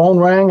 And the phone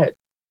rang at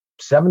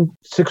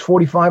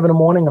 6:45 in the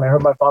morning. And I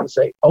heard my father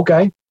say,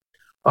 okay,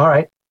 all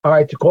right.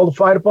 To call the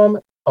fire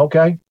department.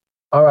 Okay.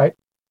 All right.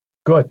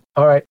 Good.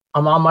 All right.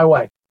 I'm on my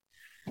way.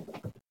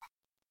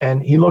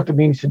 And he looked at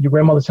me and he said, your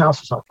grandmother's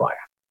house is on fire.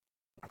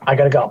 I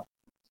got to go.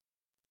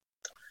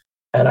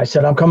 And I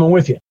said, I'm coming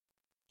with you.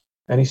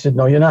 And he said,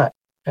 no, you're not.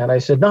 And I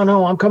said,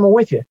 no, I'm coming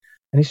with you.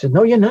 And he said,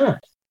 no, you're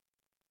not.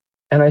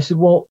 And I said,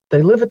 well,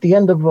 they live at the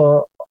end of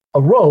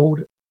a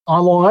road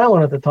on Long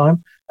Island at the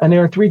time, and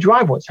there are 3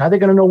 driveways. How are they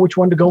going to know which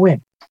one to go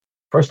in?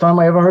 First time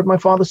I ever heard my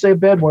father say a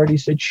bad word, he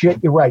said, shit,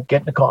 you're right,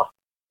 get in the car.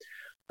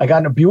 I got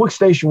in a Buick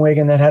station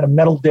wagon that had a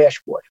metal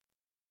dashboard,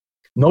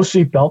 no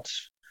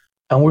seatbelts,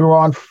 and we were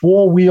on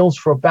 4 wheels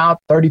for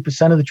about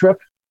 30% of the trip.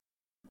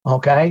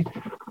 Okay.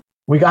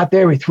 We got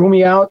there, he threw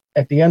me out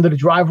at the end of the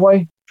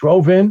driveway,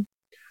 drove in,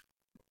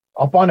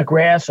 up on the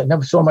grass. I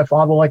never saw my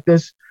father like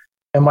this.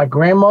 And my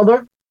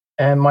grandmother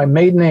and my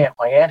maiden aunt,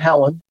 my Aunt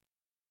Helen,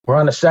 were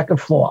on the second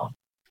floor.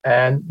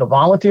 And the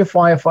volunteer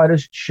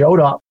firefighters showed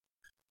up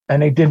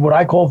and they did what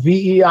I call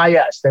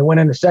VEIS. They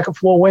went in the second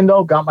floor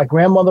window, got my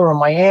grandmother and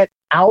my aunt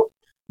out,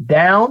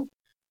 down,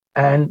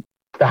 and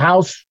the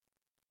house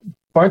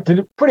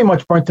pretty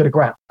much burnt to the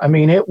ground. I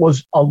mean, it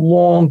was a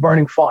long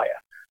burning fire.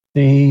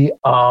 The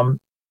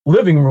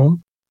living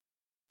room,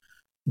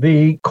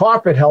 the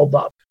carpet held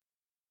up.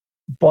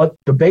 But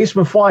the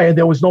basement fire,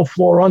 there was no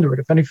floor under it.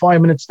 If any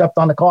fireman had stepped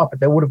on the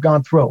carpet, they would have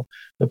gone through.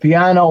 The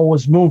piano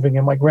was moving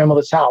in my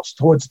grandmother's house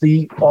towards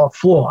the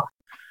floor.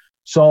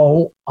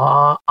 So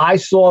I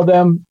saw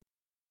them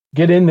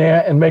get in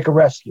there and make a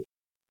rescue.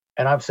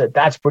 And I've said,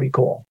 that's pretty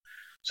cool.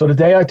 So the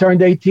day I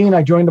turned 18,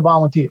 I joined the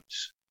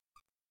volunteers.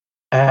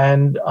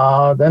 And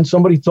then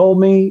somebody told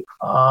me,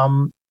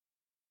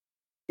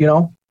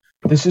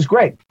 this is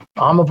great.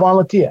 I'm a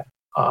volunteer.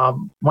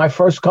 My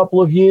first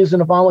couple of years in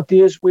the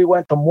volunteers, we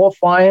went to more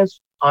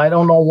fires. I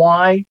don't know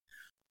why.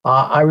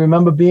 I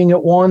remember being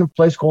at one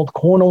place called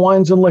Corner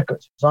Wines and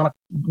Liquors. It's on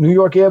New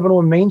York Avenue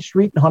and Main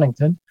Street in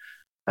Huntington.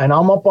 And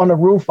I'm up on the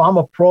roof. I'm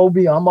a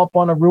probie. I'm up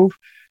on the roof.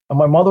 And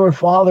my mother and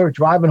father are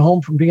driving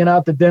home from being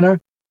out to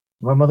dinner.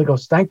 My mother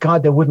goes, thank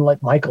God they wouldn't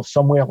let Michael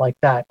somewhere like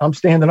that. I'm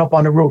standing up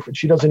on the roof and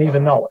she doesn't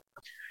even know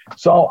it.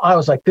 So I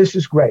was like, this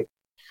is great.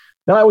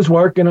 Then I was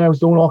working, I was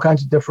doing all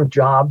kinds of different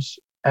jobs,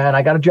 and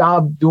I got a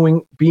job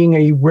being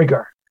a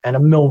rigger and a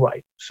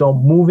millwright. So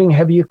moving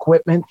heavy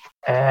equipment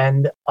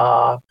and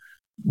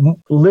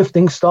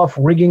lifting stuff,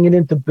 rigging it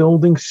into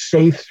buildings,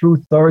 safe through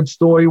third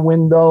story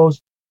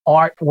windows,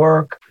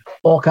 artwork,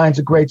 all kinds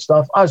of great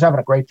stuff. I was having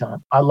a great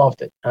time. I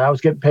loved it. And I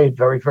was getting paid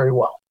very, very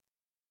well.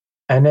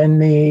 And then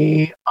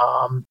the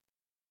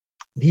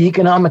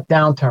economic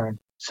downturn,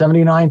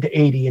 79 to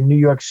 80 in New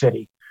York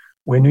City,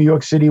 where New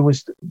York City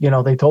was,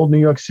 they told New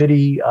York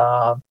City,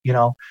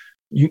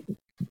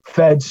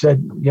 Fed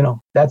said,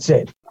 that's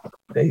it.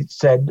 They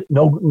said,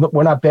 no,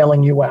 we're not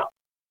bailing you out.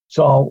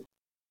 So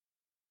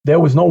there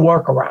was no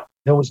workaround.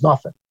 There was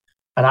nothing.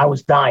 And I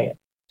was dying.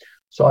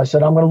 So I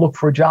said, I'm going to look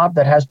for a job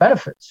that has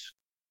benefits,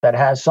 that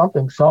has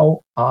something.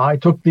 So I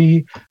took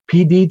the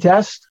PD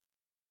test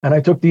and I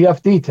took the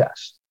FD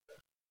test.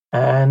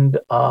 And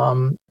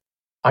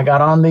I got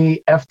on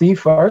the FD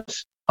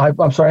first. I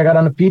got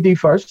on the PD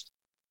first.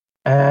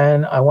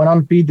 And I went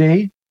on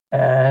PD.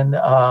 And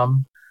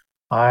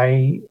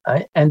I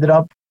ended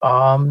up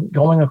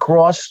going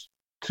across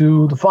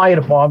to the fire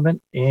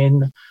department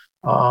on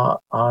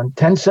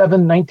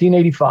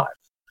 10/7/1985.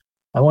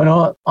 I went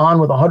on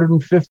with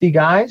 150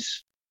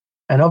 guys,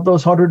 and of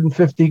those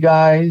 150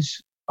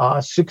 guys,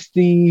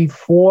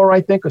 64,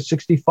 I think, or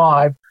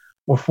 65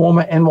 were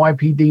former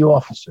NYPD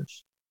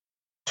officers.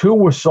 3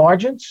 were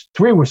sergeants,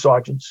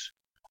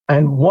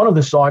 and one of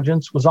the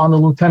sergeants was on the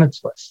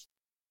lieutenant's list,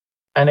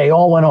 and they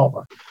all went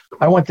over.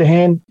 I went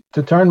to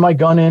turn my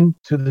gun in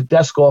to the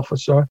desk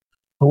officer,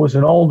 who was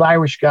an old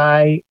Irish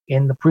guy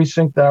in the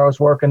precinct that I was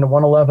working, the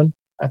 111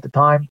 at the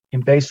time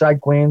in Bayside,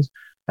 Queens.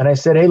 And I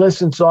said, hey,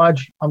 listen,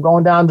 Sarge, I'm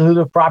going down to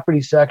the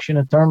property section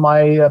and turn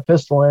my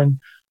pistol in.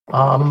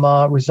 I'm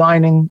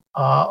resigning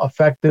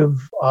effective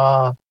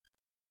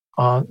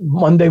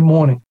Monday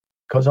morning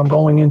because I'm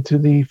going into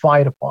the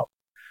fire department.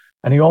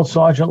 And the old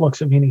sergeant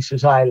looks at me and he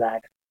says, hi,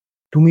 lad,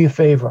 do me a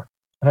favor.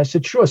 And I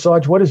said, sure,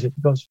 Sarge, what is it?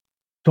 He goes,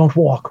 don't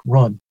walk,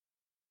 run.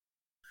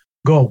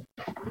 Go.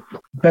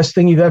 Best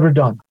thing you've ever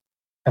done.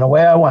 And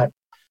away I went.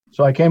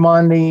 So I came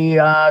on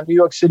the New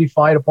York City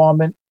Fire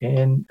Department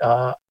in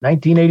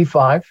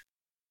 1985,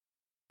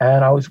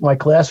 and I was my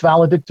class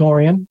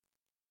valedictorian,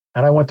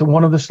 and I went to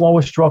one of the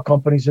slowest truck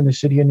companies in the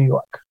city of New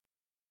York.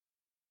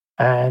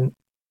 And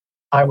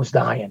I was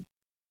dying.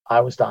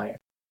 I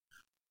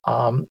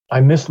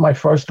missed my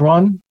first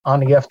run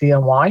on the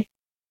FDNY.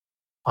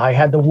 I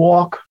had to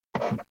walk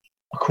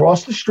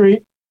across the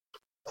street,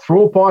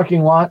 through a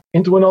parking lot,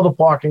 into another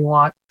parking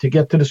lot to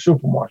get to the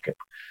supermarket.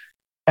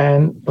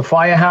 And the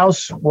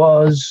firehouse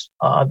was,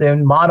 their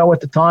motto at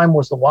the time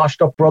was the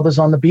washed up brothers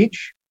on the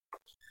beach.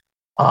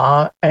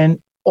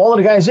 And all of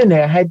the guys in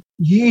there had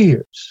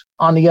years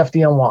on the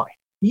FDNY,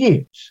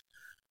 years.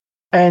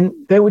 And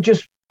they were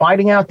just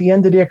biting out the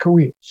end of their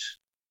careers.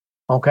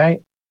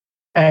 Okay.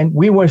 And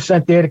we were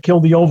sent there to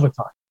kill the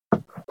overtime.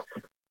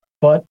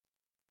 But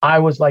I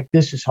was like,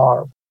 this is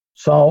horrible.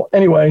 So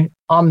anyway,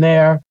 I'm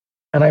there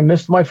and I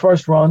missed my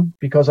first run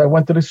because I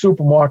went to the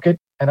supermarket.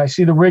 And I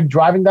see the rig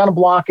driving down a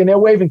block and they're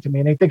waving to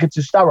me and they think it's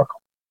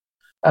hysterical.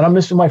 And I'm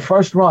missing my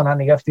first run on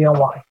the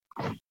FDNY.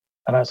 And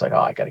I was like, oh,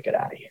 I got to get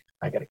out of here.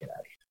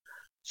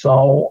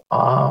 So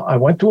I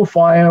went to a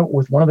fire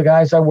with one of the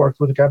guys I worked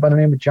with, a guy by the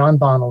name of John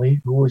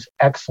Donnelly, who was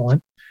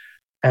excellent.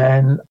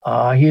 And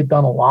he had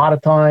done a lot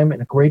of time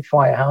in a great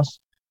firehouse.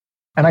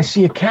 And I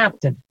see a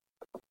captain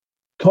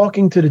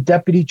talking to the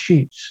deputy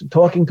chiefs,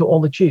 talking to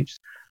all the chiefs.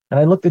 And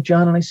I looked at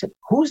John and I said,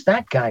 who's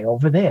that guy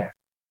over there?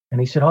 And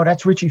he said, oh,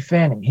 that's Richie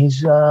Fanning.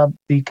 He's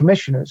the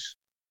commissioner's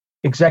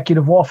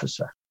executive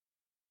officer.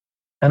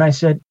 And I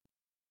said,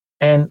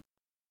 and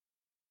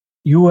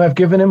you have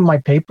given him my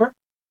paper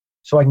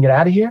so I can get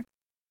out of here?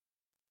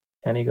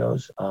 And he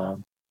goes,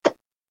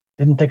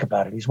 didn't think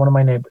about it. He's one of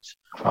my neighbors.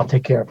 I'll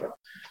take care of him.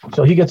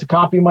 So he gets a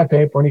copy of my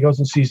paper and he goes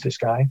and sees this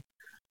guy.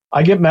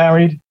 I get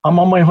married. I'm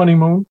on my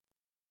honeymoon.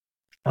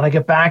 And I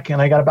get back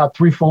and I got about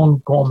 3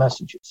 phone call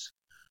messages.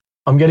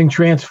 I'm getting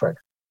transferred.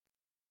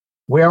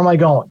 Where am I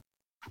going?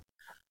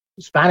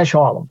 Spanish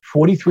Harlem,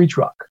 43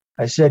 truck.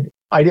 I said,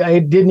 I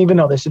didn't even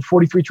know. They said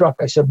 43 truck.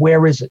 I said,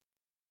 where is it?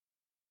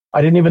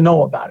 I didn't even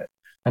know about it.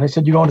 And they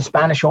said, you're going to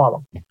Spanish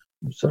Harlem. I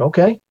said,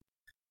 okay.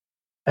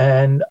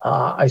 And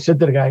I said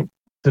to the guy,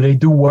 do they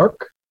do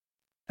work?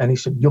 And he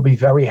said, you'll be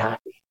very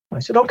happy. I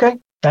said, okay,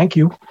 thank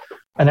you.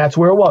 And that's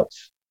where it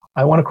was.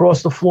 I went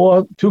across the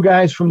floor. 2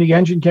 guys from the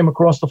engine came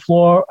across the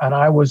floor and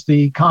I was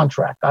the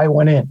contract. I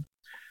went in.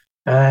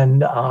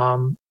 And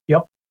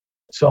yep.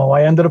 So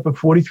I ended up at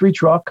 43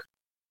 truck.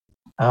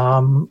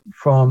 From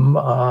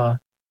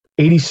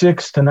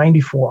 86 to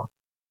 94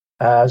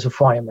 as a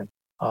fireman.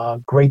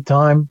 Great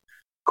time,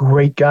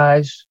 great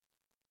guys,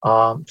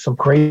 some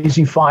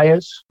crazy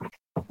fires.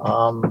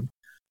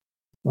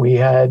 We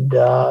had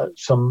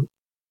some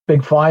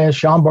big fires.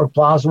 Schaumburg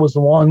Plaza was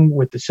the one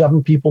with the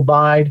 7 people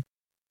died.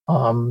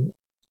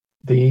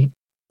 The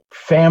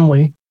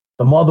family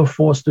the mother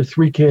forced her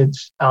 3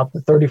 kids out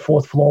the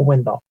 34th floor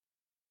window.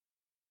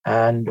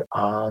 And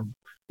the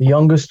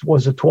youngest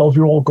was a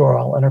 12-year-old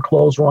girl, and her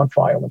clothes were on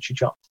fire when she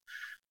jumped.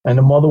 And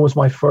the mother was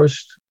my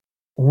first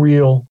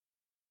real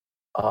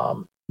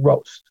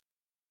roast,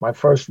 my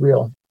first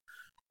real,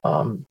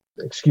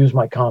 excuse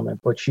my comment,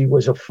 but she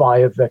was a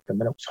fire victim,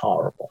 and it was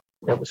horrible.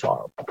 It was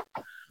horrible.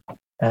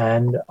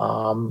 And,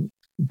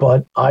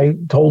 but I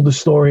told the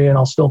story, and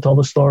I'll still tell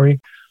the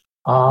story.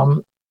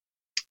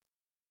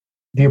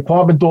 The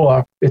apartment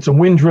door, it's a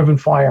wind-driven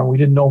fire, and we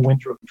didn't know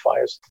wind-driven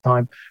fires at the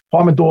time.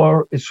 Apartment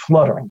door is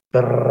fluttering,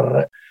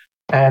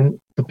 and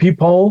the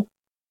peephole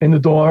in the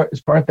door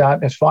is burnt out,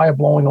 and there's fire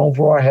blowing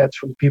over our heads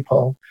from the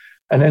peephole.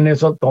 And then there's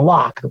the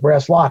lock, the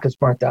brass lock is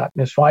burnt out, and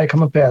there's fire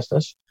coming past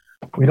us.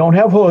 We don't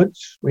have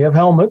hoods, we have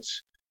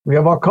helmets, we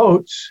have our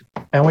coats,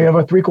 and we have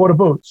our 3/4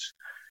 boots.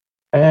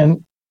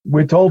 And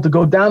we're told to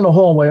go down the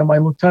hallway, and my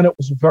lieutenant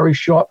was a very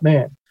short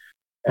man.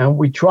 And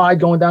we tried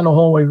going down the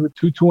hallway with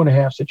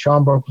 2.5s at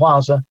Schomburg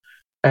Plaza,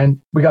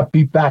 and we got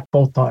beat back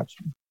both times.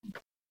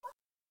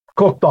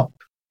 Cooked up.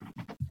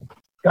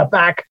 Got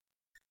back,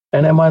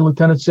 and then my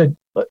lieutenant said,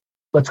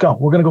 let's go.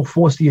 We're going to go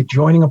force the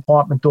adjoining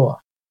apartment door.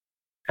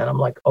 And I'm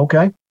like,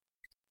 okay.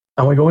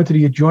 And we go into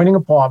the adjoining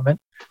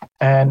apartment,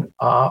 and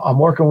I'm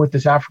working with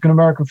this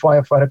African-American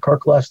firefighter,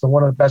 Kirk Lester,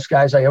 one of the best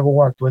guys I ever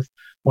worked with.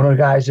 One of the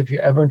guys, if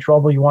you're ever in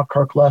trouble, you want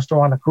Kirk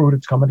Lester on the crew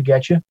that's coming to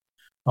get you.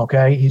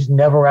 Okay, he's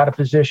never out of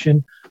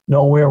position,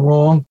 nowhere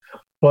wrong.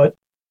 But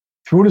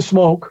through the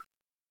smoke,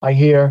 I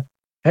hear,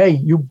 hey,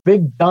 you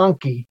big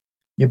donkey,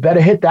 you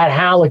better hit that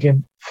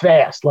Halligan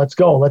fast. Let's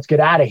go. Let's get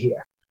out of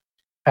here.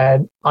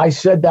 And I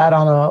said that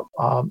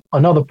on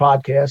another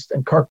podcast,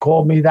 and Kirk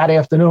called me that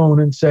afternoon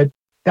and said,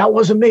 that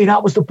wasn't me.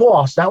 That was the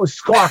boss. That was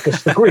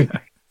Skarkus, the Greek.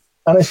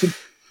 And I said,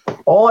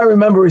 all I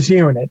remember is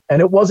hearing it. And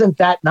it wasn't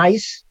that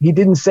nice. He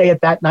didn't say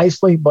it that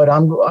nicely, but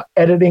I'm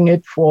editing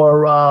it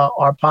for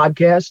our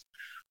podcast.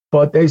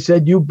 But they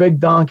said, you big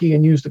donkey,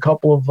 and used a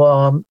couple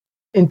of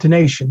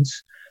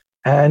intonations,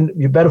 and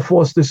you better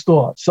force this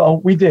door.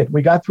 So we did.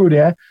 We got through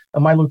there,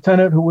 and my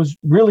lieutenant, who was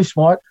really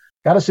smart,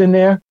 got us in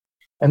there,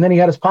 and then he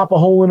had us pop a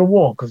hole in the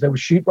wall because there were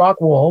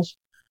sheetrock walls,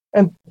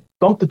 and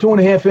dumped the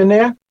 2.5 in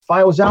there.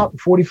 Fire was out in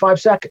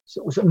 45 seconds.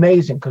 It was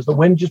amazing because the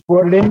wind just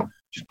brought it in,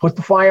 just put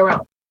the fire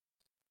out.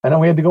 And then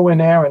we had to go in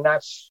there, and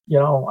that's,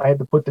 I had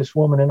to put this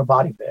woman in a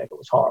body bag. It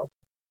was horrible.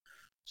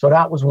 So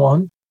that was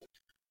one.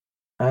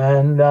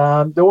 And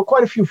there were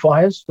quite a few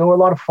fires. There were a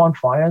lot of fun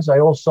fires. I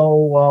also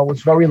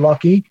was very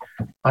lucky.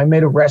 I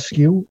made a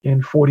rescue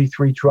in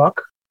 43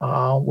 truck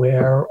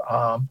where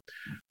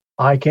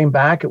I came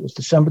back. It was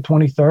December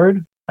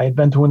 23rd. I had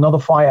been to another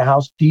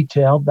firehouse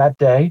detailed that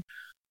day.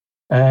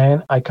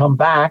 And I come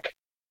back,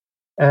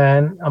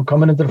 and I'm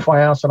coming into the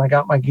firehouse, and I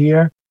got my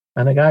gear.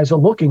 And the guys are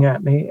looking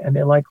at me, and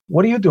they're like,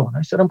 what are you doing?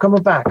 I said, I'm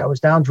coming back. I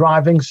was down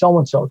driving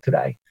so-and-so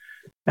today.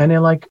 And they're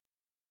like,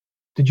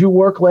 did you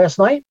work last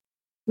night?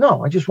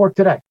 No, I just worked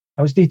today.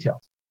 I was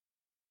detailed.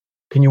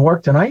 Can you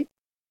work tonight?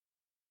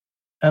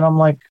 And I'm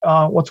like,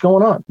 what's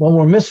going on? Well,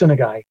 we're missing a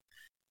guy.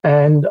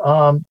 And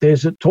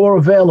there's a tour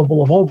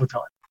available of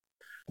overtime.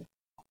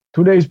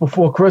 2 days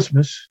before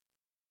Christmas,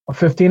 a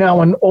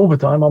 15-hour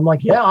overtime. I'm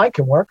like, yeah, I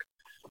can work.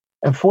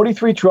 And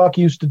 43 truck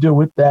used to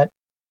do it that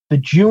the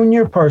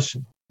junior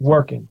person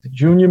working, the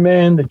junior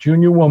man, the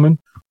junior woman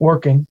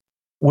working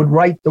would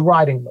write the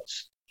riding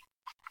list.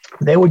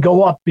 They would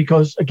go up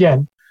because,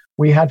 again,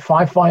 we had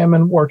 5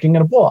 firemen working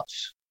and a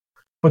boss,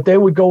 but they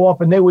would go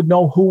up and they would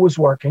know who was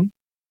working,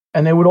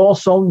 and they would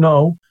also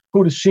know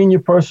who the senior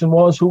person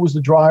was, who was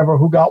the driver,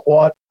 who got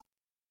what,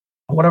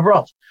 whatever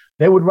else.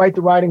 They would write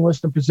the riding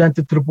list and present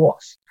it to the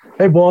boss.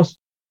 Hey, boss,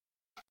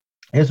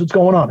 here's what's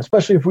going on,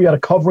 especially if we had a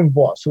covering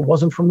boss who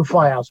wasn't from the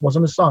firehouse,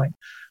 wasn't assigned.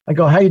 I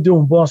go, how you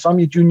doing, boss? I'm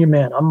your junior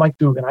man. I'm Mike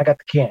Dugan. I got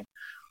the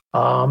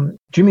can.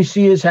 Jimmy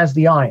Sears has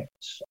the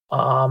irons.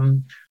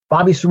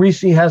 Bobby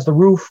Cerisi has the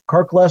roof.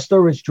 Kirk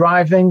Lester is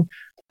driving,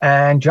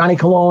 and Johnny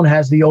Colon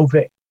has the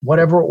OV,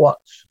 whatever it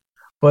was.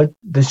 But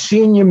the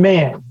senior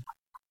man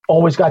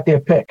always got their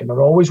pick, and it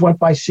always went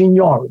by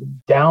seniority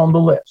down the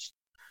list.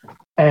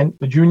 And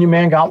the junior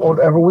man got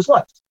whatever was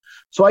left.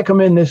 So I come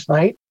in this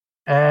night,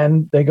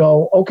 and they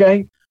go,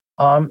 okay,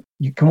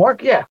 you can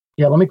work? Yeah,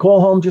 let me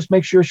call home, just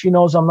make sure she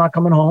knows I'm not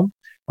coming home.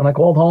 And I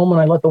called home, and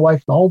I let the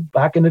wife know,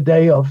 back in the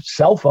day of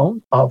cell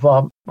phone,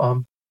 of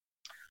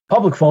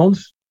public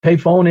phones,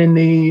 payphone in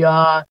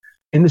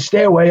the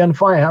stairway in the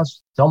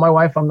firehouse. Tell my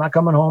wife I'm not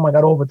coming home. I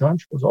got overtime.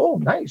 She goes, oh,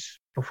 nice.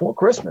 Before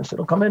Christmas,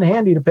 it'll come in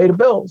handy to pay the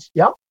bills.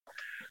 Yep.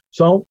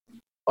 So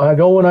I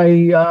go and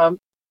I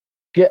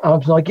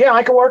was like, yeah,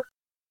 I can work.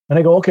 And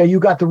I go, okay, you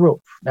got the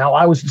roof. Now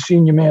I was the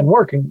senior man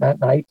working that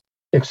night,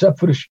 except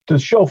for the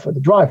chauffeur,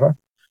 the driver.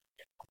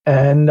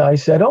 And I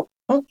said, oh,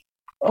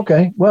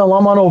 okay. Well,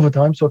 I'm on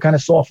overtime, so it kind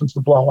of softens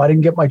the blow. I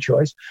didn't get my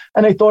choice.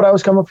 And they thought I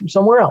was coming from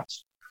somewhere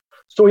else.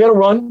 So we had a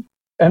run.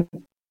 And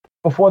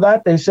before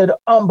that, they said,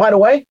 by the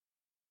way,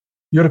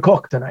 you're the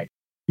cook tonight.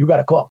 You got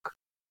to cook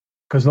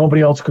because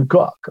nobody else could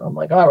cook. I'm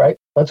like, all right,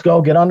 let's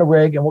go get on the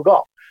rig and we'll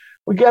go.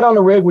 We get on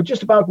the rig. We're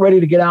just about ready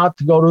to get out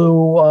to go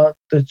to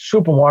the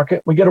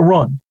supermarket. We get a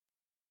run.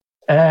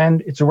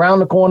 And it's around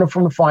the corner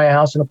from the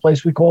firehouse in a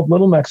place we called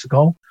Little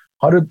Mexico,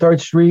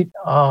 103rd Street,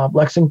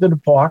 Lexington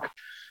Park.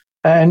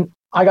 And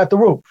I got the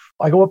roof.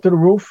 I go up to the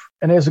roof,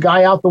 and there's a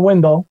guy out the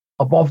window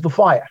above the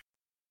fire.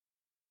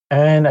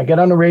 And I get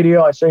on the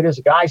radio. I say, there's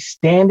a guy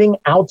standing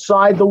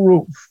outside the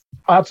roof,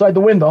 outside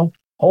the window,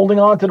 holding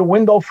on to the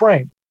window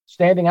frame,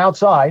 standing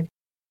outside.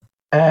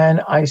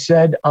 And I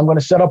said, I'm going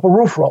to set up a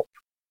roof rope.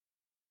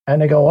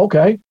 And they go,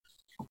 okay.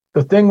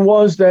 The thing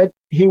was that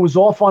he was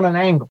off on an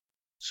angle.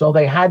 So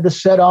they had to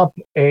set up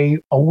a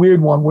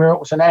weird one where it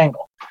was an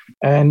angle.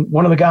 And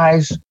one of the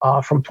guys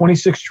from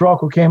 26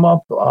 Truck who came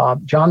up,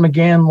 John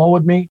McGann,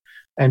 lowered me,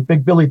 and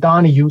Big Billy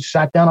Donahue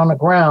sat down on the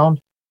ground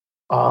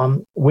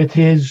with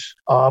his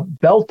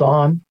belt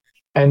on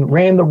and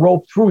ran the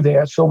rope through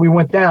there. So we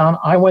went down.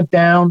 I went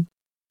down.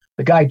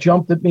 The guy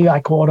jumped at me.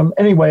 I caught him.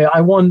 Anyway,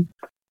 I won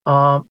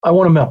a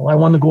medal. I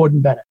won the Gordon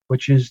Bennett,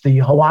 which is the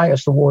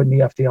highest award in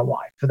the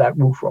FDLY for that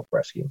roof rope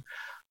rescue.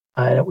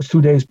 And it was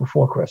 2 days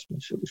before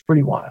Christmas. It was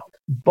pretty wild.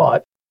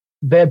 But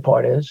the bad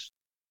part is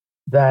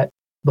that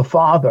the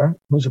father,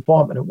 whose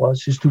apartment it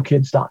was, his 2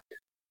 kids died.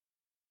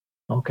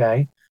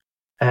 Okay.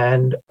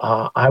 And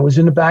I was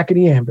in the back of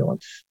the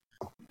ambulance,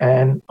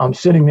 and I'm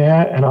sitting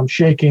there and I'm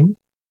shaking.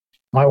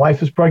 My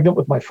wife is pregnant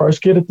with my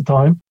first kid at the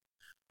time.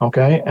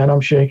 Okay. And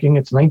I'm shaking.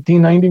 It's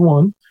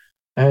 1991.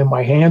 And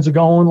my hands are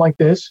going like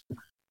this.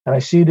 And I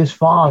see this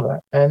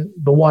father and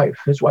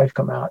his wife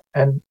come out,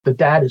 and the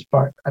dad is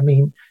burnt. I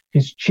mean,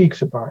 his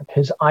cheeks are burnt.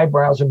 His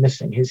eyebrows are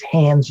missing. His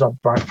hands are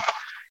burnt.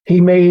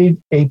 He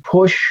made a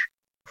push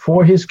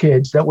for his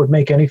kids that would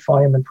make any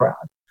fireman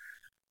proud.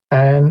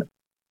 And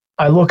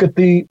I look at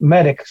the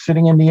medic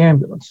sitting in the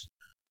ambulance,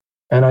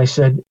 and I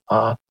said,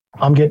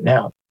 I'm getting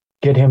out.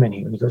 Get him in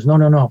here. He goes,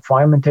 no.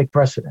 Firemen take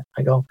precedent.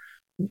 I go,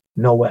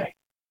 no way.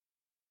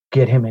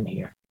 Get him in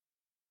here.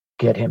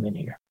 Get him in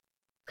here.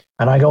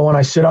 And I go and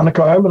I sit on the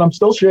curb, and I'm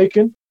still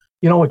shaking,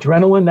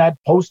 adrenaline, that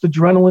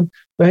post-adrenaline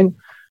thing.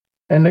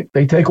 And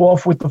they take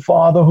off with the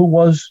father,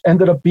 who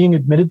ended up being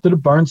admitted to the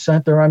burn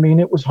center. I mean,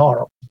 it was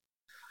horrible.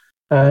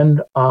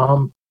 And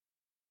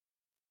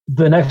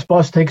the next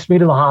bus takes me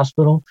to the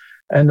hospital,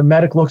 and the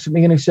medic looks at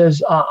me and he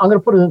says, I'm going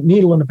to put a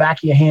needle in the back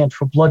of your hand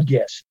for blood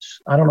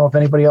gases. I don't know if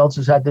anybody else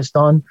has had this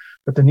done,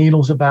 but the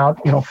needle's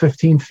about,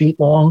 15 feet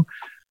long.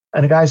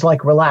 And the guy's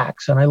like,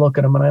 relax. And I look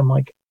at him and I'm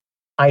like,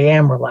 I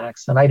am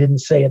relaxed. And I didn't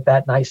say it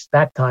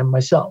that time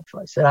myself.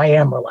 I said, I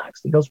am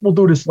relaxed. He goes, we'll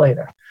do this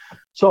later.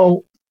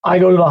 So I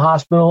go to the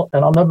hospital,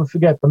 and I'll never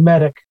forget, the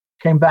medic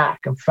came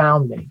back and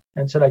found me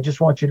and said, I just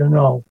want you to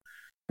know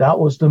that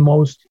was the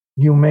most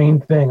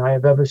humane thing I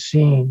have ever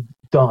seen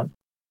done.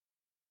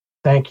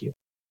 Thank you.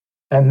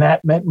 And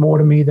that meant more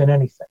to me than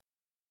anything.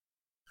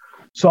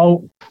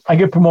 So I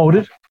get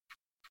promoted,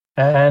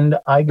 and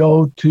I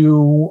go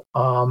to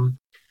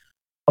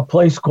a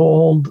place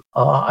called,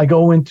 I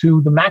go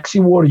into the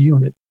Maxi Water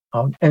Unit,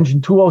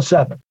 engine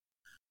 207,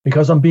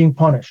 because I'm being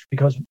punished,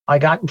 because I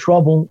got in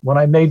trouble when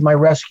I made my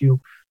rescue.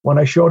 When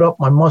I showed up,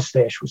 my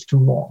mustache was too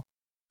long.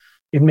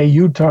 It made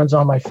U-turns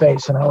on my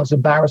face, and I was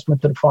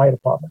embarrassment to the fire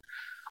department.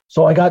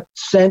 So I got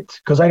sent,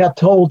 because I got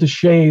told to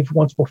shave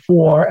once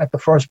before at the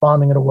first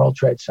bombing of the World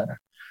Trade Center,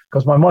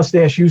 because my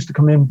mustache used to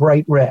come in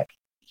bright red.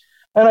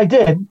 And I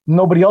did.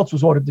 Nobody else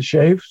was ordered to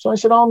shave. So I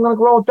said, I'm going to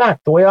grow it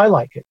back the way I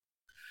like it.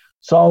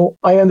 So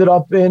I ended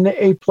up in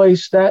a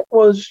place that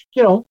was,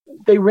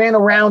 they ran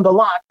around a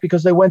lot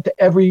because they went to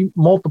every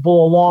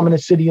multiple alarm in the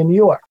city of New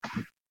York.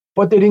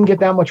 But they didn't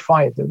get that much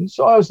fire duty.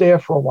 So I was there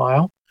for a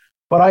while.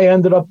 But I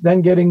ended up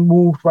then getting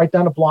moved right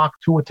down the block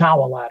to a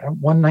tower ladder,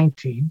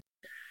 119.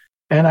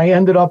 And I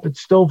ended up,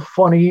 it's still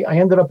funny, I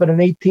ended up at an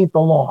 18th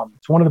alarm.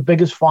 It's one of the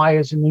biggest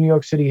fires in New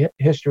York City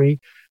history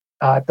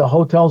at the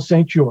Hotel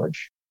St.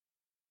 George.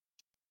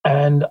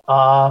 And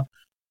I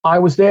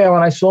was there,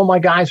 and I saw my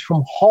guys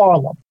from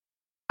Harlem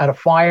at a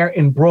fire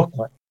in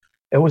Brooklyn.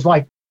 It was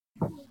like,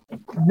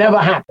 never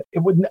happened.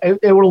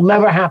 It will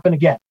never happen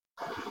again.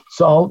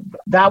 So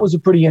that was a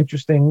pretty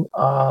interesting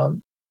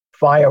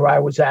fire I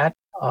was at,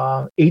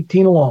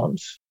 18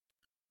 alarms.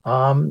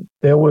 You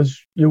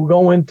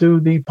go into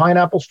the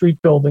Pineapple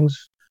Street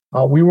buildings.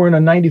 We were in a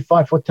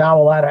 95-foot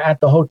tower ladder at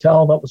the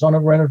hotel that was under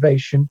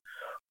renovation,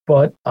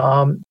 but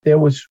there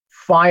was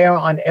fire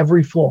on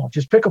every floor.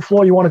 Just pick a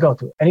floor you want to go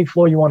to, any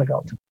floor you want to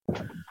go to.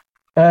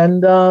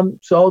 And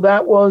so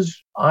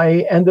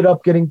I ended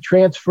up getting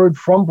transferred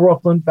from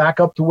Brooklyn back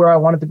up to where I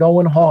wanted to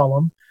go in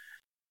Harlem.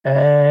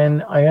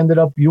 And I ended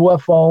up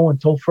UFO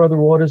until further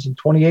orders in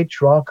 28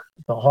 Truck,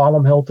 the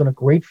Harlem Hilton, a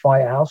great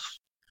firehouse.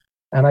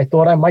 And I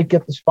thought I might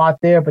get the spot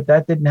there, but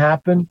that didn't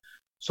happen.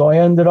 So I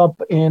ended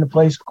up in a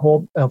place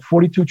called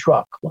 42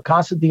 Truck, La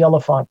Casa de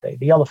Elefante,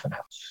 the Elephant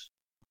House.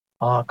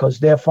 Because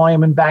their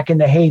firemen back in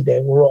the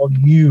heyday were all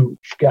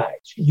huge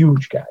guys.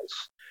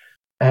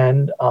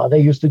 And they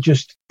used to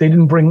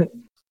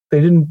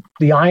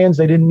the irons,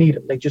 they didn't need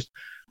them. They just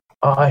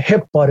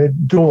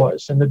hip-butted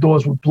doors, and the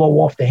doors would blow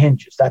off the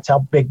hinges. That's how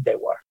big they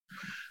were.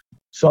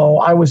 So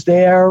I was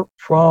there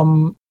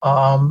from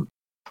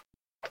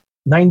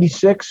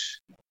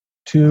 96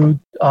 to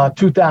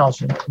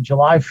 2000.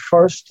 July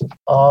 1st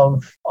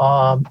of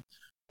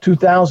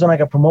 2000, I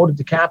got promoted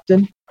to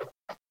captain,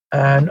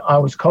 and I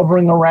was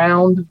covering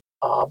around,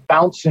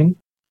 bouncing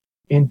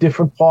in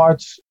different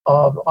parts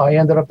of, I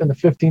ended up in the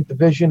 15th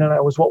Division, and I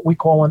was what we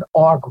call an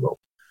R group.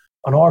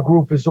 An R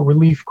group is a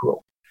relief group,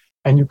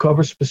 and you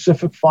cover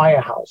specific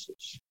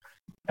firehouses.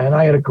 And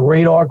I had a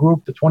great R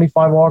group, the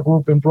 25R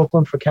group in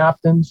Brooklyn for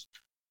captains.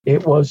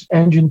 It was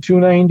engine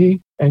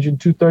 290, engine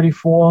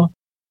 234,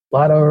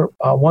 ladder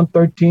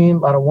 113,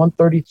 ladder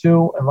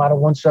 132, and ladder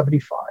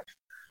 175.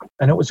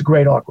 And it was a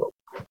great R group.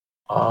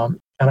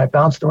 And I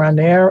bounced around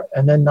there,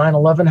 and then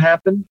 9/11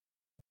 happened,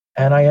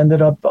 and I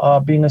ended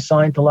up being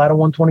assigned to ladder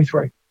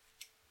 123.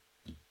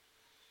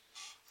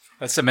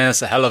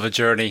 That's a hell of a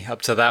journey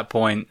up to that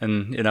point.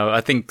 And, you know, I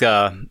think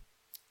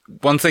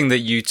one thing that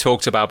you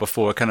talked about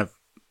before kind of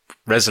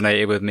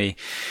resonated with me.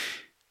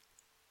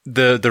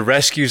 The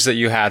rescues that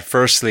you had,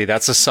 firstly,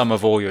 that's a sum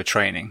of all your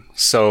training.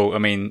 So, I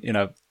mean, you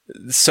know,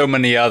 so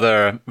many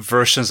other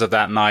versions of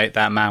that night,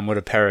 that man would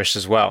have perished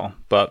as well.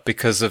 But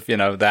because of, you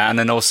know, that, and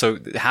then also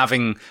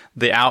having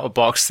the out of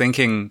box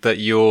thinking that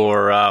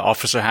your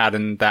officer had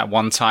in that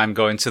one time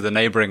going to the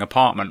neighboring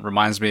apartment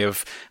reminds me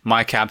of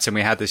my captain.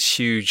 We had this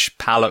huge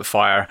pallet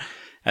fire,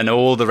 and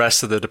all the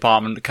rest of the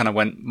department kind of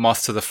went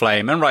moth to the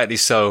flame, and rightly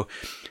so.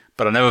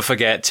 But I'll never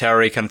forget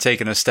Terry kind of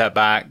taking a step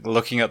back,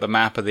 looking at the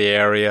map of the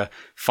area,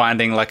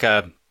 finding like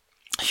a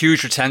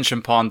huge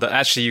retention pond that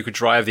actually you could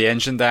drive the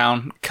engine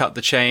down, cut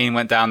the chain,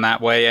 went down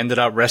that way, ended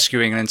up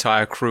rescuing an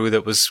entire crew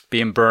that was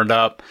being burned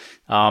up.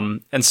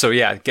 And so,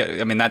 yeah,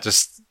 I mean, that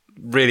just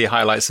really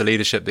highlights the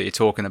leadership that you're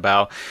talking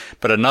about.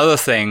 But another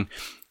thing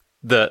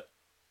that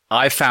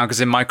I found,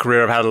 because in my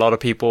career, I've had a lot of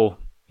people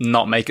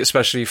not make it,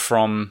 especially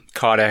from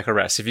cardiac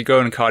arrest. If you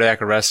go in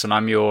cardiac arrest and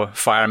I'm your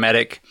fire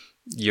medic,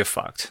 you're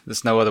fucked.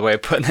 There's no other way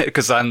of putting it,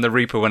 because I'm the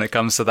reaper when it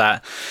comes to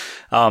that.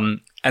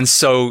 And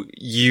so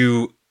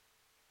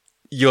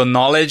your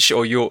knowledge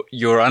or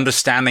your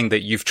understanding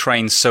that you've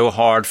trained so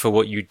hard for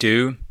what you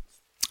do,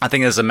 I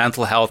think there's a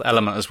mental health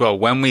element as well.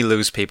 When we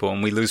lose people,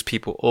 and we lose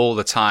people all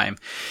the time,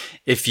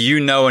 if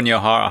you know in your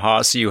heart of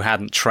hearts that you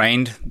hadn't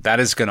trained, that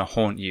is going to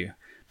haunt you.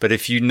 But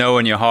if you know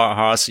in your heart of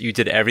hearts that you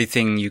did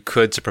everything you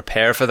could to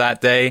prepare for that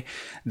day,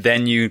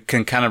 then you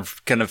can kind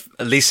of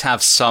at least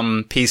have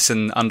some peace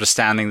and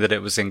understanding that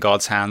it was in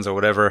God's hands, or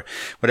whatever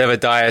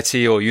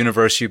deity or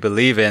universe you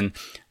believe in.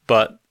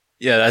 But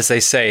yeah, as they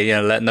say, you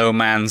know, let no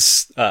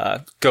man's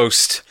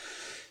ghost.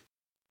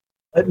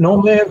 Let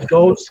no man's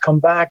ghost come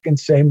back and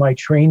say, my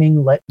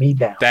training let me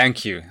down.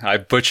 Thank you. I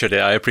butchered it.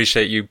 I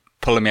appreciate you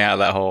pulling me out of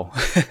that hole.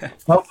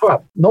 No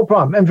problem. No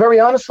problem. And very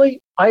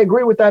honestly, I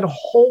agree with that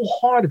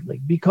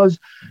wholeheartedly, because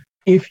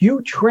if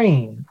you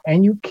train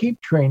and you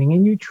keep training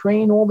and you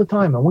train all the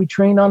time, and we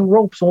train on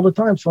ropes all the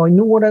time. So I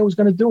knew what I was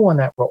going to do on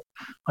that rope.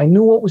 I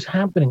knew what was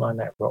happening on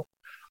that rope.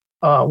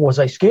 Was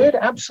I scared?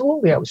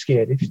 Absolutely, I was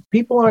scared. If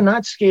people are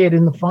not scared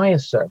in the fire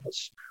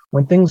service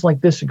when things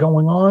like this are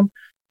going on,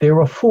 they're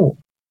a fool.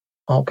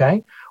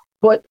 Okay?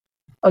 But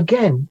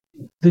again,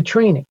 the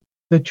training,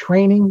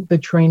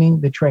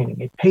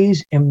 it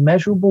pays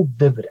immeasurable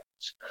dividends.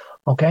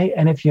 Okay?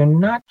 And if you're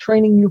not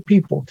training your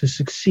people to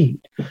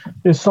succeed,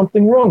 there's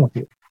something wrong with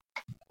you.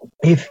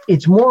 If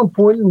it's more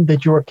important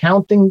that your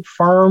accounting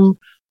firm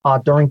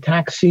during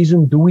tax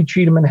season, Dewey,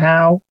 Cheatham and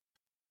Howe,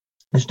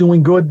 is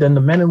doing good than the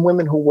men and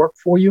women who work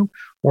for you,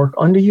 work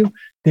under you,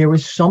 there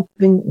is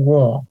something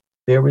wrong.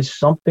 There is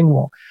something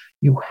wrong.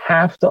 You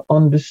have to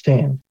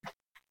understand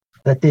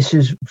that this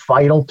is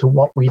vital to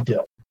what we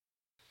do.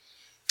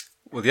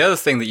 Well, the other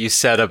thing that you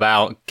said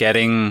about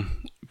getting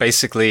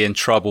basically in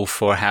trouble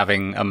for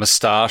having a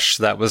mustache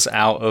that was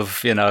out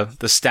of, you know,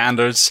 the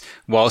standards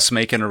whilst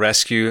making a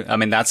rescue. I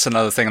mean, that's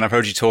another thing. And I've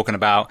heard you talking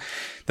about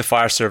the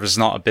fire service is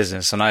not a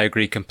business. And I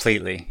agree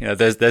completely. You know,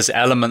 there's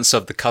elements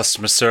of the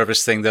customer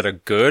service thing that are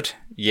good.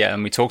 Yeah.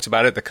 And we talked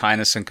about it, the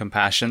kindness and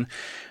compassion.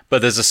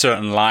 But there's a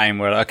certain line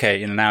where, okay,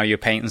 you know, now you're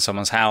painting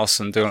someone's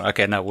house and doing,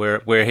 okay, no,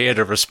 we're here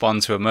to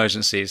respond to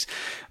emergencies.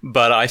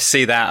 But I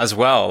see that as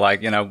well.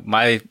 Like, you know,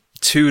 my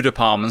 2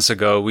 departments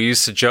ago, we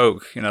used to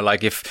joke, you know,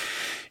 like if,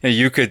 you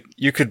know,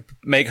 you could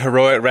make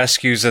heroic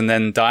rescues and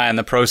then die in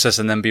the process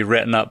and then be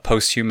written up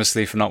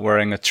posthumously for not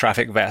wearing a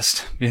traffic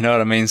vest. You know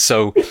what I mean?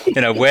 So,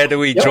 you know, where do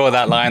we draw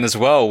that line as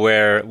well,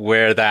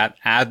 where that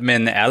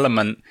admin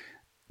element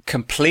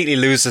completely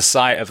loses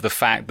sight of the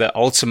fact that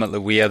ultimately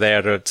we are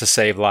there to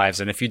save lives.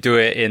 And if you do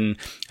it in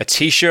a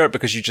t-shirt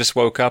because you just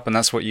woke up and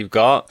that's what you've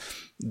got,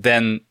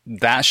 then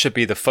that should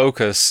be the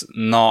focus,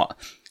 not,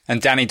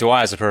 and Danny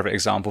Dwyer is a perfect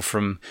example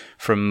from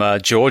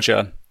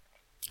Georgia.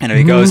 You know,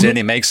 he goes in,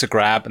 he makes a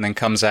grab and then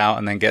comes out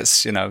and then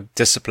gets, you know,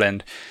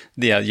 disciplined.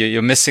 Yeah,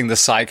 you're missing the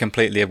sight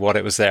completely of what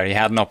it was there. He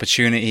had an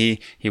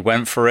opportunity. He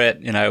went for it.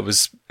 You know, it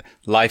was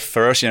life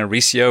first, you know,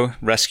 Recio,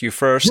 rescue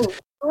first.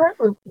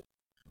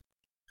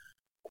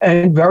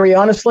 And very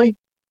honestly,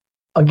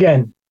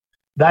 again,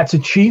 that's a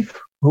chief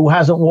who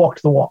hasn't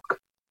walked the walk.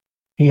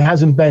 He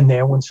hasn't been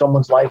there when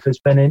someone's life has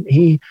been in.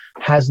 He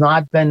has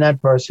not been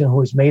that person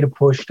who has made a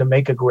push to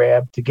make a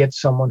grab to get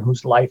someone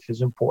whose life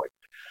is important.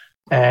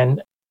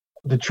 And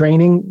the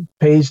training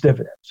pays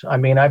dividends. I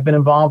mean, I've been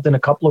involved in a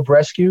couple of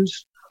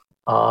rescues.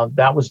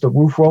 That was the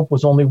roof rope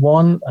was only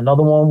one.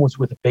 Another one was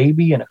with a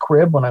baby in a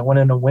crib when I went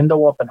in a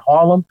window up in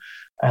Harlem.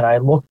 And I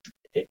looked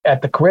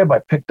at the crib. I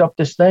picked up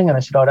this thing and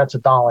I said, oh, that's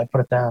 $1. I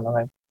put it down.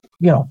 And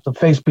the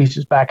face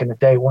pieces back in the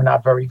day were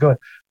not very good.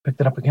 Picked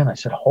it up again. I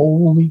said,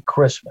 holy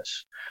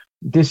Christmas.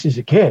 This is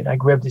a kid. I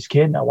grabbed this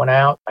kid and I went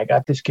out. I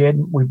got this kid.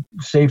 We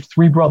saved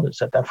 3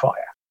 brothers at that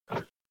fire.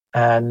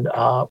 And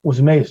it was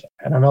amazing.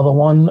 And another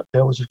one,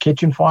 there was a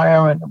kitchen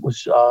fire, and it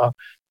was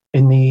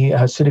in the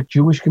Hasidic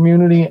Jewish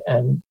community,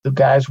 and the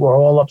guys were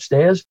all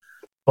upstairs,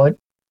 but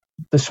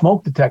the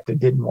smoke detector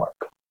didn't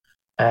work.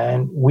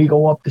 And we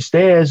go up the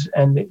stairs,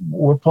 and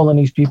we're pulling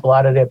these people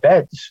out of their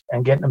beds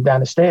and getting them down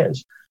the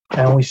stairs.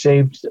 And we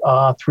saved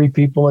 4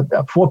 people at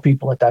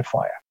that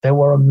fire. They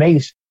were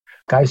amazing.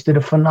 Guys did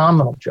a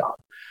phenomenal job.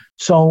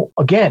 So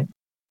again,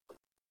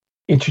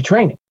 it's your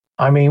training.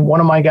 I mean, one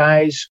of my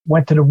guys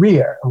went to the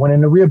rear and went in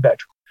the rear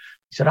bedroom.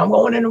 He said, I'm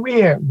going in the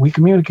rear. We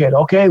communicated,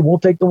 okay, we'll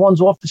take the ones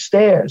off the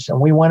stairs.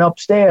 And we went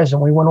upstairs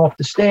and we went off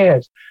the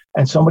stairs.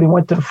 And somebody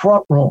went to the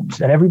front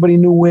rooms, and everybody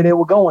knew where they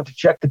were going to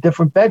check the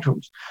different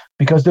bedrooms,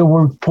 because there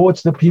were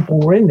reports that people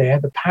were in there.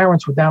 The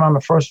parents were down on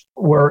the first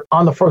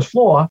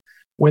floor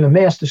where the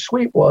master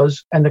suite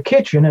was, and the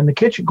kitchen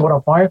caught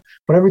on fire,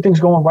 but everything's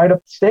going right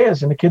up the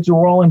stairs, and the kids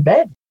were all in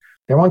bed.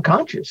 They're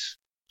unconscious,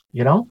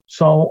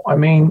 So, I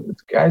mean,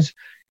 guys,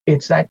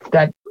 it's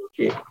that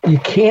you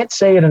can't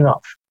say it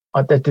enough,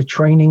 that the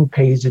training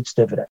pays its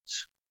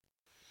dividends.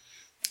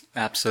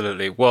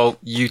 Absolutely. Well,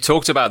 you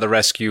talked about the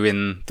rescue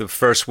in the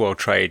first World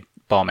Trade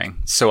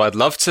bombing. So I'd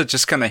love to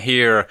just kind of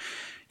hear,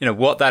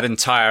 what that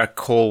entire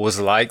call was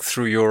like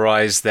through your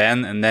eyes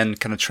then, and then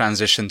kind of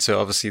transition to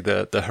obviously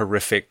the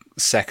horrific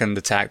second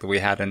attack that we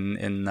had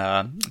in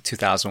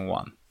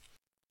 2001.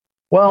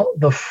 Well,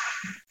 the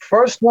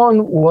first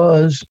one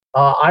was,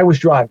 I was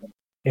driving.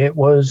 It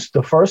was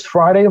the first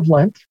Friday of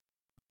Lent.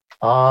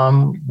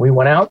 We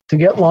went out to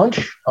get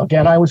lunch.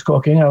 Again, I was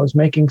cooking. I was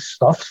making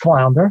stuffed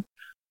flounder.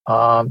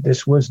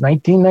 This was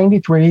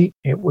 1993.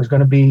 It was going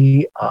to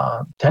be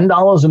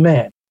 $10 a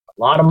man.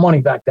 A lot of money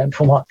back then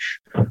for lunch.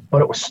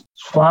 But it was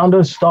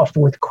flounder stuffed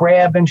with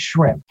crab and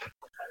shrimp.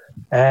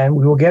 And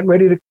we were getting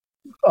ready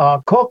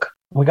to cook.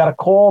 We got a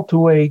call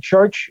to a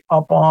church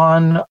up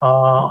on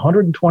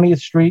 120th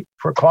Street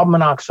for a carbon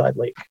monoxide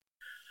leak.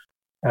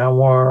 And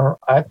we're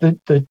at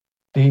the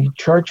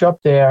church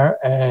up there,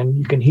 and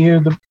you can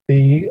hear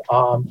the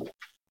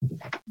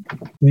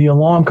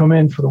alarm come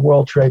in for the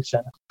World Trade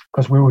Center,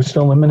 because we were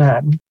still in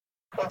Manhattan.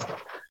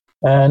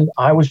 And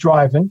I was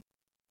driving,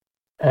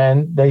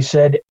 and they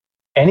said,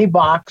 any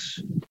box,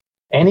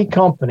 any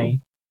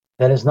company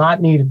that is not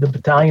needed, the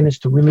battalion is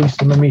to release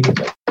them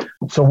immediately.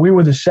 So we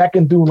were the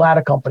second due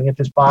ladder company at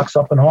this box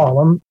up in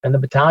Harlem, and the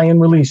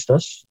battalion released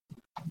us.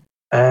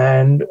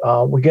 And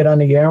we get on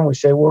the air and we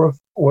say, we're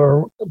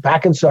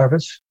back in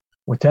service.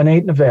 We're 10-8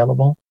 and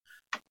available.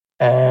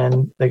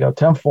 And they go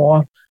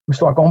 10-4. We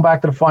start going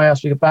back to the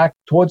firehouse. We get back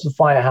towards the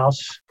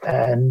firehouse,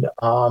 and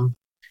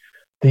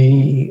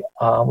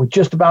we're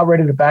just about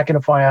ready to back in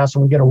the firehouse,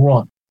 and we get a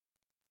run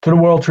to the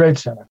World Trade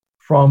Center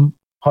from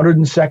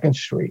 102nd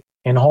Street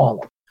in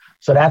Harlem.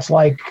 So that's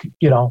like,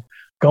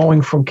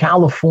 going from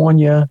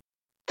California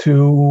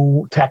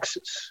to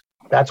Texas.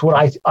 That's what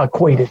I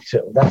equate it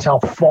to. That's how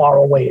far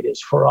away it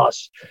is for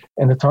us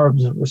in the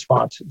terms of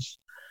responses.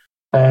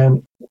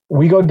 And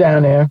we go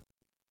down there,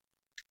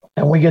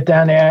 and we get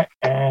down there,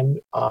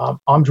 and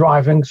I'm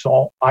driving.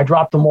 So I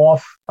drop them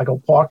off. I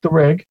go park the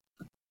rig,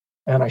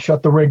 and I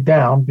shut the rig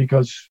down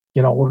because,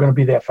 we're going to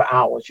be there for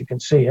hours. You can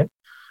see it.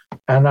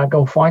 And I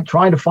go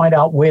trying to find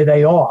out where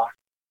they are,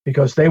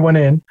 because they went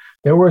in.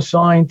 They were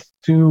assigned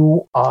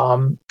to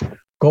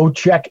go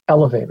check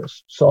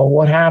elevators. So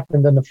what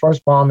happened in the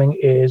first bombing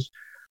is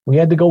we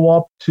had to go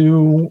up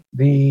to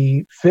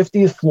the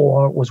 50th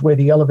floor, was where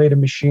the elevator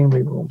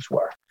machinery rooms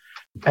were.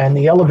 And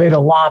the elevator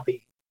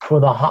lobby for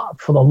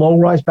the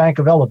low-rise bank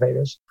of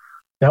elevators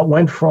that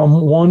went from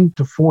 1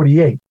 to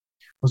 48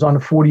 was on the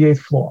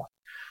 48th floor.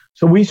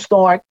 So we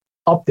start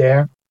up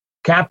there.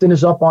 Captain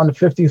is up on the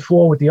 50th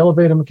floor with the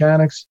elevator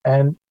mechanics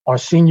and our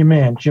senior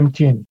man, Jim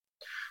Tierney.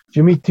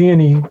 Jimmy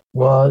Tierney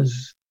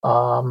was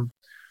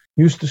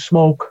used to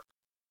smoke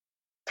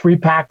 3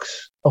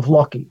 packs of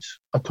Luckies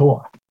a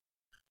tour.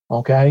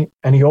 Okay,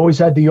 and he always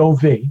had the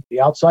OV,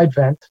 the outside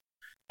vent,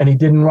 and he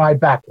didn't ride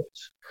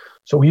backwards.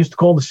 So we used to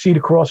call the seat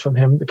across from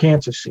him the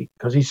cancer seat,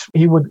 because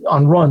he would,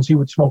 on runs, he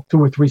would smoke 2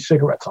 or 3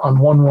 cigarettes on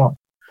one run.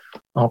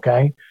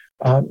 Okay,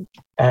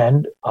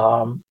 and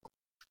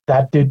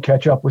that did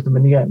catch up with him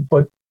in the end.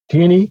 But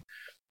Tierney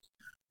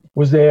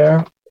was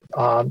there,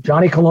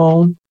 Johnny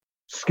Colon,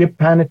 Skip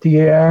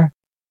Panettiere,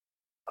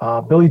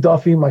 Billy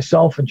Duffy,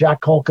 myself, and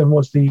Jack Culkin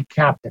was the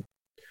captain.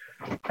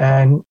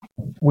 And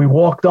we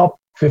walked up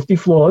 50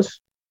 floors.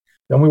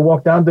 Then we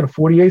walked down to the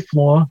 48th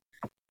floor,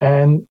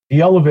 And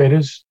the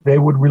elevators, they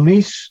would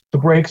release the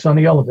brakes on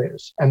the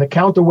elevators, and the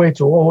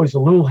counterweights are always a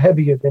little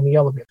heavier than the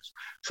elevators.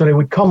 So they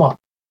would come up,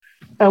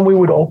 and we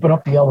would open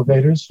up the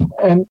elevators,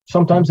 and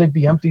sometimes they'd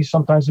be empty.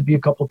 Sometimes there'd be a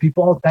couple of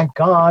people. Oh, thank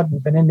God,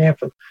 we've been in there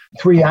for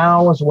 3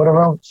 hours or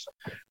whatever else.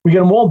 We get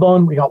them all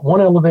done. We got one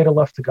elevator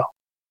left to go.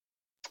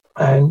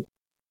 And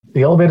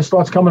the elevator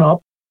starts coming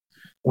up.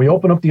 We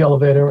open up the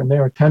elevator, and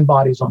there are 10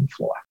 bodies on the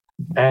floor.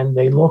 And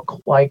they look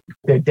like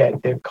they're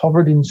dead. They're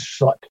covered in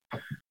soot.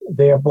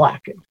 They're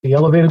blackened. The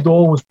elevator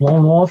door was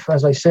blown off,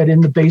 as I said,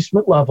 in the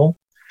basement level,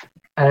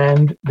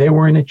 and they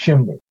were in a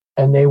chimney,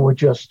 and they were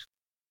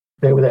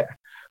there.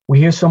 We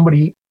hear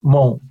somebody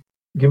moan,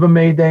 give a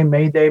mayday,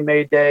 mayday,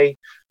 mayday.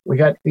 We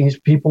got these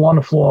people on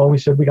the floor. We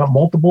said, we got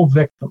multiple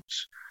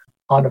victims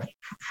on the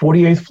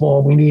 48th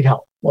floor. We need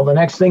help. Well, the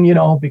next thing you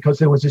know, because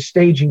there was a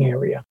staging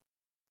area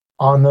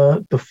on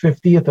the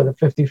 50th or the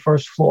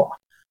 51st floor,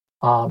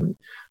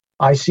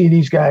 I see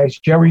these guys,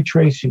 Jerry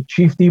Tracy,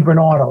 Chief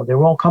DiBernardo,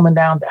 they're all coming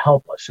down to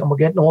help us, and we're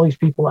getting all these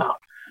people out.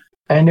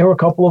 And there were a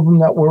couple of them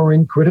that were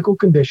in critical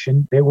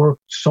condition. They were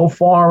so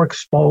far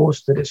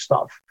exposed to this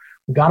stuff.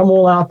 We got them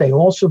all out. They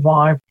all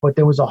survived, but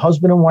there was a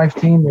husband and wife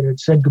team that had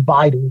said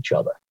goodbye to each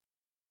other.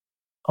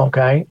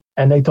 Okay?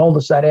 And they told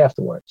us that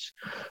afterwards.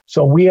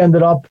 So we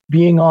ended up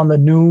being on the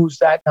news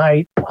that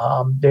night.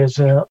 There's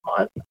an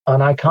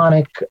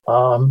iconic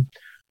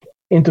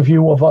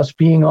interview of us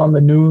being on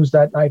the news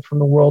that night from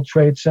the World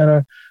Trade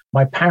Center.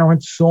 My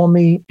parents saw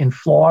me in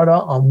Florida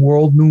on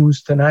World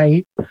News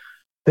Tonight.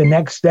 The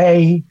next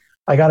day,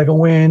 I got to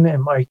go in,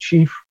 and my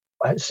chief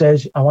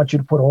says, I want you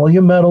to put all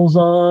your medals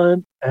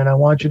on, and I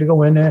want you to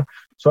go in there.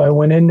 So I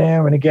went in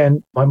there, and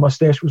again, my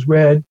mustache was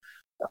red.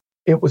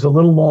 It was a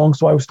little long,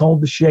 so I was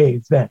told to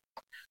shave then.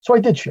 So I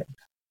did shave.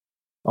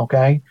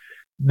 Okay?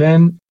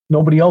 Then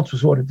nobody else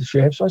was ordered to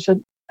shave, so I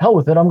said, hell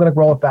with it, I'm going to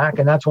grow it back,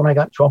 and that's when I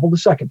got in trouble the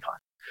second time.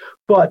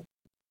 But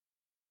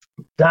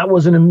that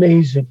was it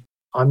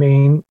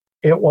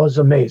was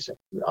amazing.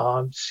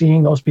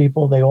 Seeing those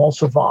people, they all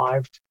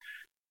survived,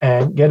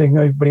 and getting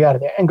everybody out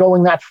of there and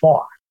going that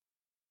far.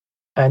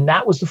 And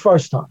that was the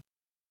first time.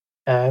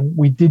 And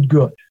we did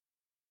good.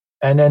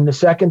 And then the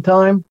second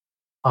time,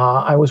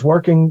 I was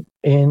working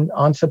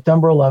on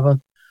September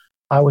 11th,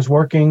 I was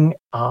working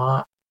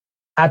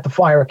at the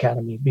fire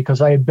academy because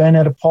I had been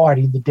at a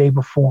party the day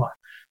before.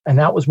 And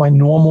that was my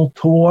normal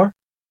tour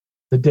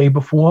the day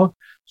before.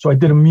 So I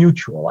did a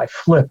mutual. I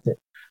flipped it.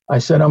 I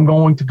said, I'm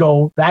going to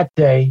go that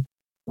day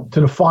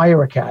to the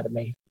fire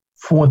academy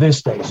for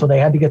this day. So they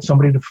had to get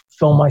somebody to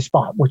fill my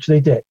spot, which they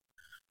did.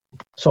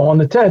 So on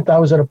the 10th, I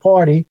was at a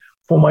party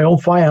for my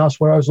old firehouse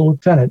where I was a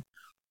lieutenant.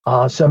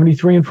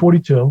 73 and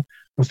 42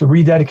 was the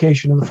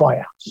rededication of the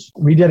firehouse,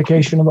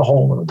 rededication of the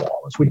hole in the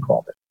wall, as we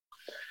called it.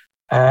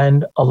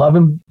 And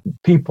 11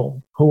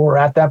 people who were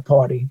at that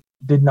party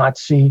did not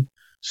see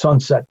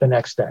sunset the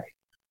next day,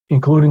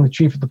 including the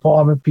chief of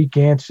department, Pete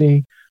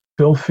Gansey,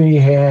 Bill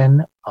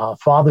Feehan,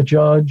 Father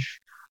Judge,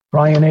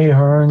 Brian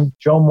Ahern,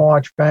 Joe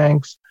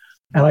Marchbanks,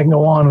 and I can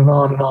go on and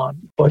on and on.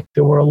 But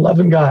there were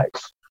 11 guys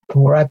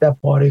who were at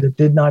that party that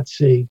did not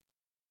see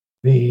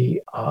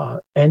the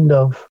end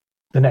of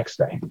the next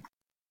day.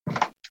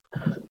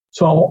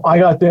 So I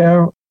got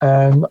there,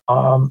 and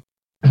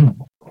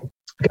the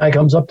guy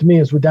comes up to me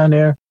as we're down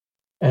there,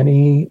 and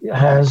he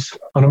has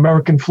an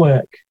American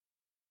flag.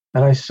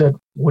 And I said,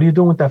 what are you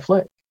doing with that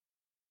flag?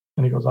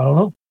 And he goes, I don't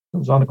know. It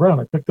was on the ground.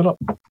 I picked it up.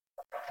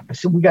 I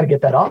said, we got to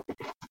get that up.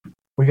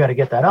 We got to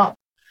get that up.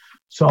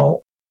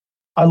 So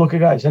I look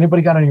at guys,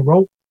 anybody got any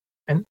rope?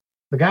 And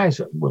the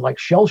guys were like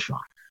shell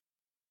shocked.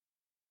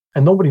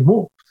 And nobody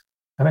moved.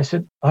 And I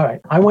said, all right.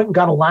 I went and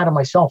got a ladder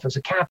myself as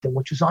a captain,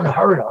 which is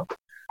unheard of.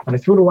 And I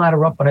threw the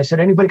ladder up and I said,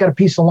 anybody got a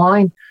piece of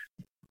line?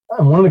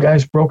 And one of the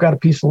guys broke out a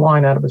piece of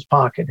line out of his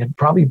pocket. It had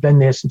probably been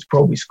there since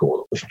Proby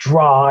school. It was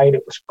dried.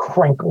 It was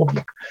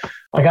crinkled.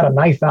 I got a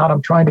knife out.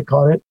 I'm trying to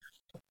cut it.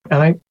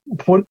 And I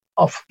put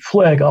a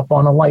flag up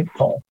on a light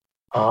pole.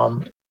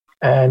 From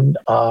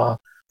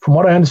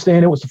what I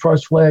understand, it was the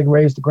first flag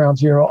raised to Ground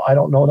Zero. I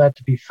don't know that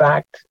to be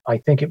fact. I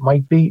think it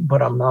might be,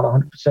 but I'm not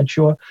 100%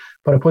 sure.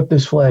 But I put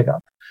this flag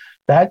up.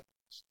 A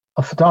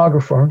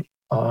photographer,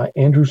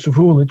 Andrew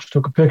Savulich,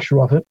 took a picture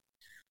of it,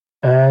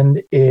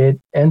 and it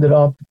ended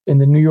up in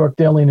the New York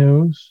Daily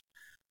News.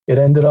 It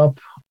ended up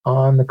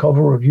on the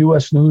cover of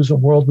U.S. News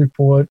and World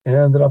Report. It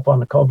ended up on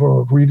the cover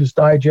of Reader's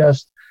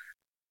Digest,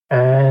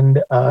 and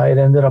it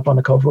ended up on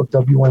the cover of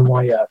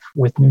WNYF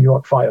with New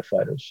York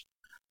firefighters.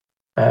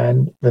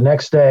 And the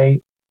next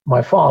day,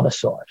 my father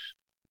saw it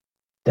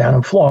down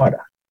in Florida.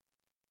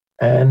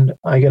 And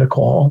I get a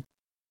call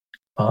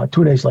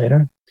 2 days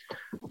later.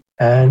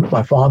 And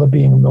my father,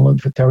 being a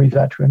military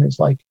veteran, is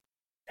like,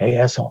 hey,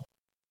 asshole,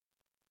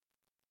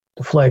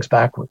 the flag's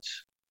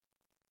backwards.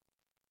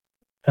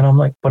 And I'm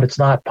like, but it's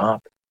not,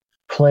 Pop.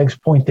 Flag's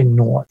pointing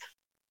north.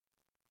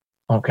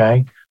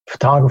 Okay?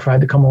 Photographer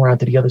had to come around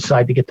to the other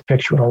side to get the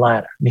picture of the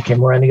ladder. And he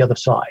came around the other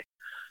side.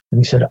 And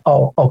he said,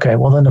 oh, okay,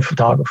 well, then the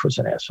photographer's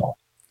an asshole.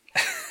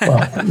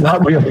 Well,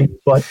 not really,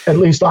 but at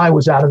least I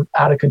was out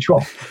of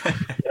control.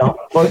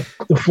 But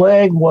the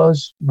flag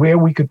was where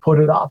we could put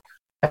it up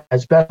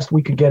as best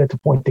we could get it to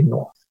pointing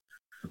north.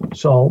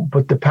 So,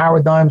 but the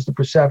paradigms, the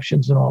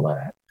perceptions, and all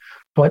that.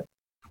 But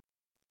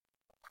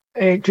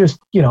it just,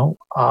 one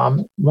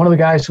of the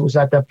guys who was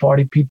at that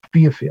party, Pete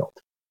Beerfield,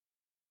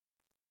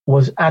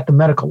 was at the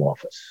medical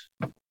office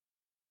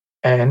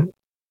and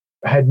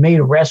had made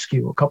a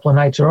rescue a couple of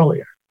nights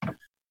earlier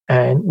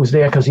and was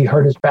there because he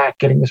hurt his back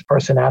getting this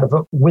person out of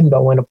a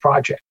window in a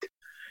project.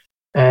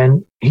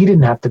 And he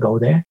didn't have to go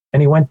there,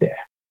 and he went there.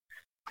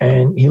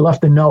 And he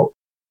left a note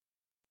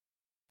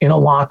in a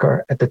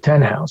locker at the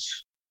tent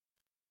house.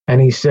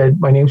 And he said,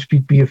 "My name's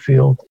Pete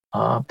Beerfield.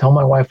 Tell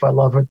my wife I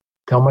love her.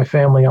 Tell my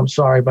family I'm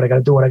sorry, but I got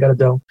to do what I got to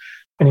do."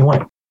 And he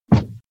went.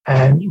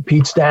 And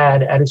Pete's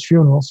dad at his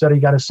funeral said he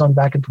got his son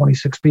back in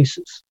 26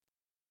 pieces.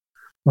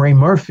 Ray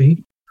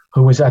Murphy,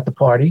 who was at the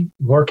party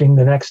working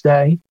the next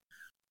day,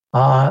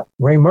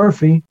 Ray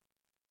Murphy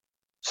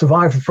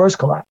survived the first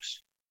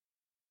collapse.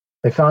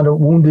 They found a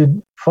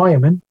wounded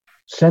fireman,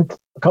 sent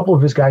a couple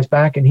of his guys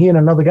back, and he and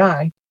another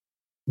guy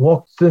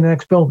walked to the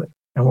next building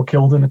and were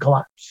killed in the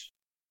collapse.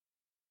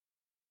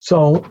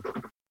 So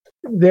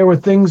there were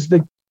things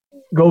that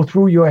go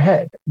through your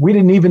head. We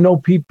didn't even know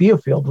Pete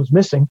Beerfield was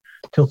missing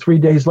till 3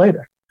 days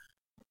later.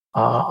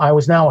 I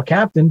was now a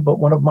captain, but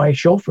one of my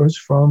chauffeurs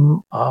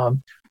from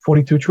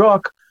 42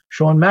 Truck,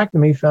 Sean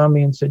McNamee, found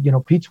me and said,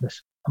 "Pete's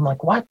missing." I'm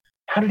like, "What?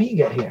 How did he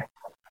get here?"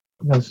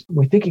 He goes,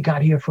 "We think he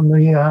got here from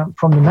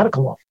the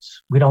medical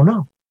office. We don't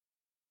know,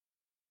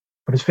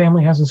 but his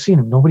family hasn't seen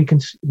him.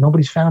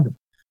 Nobody's found him.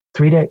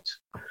 3 days.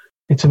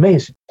 It's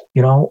amazing."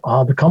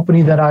 The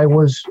company that I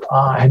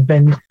had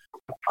been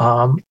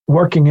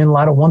working in,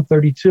 Ladder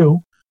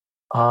 132,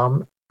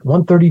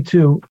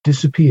 132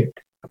 disappeared.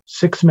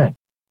 6 men,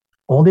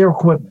 all their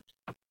equipment.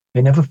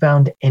 They never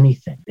found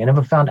anything. They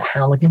never found a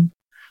Halligan.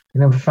 They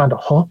never found a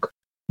hook.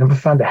 Never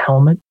found a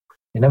helmet.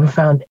 They never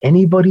found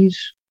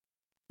anybody's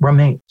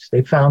remains.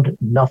 They found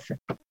nothing.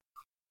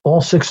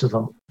 All 6 of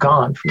them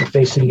gone from the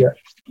face of the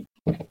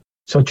earth.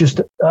 So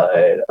just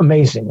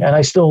amazing. And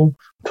I still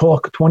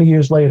talk 20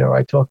 years later.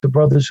 I talk to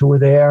brothers who were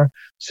there,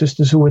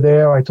 sisters who were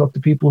there. I talk to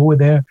people who were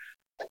there.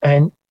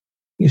 And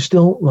you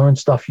still learn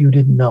stuff you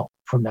didn't know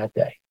from that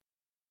day.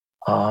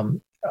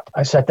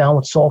 I sat down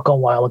with Salka a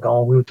while ago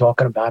and we were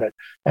talking about it.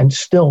 And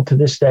still to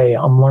this day,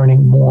 I'm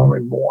learning more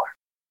and more.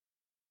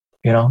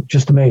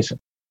 Just amazing.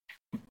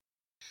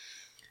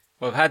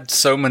 Well, I've had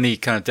so many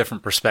kind of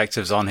different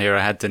perspectives on here.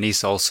 I had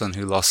Denise Olsen,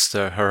 who lost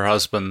her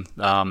husband.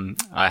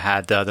 I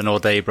had the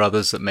Norday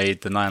brothers that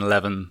made the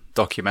 9/11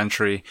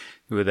 documentary,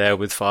 who were there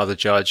with Father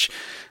Judge.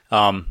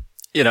 And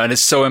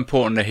it's so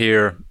important to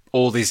hear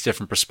all these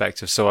different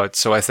perspectives. So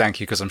I thank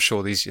you, because I'm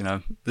sure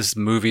this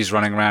movie's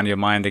running around your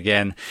mind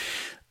again.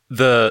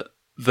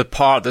 The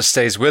part that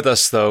stays with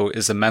us, though,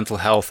 is the mental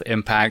health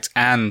impact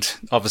and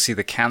obviously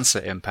the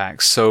cancer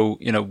impact. So,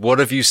 what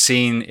have you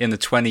seen in the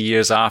 20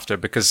 years after?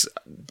 Because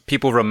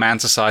people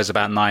romanticize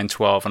about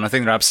 9/12, and I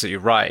think they're absolutely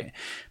right.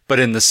 But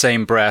in the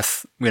same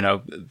breath,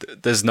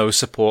 there's no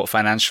support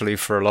financially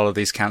for a lot of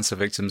these cancer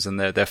victims and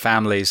their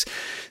families.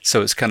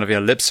 So it's kind of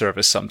lip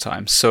service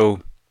sometimes. So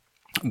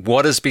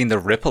what has been the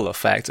ripple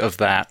effect of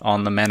that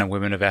on the men and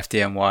women of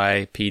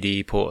FDNY,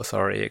 PD, Port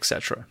Authority,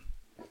 etc.?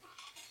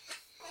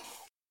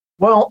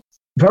 Well,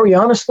 very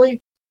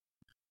honestly,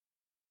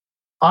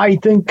 I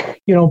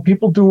think,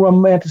 people do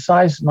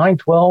romanticize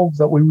 9/12,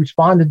 that we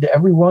responded to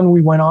every run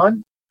we went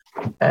on,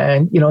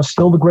 and,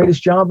 still the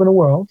greatest job in the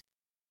world.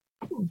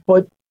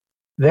 But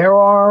there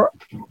are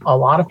a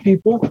lot of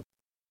people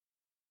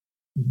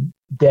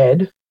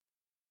dead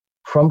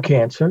from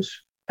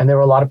cancers, and there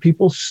are a lot of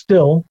people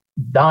still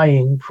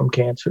dying from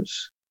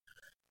cancers.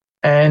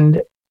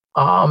 And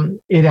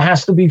it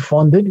has to be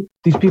funded.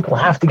 These people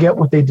have to get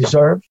what they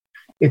deserve.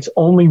 It's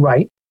only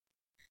right.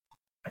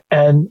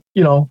 And,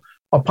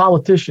 our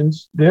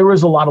politicians, there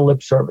is a lot of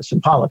lip service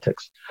in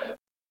politics.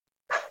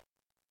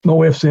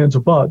 No ifs, ands,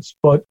 or buts,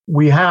 but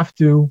we have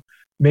to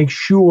make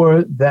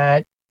sure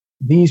that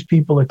these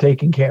people are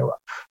taken care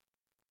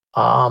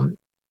of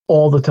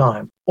all the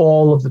time.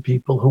 All of the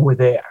people who were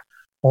there,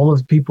 all of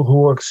the people who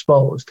were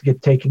exposed to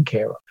get taken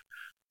care of.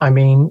 I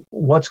mean,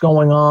 what's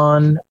going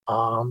on?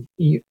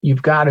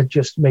 You've got to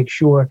just make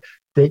sure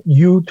that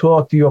you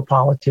talk to your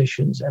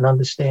politicians and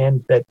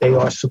understand that they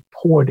are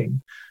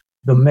supporting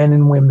the men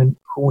and women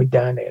who were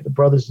down there, the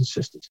brothers and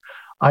sisters.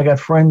 I got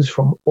friends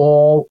from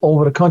all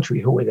over the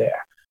country who were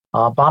there.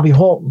 Bobby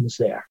Halton was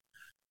there.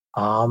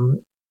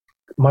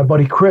 My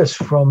buddy Chris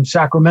from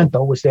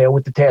Sacramento was there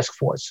with the task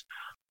force.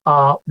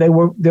 There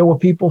were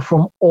people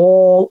from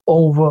all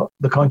over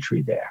the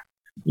country there.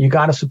 You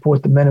got to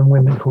support the men and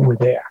women who were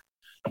there.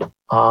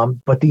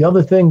 But the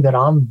other thing that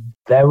I'm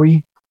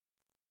very,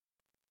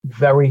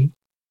 very,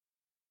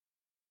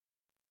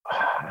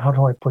 how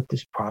do I put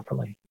this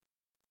properly,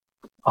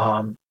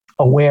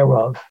 aware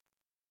of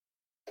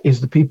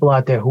is the people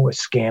out there who are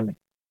scamming.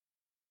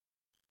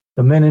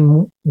 The men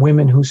and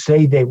women who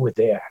say they were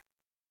there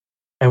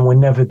and were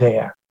never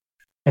there.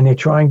 And they're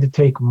trying to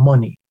take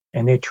money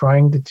and they're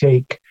trying to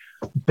take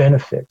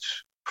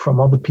benefits from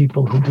other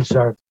people who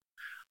deserve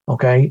it.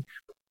 Okay?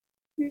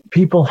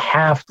 People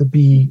have to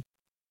be,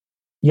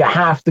 you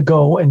have to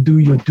go and do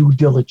your due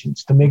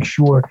diligence to make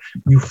sure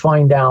you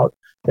find out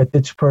that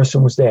this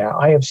person was there.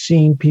 I have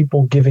seen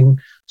people giving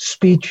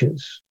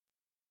speeches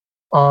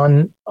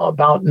on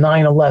about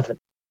 9/11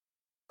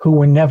 who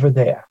were never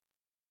there,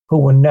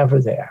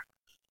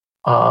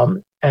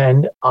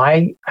 and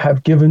I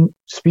have given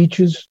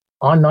speeches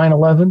on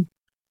 9/11.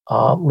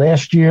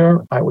 Last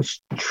year, I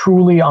was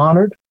truly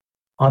honored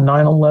on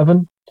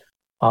 9/11.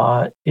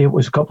 It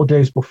was a couple of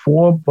days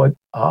before, but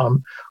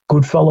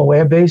Goodfellow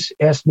Air Base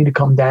asked me to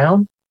come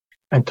down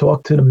and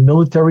talk to the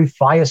military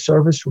fire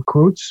service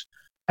recruits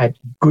at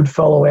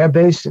Goodfellow Air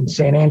Base in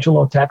San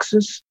Angelo,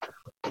 Texas,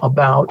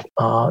 about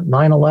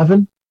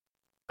 9/11.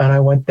 And I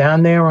went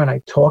down there and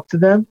I talked to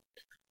them.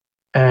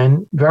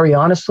 And very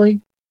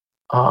honestly,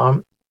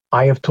 I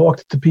have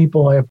talked to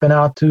people. I have been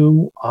out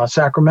to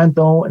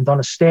Sacramento and done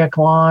a stair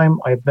climb.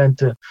 I've been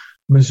to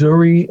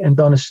Missouri and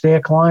done a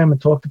stair climb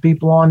and talked to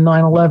people on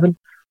 9/11.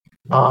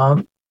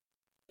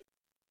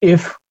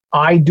 If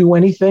I do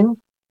anything,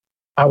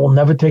 I will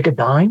never take a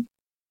dime.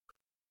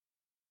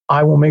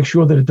 I will make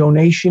sure that a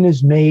donation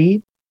is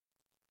made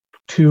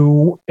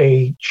to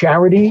a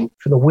charity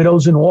for the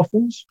widows and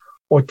orphans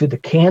or to the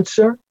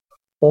cancer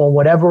or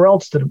whatever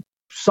else, to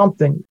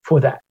something for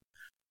that.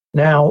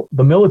 Now,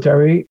 the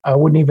military, I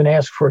wouldn't even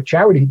ask for a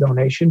charity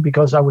donation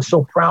because I was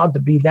so proud to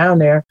be down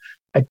there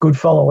at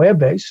Goodfellow Air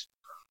Base.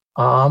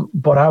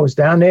 But I was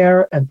down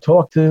there and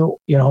talked to,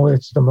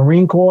 it's the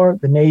Marine Corps,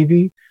 the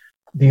Navy,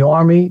 the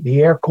Army,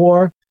 the Air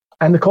Corps,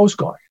 and the Coast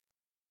Guard.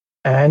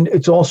 And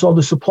it's also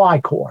the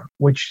Supply Corps,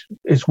 which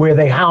is where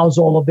they house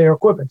all of their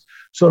equipment.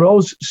 So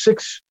those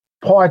 6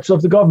 parts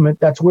of the government,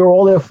 that's where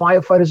all their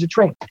firefighters are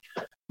trained.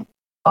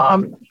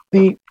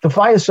 The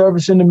fire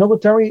service in the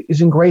military is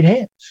in great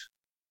hands.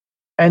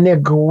 And they're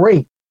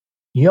great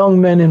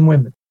young men and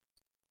women.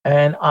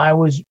 And I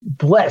was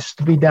blessed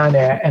to be down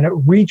there, and it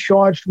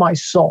recharged my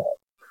soul.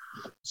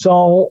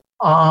 So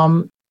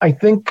I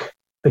think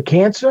the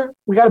cancer,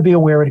 we got to be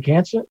aware of the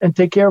cancer and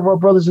take care of our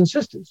brothers and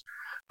sisters.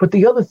 But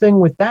the other thing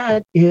with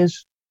that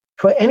is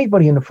for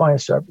anybody in the fire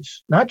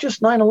service, not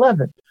just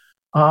 9/11,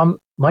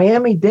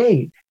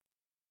 Miami-Dade,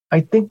 I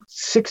think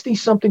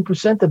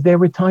 60-something% of their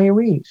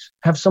retirees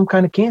have some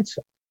kind of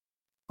cancer.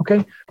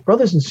 Okay,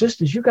 brothers and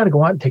sisters, you got to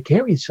go out and take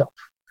care of yourself.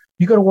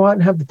 You got to go out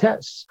and have the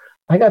tests.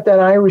 I got that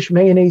Irish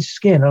mayonnaise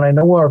skin, and I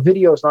know our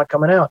video is not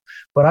coming out,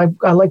 but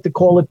I like to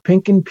call it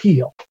pink and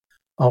peel.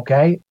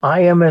 Okay,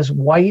 I am as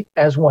white,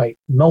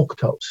 milk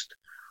toast.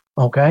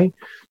 Okay,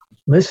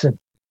 listen,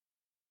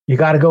 you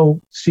got to go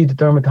see the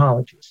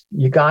dermatologist.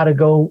 You got to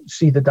go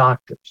see the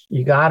doctors.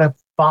 You got to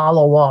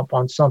follow up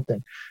on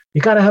something.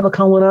 You got to have a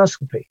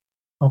colonoscopy.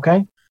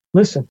 Okay,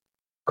 listen,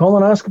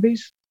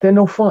 colonoscopies, they're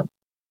no fun.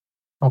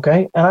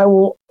 Okay, and I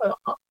will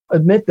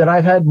admit that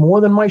I've had more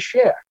than my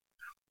share,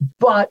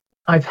 but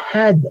I've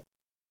had them.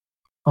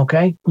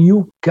 Okay,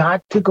 you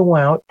got to go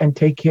out and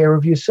take care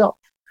of yourself.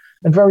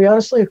 And very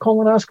honestly, a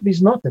colonoscopy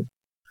is nothing.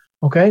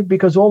 Okay,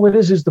 because all it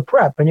is the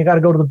prep, and you got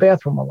to go to the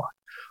bathroom a lot.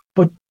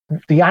 But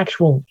the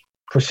actual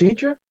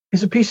procedure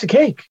is a piece of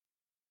cake.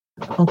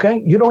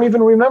 Okay, you don't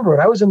even remember it.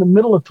 I was in the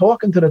middle of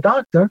talking to the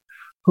doctor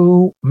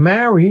who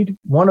married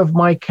one of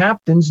my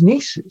captain's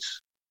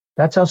nieces.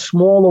 That's how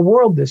small a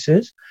world this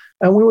is.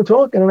 And we were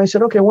talking, and I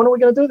said, okay, when are we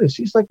going to do this?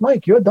 He's like,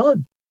 Mike, you're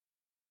done.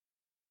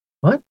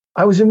 What?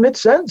 I was in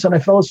mid-sentence and I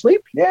fell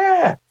asleep?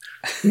 Yeah,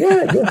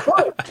 you're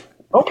fine.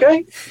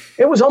 Okay.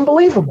 It was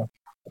unbelievable.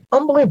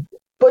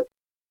 But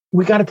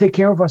we got to take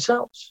care of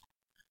ourselves.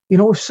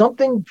 If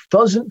something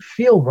doesn't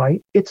feel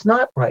right, it's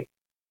not right.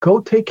 Go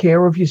take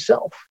care of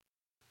yourself.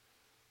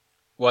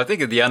 Well, I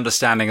think the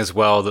understanding as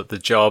well that the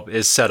job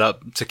is set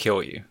up to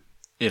kill you.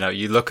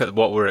 You look at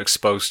what we're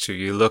exposed to.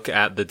 You look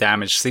at the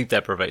damage sleep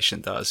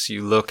deprivation does.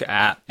 You look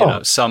at,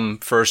 some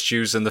first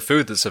use in the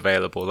food that's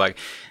available. Like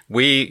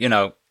we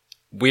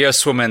are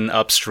swimming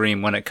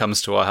upstream when it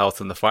comes to our health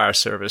in the fire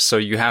service. So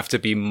you have to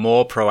be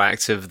more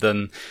proactive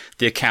than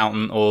the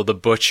accountant or the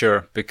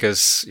butcher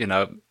because,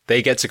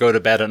 they get to go to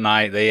bed at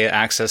night. They have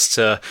access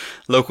to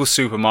local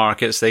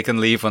supermarkets. They can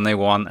leave when they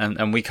want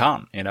and we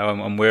can't,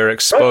 and we're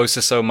exposed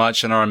to so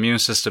much and our immune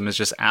system is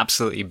just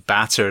absolutely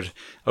battered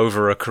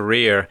over a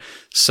career.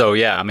 So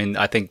yeah, I mean,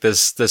 I think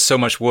there's so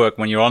much work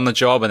when you're on the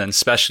job and then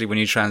especially when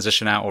you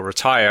transition out or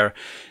retire.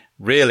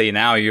 Really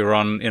now you're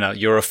on,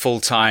 you're a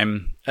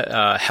full-time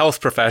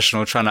health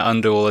professional trying to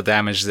undo all the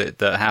damage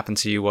that happened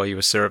to you while you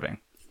were serving.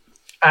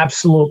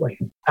 Absolutely.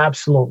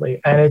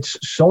 And it's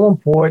so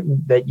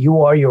important that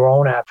you are your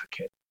own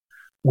advocate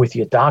with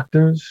your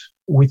doctors,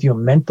 with your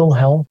mental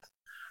health,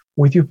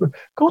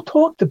 go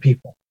talk to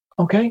people.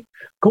 Okay.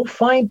 Go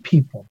find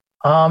people.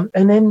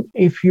 And then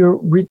if you're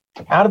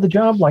out of the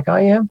job like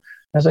I am,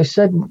 as I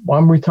said,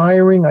 I'm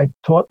retiring. I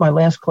taught my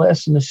last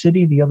class in the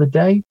city the other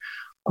day.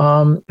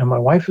 And my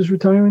wife is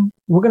retiring.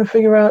 We're going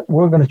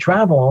to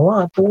travel a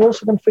lot, but we're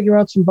also going to figure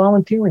out some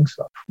volunteering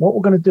stuff, what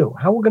we're going to do,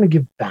 how we're going to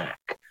give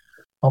back.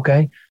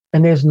 Okay.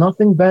 And there's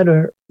nothing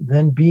better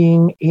than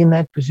being in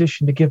that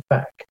position to give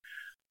back.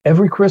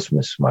 Every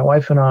Christmas, my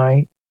wife and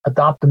I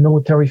adopt a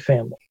military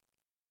family.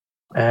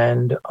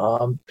 And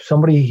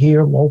somebody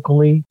here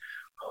locally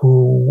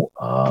who,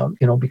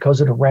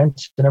 because of the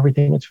rents and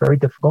everything, it's very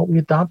difficult. We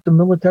adopt a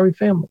military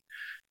family.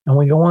 And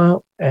we go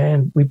out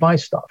and we buy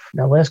stuff.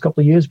 Now, last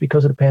couple of years,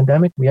 because of the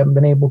pandemic, we haven't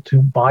been able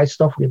to buy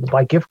stuff. We had to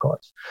buy gift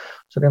cards.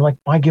 So they're like,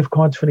 buy gift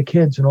cards for the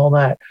kids and all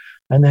that.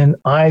 And then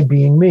I,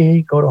 being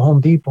me, go to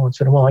Home Depot and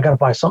said, well, I got to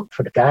buy something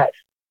for the dad.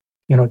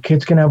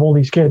 Kids can have all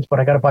these kids, but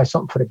I got to buy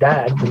something for the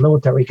dad, the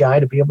military guy,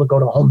 to be able to go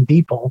to Home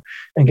Depot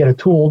and get a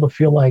tool to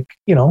feel like,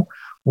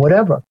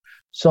 whatever.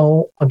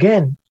 So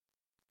again,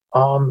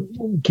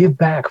 give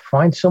back,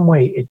 find some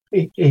way.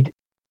 It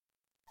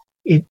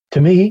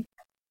to me,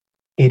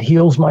 it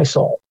heals my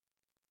soul.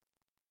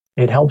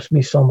 It helps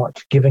me so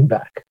much, giving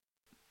back.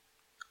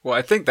 Well,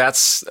 I think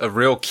that's a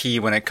real key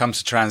when it comes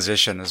to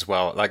transition as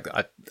well. Like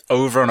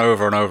over and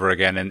over and over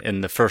again in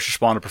the first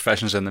responder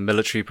professions and the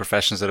military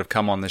professions that have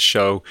come on this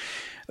show,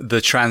 the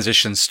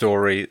transition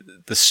story,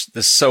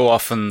 there's so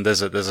often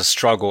there's a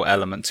struggle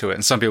element to it.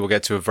 And some people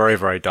get to a very,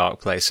 very dark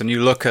place. And you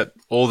look at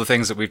all the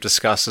things that we've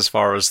discussed as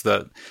far as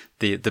the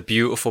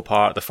beautiful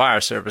part of the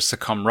fire service, the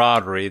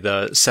camaraderie,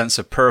 the sense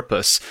of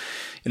purpose,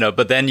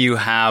 but then you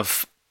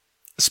have,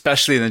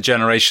 especially in the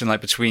generation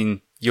like between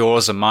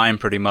yours and mine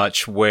pretty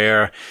much,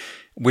 where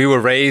we were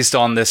raised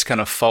on this kind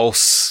of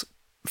false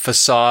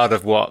facade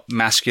of what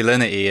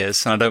masculinity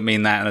is. And I don't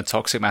mean that in a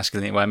toxic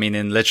masculinity way. I mean,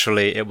 in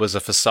literally, it was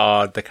a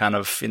facade, the kind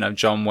of,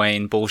 John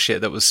Wayne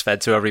bullshit that was fed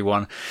to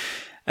everyone.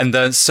 And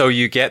then, so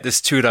you get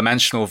this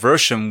two-dimensional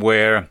version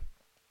where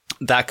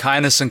that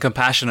kindness and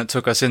compassion that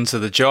took us into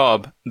the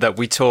job that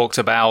we talked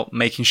about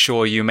making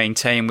sure you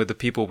maintain with the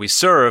people we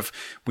serve,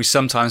 we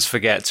sometimes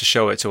forget to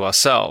show it to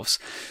ourselves.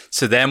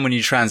 So then when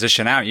you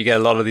transition out, you get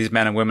a lot of these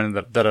men and women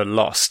that are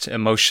lost,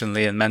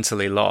 emotionally and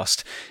mentally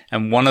lost.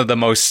 And one of the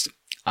most,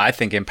 I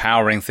think,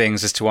 empowering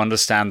things is to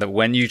understand that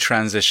when you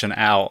transition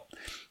out,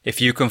 if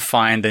you can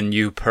find a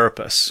new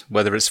purpose,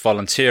 whether it's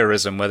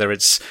volunteerism, whether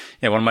it's,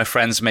 one of my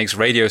friends makes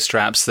radio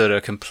straps that are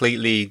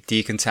completely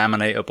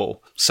decontaminatable.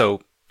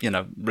 So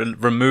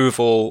remove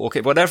all, okay,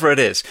 whatever it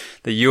is,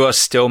 that you are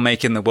still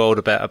making the world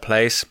a better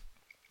place.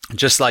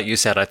 Just like you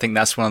said, I think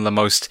that's one of the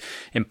most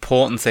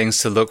important things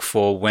to look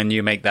for when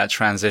you make that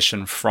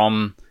transition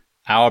from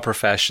our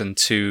profession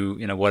to,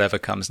 whatever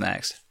comes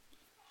next.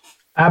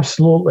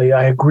 Absolutely.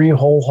 I agree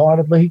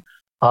wholeheartedly.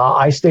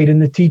 I stayed in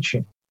the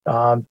teaching,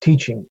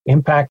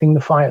 impacting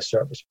the fire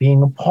service,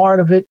 being a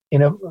part of it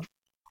in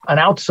an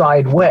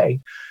outside way.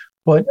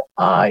 But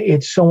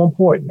it's so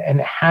important,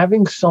 and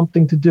having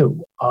something to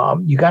do.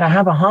 You got to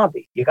have a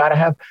hobby. You got to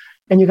have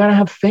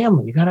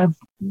family. You got to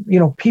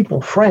have, people,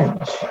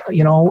 friends.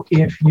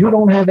 If you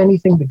don't have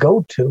anything to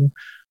go to,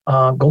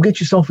 go get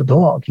yourself a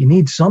dog. You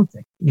need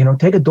something.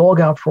 Take a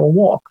dog out for a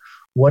walk.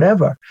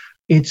 Whatever.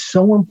 It's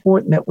so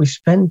important that we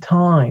spend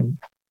time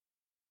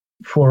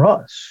for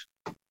us,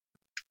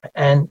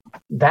 and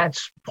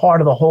that's part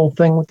of the whole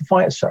thing with the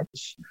fire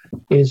service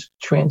is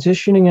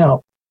transitioning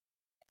out.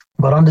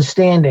 But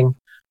understanding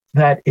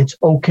that it's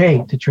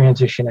okay to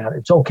transition out.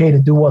 It's okay to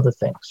do other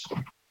things.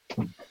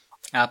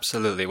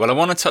 Absolutely. Well, I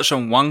want to touch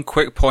on one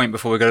quick point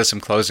before we go to some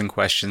closing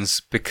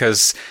questions,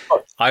 because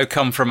I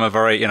come from a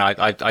very,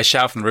 I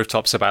shout from the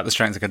rooftops about the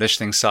strength and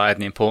conditioning side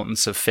and the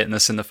importance of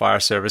fitness in the fire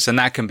service. And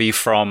that can be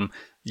from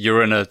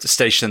you're in a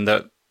station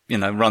that,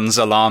 runs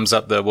alarms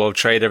up the World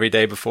Trade every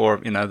day before,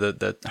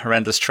 the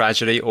horrendous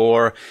tragedy,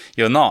 or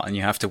you're not and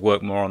you have to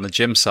work more on the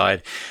gym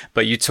side.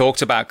 But you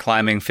talked about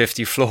climbing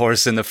 50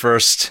 floors in the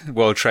first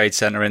World Trade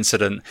Center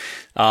incident.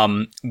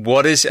 And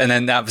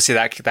then obviously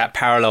that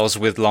parallels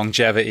with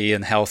longevity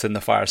and health in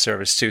the fire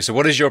service too. So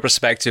what is your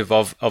perspective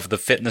of the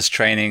fitness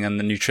training and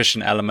the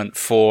nutrition element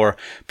for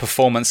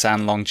performance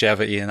and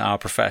longevity in our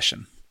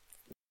profession?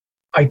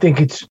 I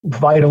think it's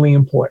vitally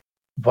important.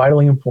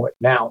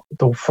 Now,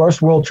 the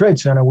first World Trade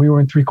Center, we were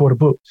in 3/4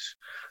 boots.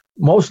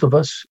 Most of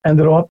us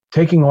ended up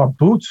taking our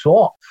boots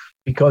off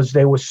because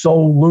they were so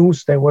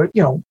loose. They were,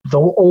 the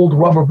old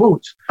rubber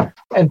boots,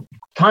 and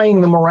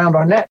tying them around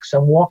our necks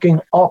and walking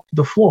up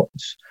the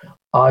floors.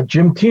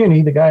 Jim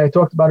Tierney, the guy I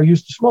talked about who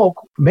used to smoke,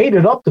 made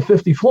it up to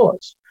 50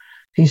 floors.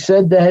 He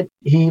said that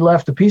he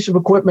left a piece of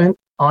equipment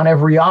on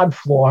every odd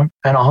floor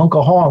and a hunk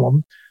of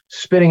Harlem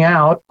spitting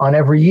out on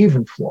every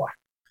even floor.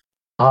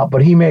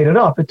 But he made it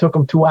up. It took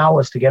him 2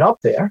 hours to get up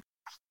there.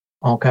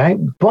 Okay.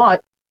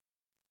 But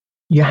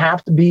you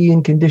have to be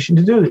in condition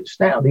to do this.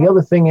 Now, the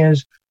other thing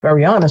is,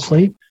 very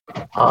honestly,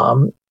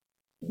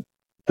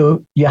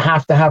 you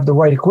have to have the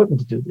right equipment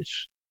to do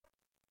this.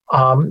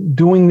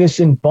 Doing this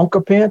in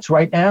bunker pants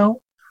right now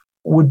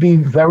would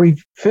be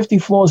 50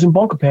 floors in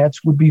bunker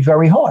pants would be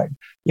very hard.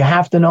 You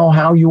have to know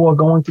how you are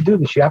going to do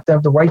this. You have to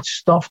have the right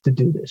stuff to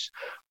do this.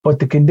 But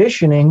the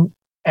conditioning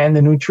and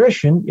the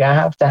nutrition, you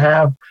have to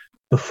have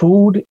the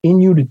food in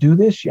you to do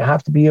this. You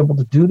have to be able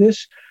to do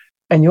this.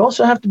 And you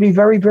also have to be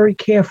very, very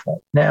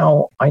careful.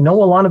 Now, I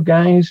know a lot of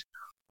guys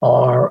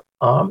are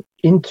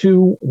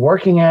into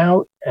working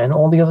out and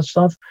all the other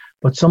stuff,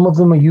 but some of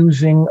them are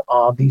using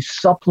these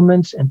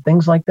supplements and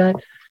things like that.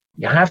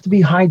 You have to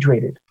be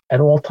hydrated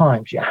at all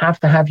times. You have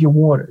to have your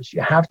waters.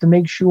 You have to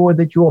make sure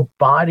that your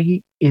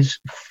body is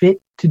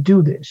fit to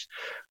do this.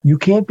 You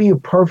can't be a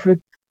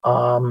perfect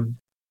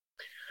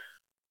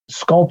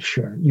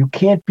sculpture. You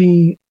can't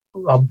be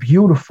a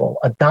beautiful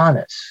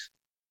Adonis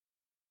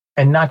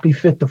and not be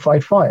fit to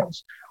fight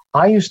fires.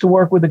 I used to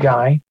work with a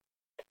guy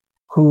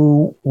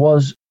who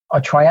was a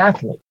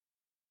triathlete,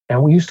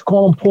 and we used to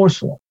call him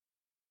Porcelain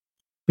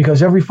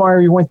because every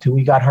fire he went to,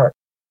 he got hurt.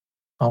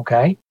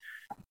 Okay?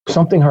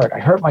 Something hurt. I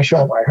hurt my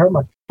shoulder.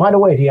 By the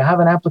way, do you have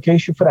an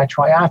application for that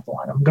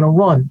triathlon? I'm going to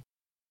run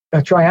a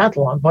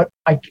triathlon, but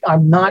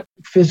I'm not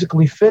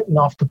physically fit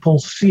enough to pull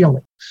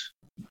ceilings.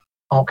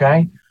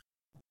 Okay?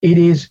 It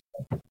is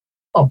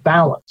a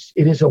balance.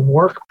 It is a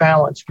work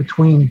balance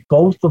between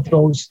both of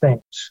those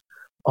things.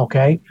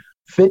 Okay?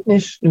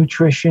 Fitness,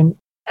 nutrition,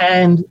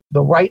 and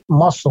the right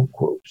muscle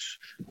groups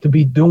to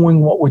be doing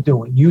what we're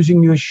doing,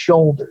 using your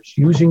shoulders,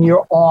 using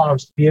your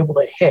arms to be able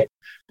to hit,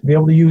 to be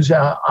able to use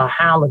a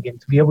Halligan,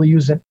 to be able to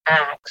use an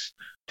axe,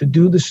 to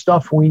do the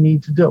stuff we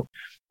need to do.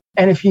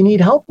 And if you need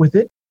help with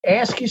it,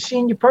 ask your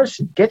senior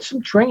person, get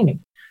some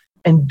training,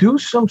 and do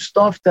some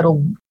stuff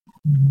that'll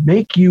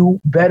make you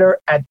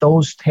better at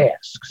those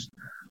tasks.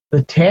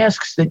 The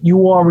tasks that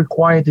you are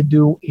required to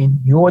do in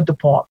your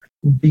department,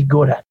 be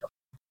good at them.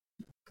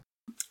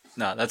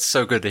 No, that's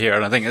so good to hear.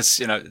 And I think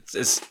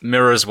it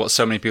mirrors what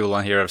so many people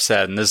on here have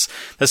said. And there's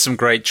some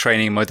great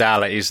training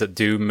modalities that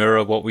do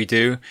mirror what we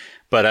do.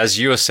 But as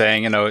you were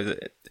saying,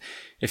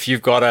 if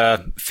you've got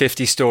a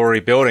 50-story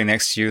building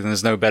next to you, then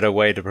there's no better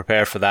way to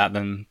prepare for that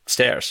than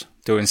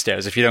doing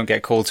stairs, if you don't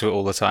get called to it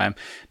all the time.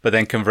 But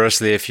then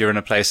conversely, if you're in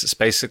a place that's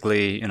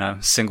basically,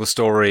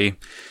 single-story,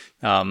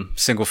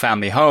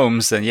 single-family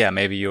homes, then yeah,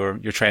 maybe your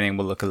training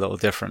will look a little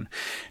different.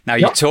 Now,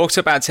 you talked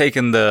about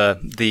taking the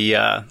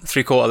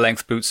 3/4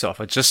 length boots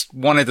off. I just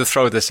wanted to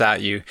throw this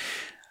at you.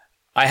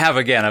 I have,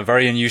 again, a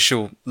very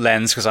unusual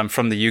lens because I'm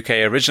from the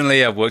UK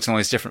originally. I've worked in all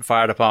these different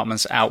fire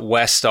departments. Out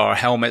west, our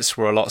helmets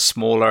were a lot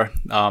smaller.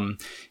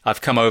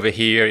 I've come over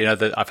here,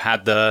 I've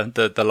had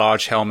the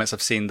large helmets.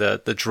 I've seen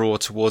the draw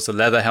towards the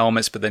leather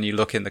helmets, but then you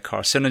look in the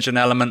carcinogen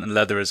element and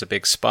leather is a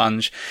big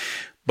sponge.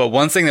 But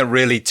one thing that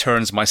really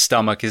turns my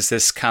stomach is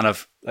this kind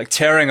of like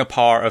tearing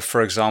apart of,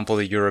 for example,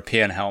 the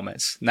European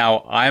helmets.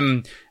 Now,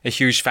 I'm a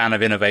huge fan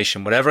of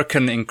innovation. Whatever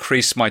can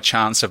increase my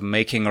chance of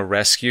making a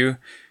rescue,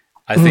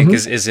 I think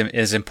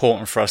is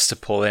important for us to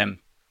pull in.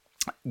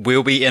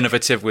 We'll be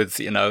innovative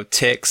with,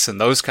 ticks and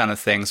those kind of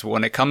things. But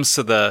when it comes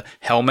to the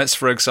helmets,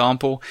 for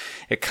example,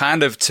 it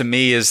kind of, to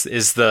me, is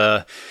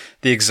the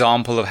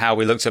example of how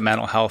we looked at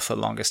mental health for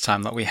the longest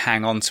time, like we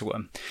hang on to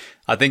them.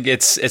 I think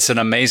it's an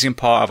amazing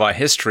part of our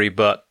history,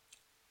 but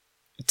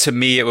to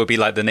me, it would be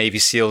like the Navy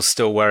SEALs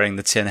still wearing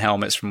the tin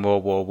helmets from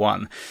World War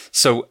I.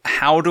 So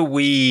how do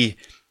we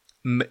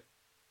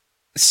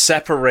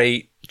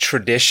separate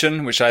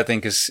tradition, which I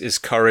think is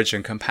courage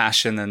and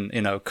compassion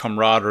and,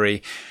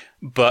 camaraderie,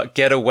 but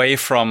get away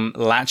from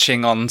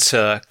latching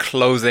onto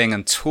clothing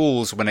and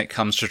tools when it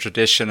comes to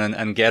tradition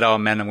and get our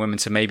men and women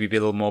to maybe be a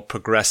little more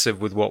progressive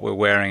with what we're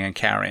wearing and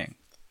carrying?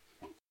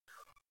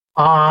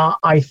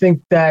 I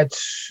think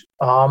that's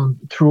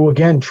through,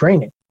 again,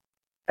 training.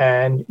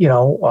 And,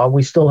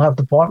 we still have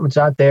departments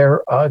out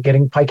there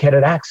getting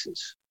pike-headed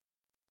axes,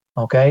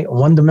 okay? A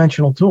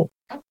one-dimensional tool.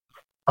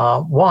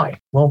 Why?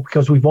 Well,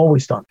 because we've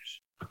always done this.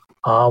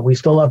 We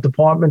still have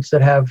departments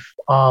that have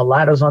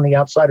ladders on the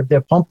outside of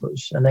their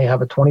pumpers, and they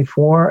have a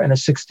 24 and a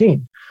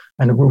 16,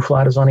 and the roof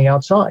ladder's on the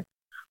outside.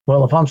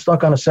 Well, if I'm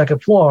stuck on a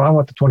second floor, I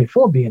want the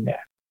 24 being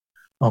there,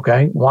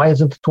 okay? Why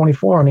isn't the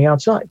 24 on the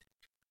outside?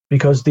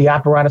 Because the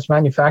apparatus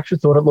manufacturer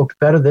thought it looked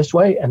better this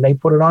way, and they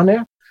put it on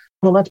there?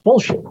 Well, that's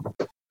bullshit,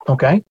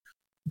 okay?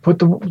 Put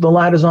the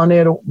ladders on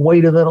there to way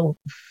that'll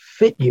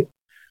fit you.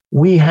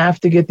 We have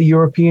to get the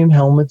European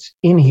helmets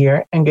in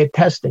here and get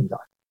testing done,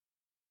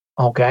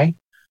 okay?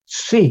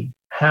 See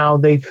how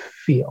they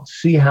feel,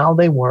 see how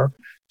they work,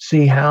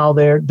 see how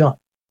they're done.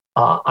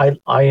 I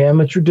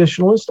am a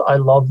traditionalist. I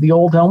love the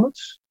old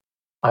helmets.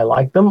 I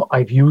like them.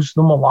 I've used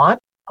them a lot.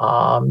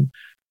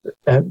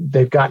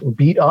 They've gotten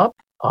beat up.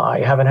 I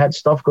haven't had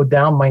stuff go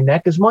down my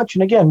neck as much.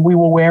 And again, we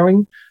were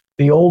wearing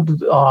the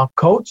old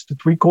coats, the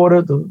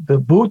 3/4, the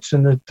boots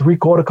and the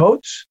 3/4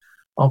 coats.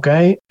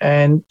 Okay.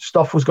 And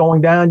stuff was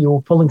going down. You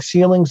were pulling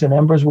ceilings and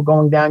embers were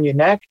going down your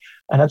neck.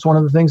 And that's one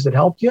of the things that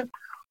helped you.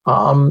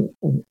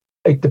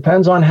 It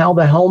depends on how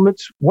the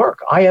helmets work.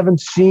 I haven't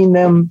seen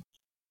them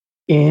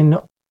in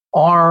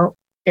our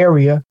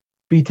area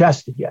be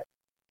tested yet.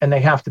 And they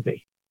have to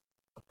be.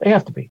 They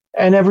have to be.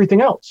 And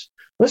everything else.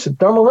 Listen,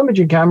 thermal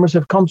imaging cameras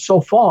have come so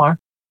far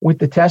with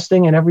the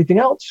testing and everything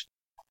else.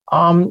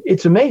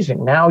 It's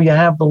amazing. Now you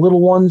have the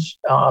little ones.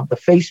 The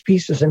face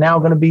pieces are now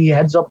going to be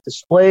heads-up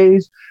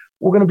displays.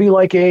 We're going to be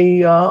like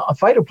a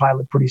fighter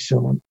pilot pretty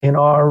soon in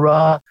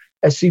our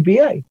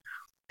SCBA.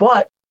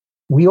 But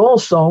we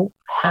also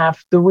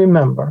have to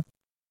remember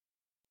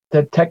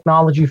that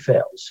technology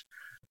fails.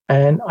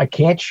 And I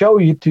can't show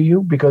it to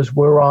you because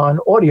we're on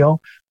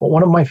audio, but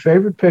one of my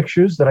favorite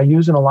pictures that I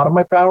use in a lot of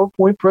my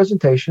PowerPoint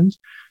presentations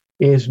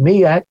is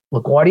me at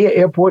LaGuardia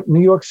Airport,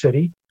 New York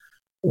City,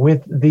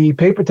 with the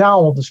paper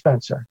towel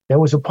dispenser. There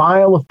was a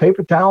pile of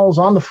paper towels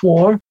on the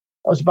floor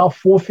that was about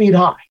 4 feet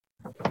high.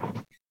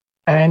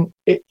 And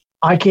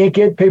I can't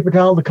get paper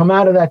towel to come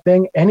out of that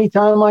thing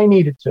anytime I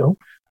need it to.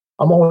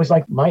 I'm always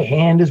like, my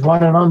hand is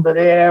running under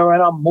there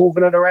and I'm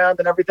moving it around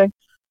and everything.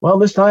 Well,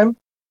 this time,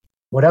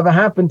 whatever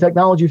happened,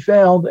 technology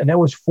failed, and there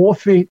was 4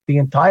 feet. The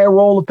entire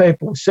roll of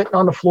paper was sitting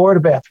on the floor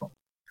of the bathroom.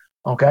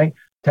 Okay?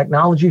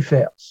 Technology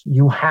fails.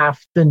 You have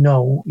to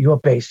know your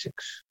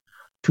basics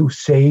to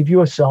save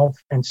yourself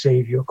and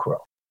save your crew.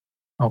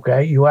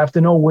 Okay? You have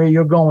to know where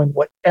you're going.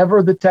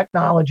 Whatever the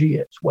technology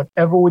is,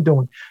 whatever we're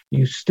doing,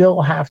 you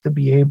still have to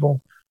be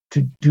able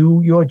to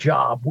do your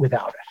job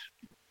without it.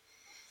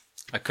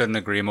 I couldn't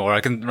agree more. I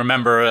can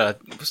remember a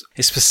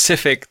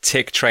specific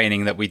tick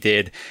training that we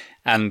did,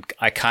 and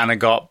I kind of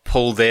got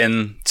pulled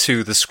in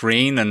to the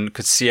screen and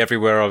could see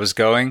everywhere I was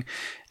going.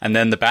 And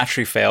then the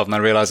battery failed and I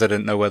realized I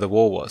didn't know where the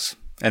wall was.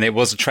 And it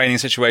was a training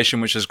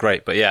situation, which was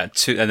great. But yeah,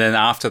 and then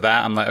after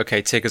that, I'm like,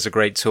 okay, tick is a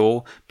great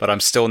tool, but I'm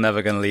still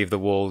never going to leave the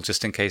wall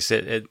just in case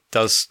it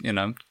does,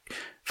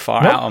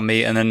 far out on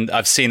me. And then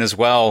I've seen as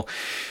well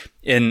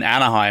in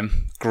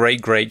Anaheim,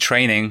 great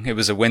training. It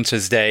was a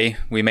winter's day.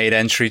 We made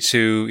entry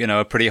to,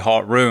 a pretty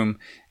hot room,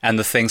 and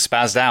the thing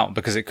spazzed out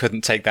because it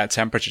couldn't take that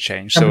temperature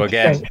change. So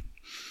again,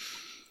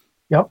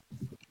 yep.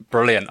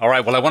 Brilliant. All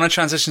right. Well, I want to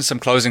transition some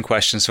closing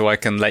questions so I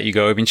can let you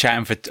go. We've been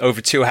chatting for over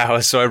 2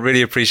 hours, so I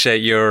really appreciate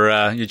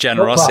your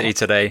generosity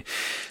today.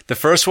 The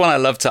first one I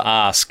love to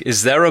ask,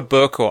 is there a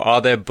book or are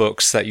there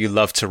books that you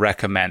love to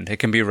recommend? It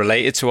can be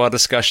related to our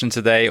discussion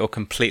today or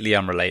completely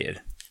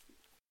unrelated.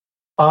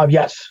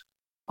 Yes.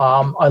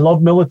 I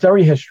love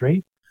military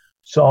history.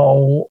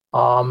 So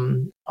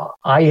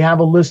I have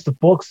a list of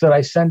books that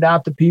I send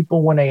out to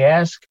people when they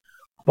ask,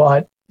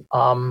 but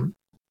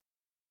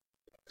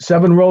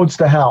Seven Roads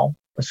to Hell,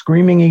 A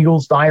Screaming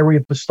Eagle's Diary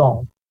of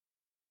Bastogne,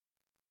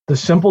 The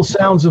Simple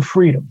Sounds of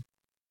Freedom.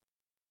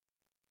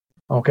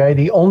 Okay,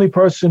 the only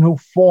person who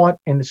fought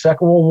in the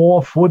Second World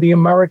War for the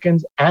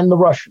Americans and the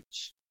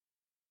Russians.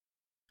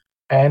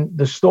 And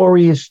the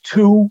story is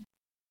too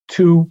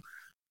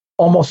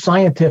almost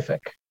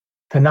scientific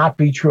to not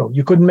be true.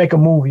 You couldn't make a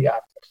movie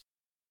out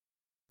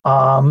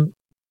of it.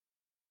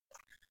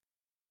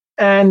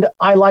 And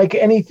I like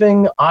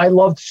anything. I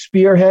loved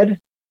Spearhead.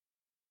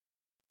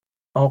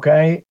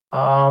 Okay,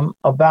 by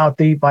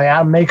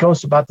Adam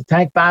Makos, about the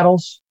tank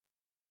battles.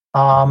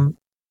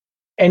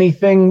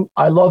 Anything.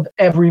 I love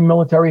every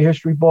military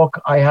history book.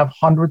 I have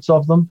hundreds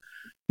of them.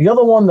 The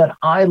other one that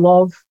I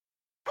love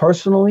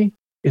personally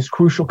is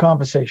Crucial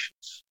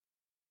Conversations.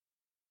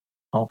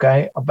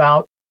 Okay,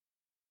 about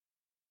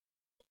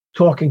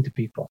talking to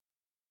people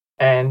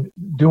and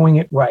doing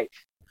it right,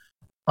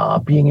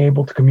 being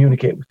able to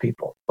communicate with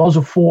people. Those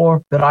are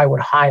 4 that I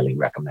would highly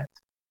recommend.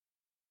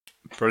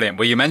 Brilliant.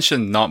 Well, you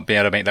mentioned not being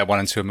able to make that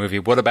one into a movie.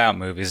 What about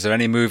movies? Is there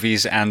any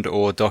movies and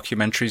or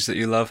documentaries that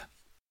you love?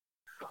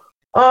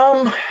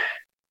 I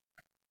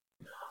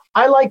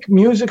like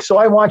music, so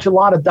I watch a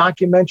lot of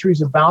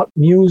documentaries about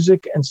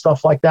music and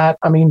stuff like that.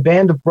 I mean,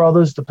 Band of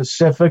Brothers, The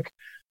Pacific.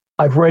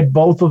 I've read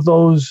both of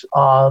those,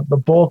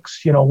 the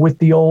books, With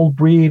the Old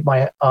Breed,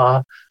 my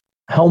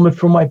Helmet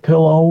for My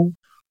Pillow.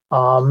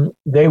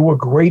 They were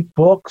great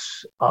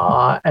books.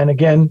 And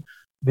again,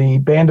 the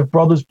Band of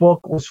Brothers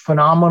book was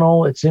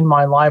phenomenal. It's in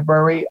my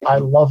library. I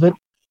love it.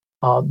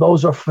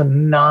 Those are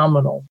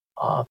phenomenal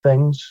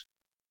things.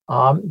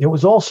 There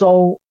was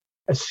also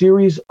a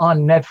series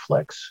on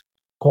Netflix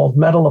called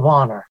Medal of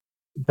Honor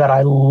that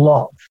I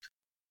loved.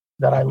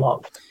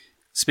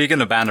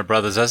 Speaking of Band of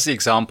Brothers, that's the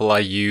example I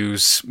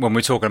use when we're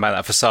talking about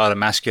that facade of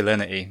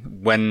masculinity.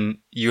 When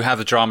you have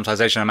the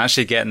dramatization, I'm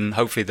actually getting,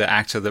 hopefully, the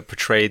actor that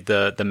portrayed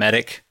the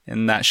medic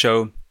in that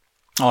show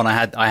on.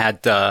 I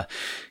had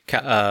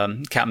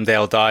Captain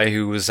Dale Dye,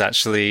 who was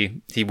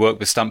actually, he worked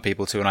with stunt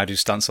people too, and I do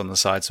stunts on the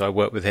side, so I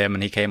worked with him,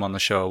 and he came on the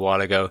show a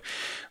while ago.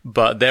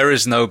 But there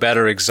is no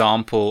better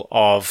example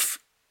of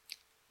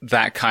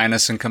that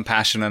kindness and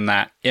compassion and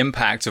that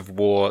impact of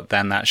war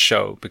than that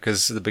show,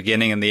 because at the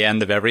beginning and the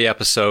end of every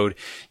episode,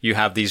 you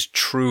have these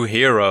true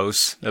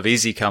heroes of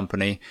Easy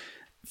Company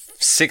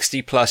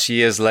 60 plus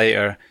years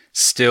later,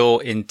 still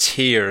in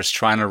tears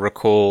trying to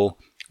recall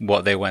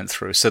what they went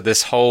through. So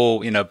this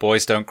whole,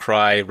 boys don't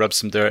cry, rub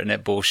some dirt in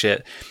it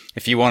bullshit.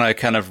 If you want to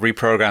kind of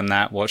reprogram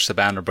that, watch the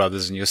Band of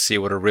Brothers and you'll see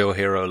what a real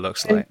hero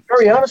looks like.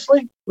 Very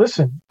honestly,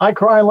 listen, I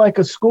cry like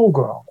a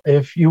schoolgirl.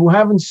 If you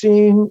haven't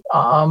seen,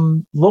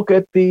 look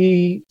at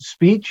the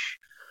speech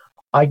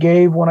I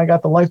gave when I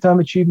got the Lifetime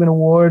Achievement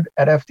Award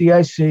at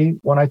FDIC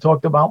when I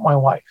talked about my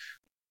wife.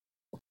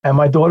 And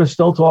my daughter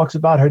still talks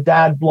about her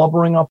dad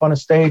blubbering up on a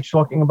stage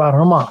talking about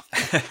her mom.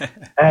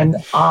 And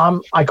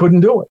I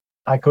couldn't do it.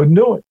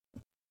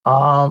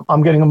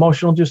 I'm getting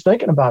emotional just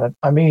thinking about it.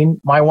 I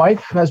mean, my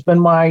wife has been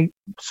my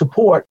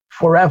support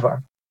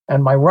forever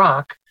and my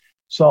rock.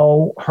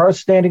 So her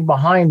standing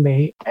behind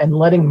me and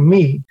letting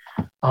me,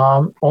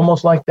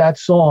 almost like that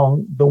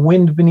song, The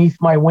Wind Beneath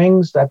My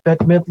Wings, that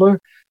Bette Midler,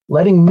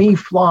 letting me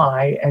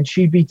fly and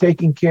she'd be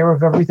taking care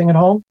of everything at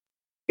home.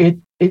 It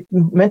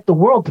meant the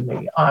world to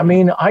me. I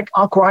mean,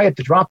 I'll cry at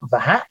the drop of a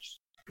hat.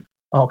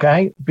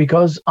 Okay,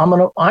 because I'm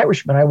an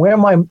Irishman. I wear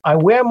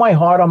my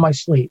heart on my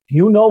sleeve.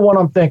 You know what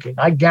I'm thinking.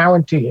 I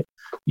guarantee it.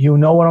 You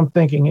know what I'm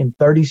thinking in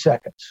 30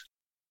 seconds.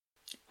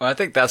 Well, I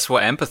think that's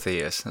what empathy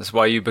is. That's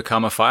why you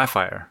become a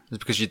firefighter. It's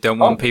because you don't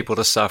want people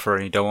to suffer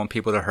and you don't want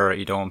people to hurt.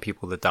 You don't want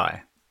people to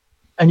die.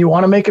 And you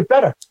want to make it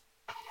better.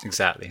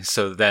 Exactly.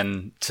 So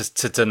then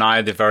to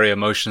deny the very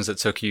emotions that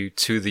took you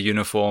to the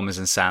uniform is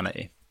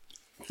insanity.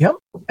 Yep.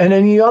 And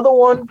then the other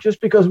one,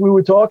 just because we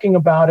were talking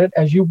about it,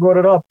 as you brought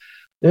it up,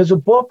 there's a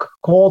book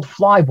called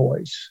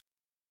Flyboys.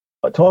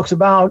 It talks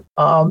about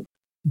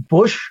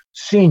Bush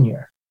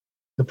Sr.,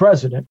 the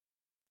president,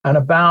 and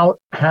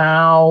about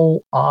how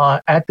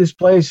at this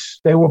place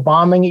they were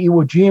bombing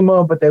Iwo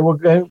Jima, but they were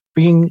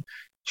Chiyo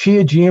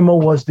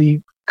Jima was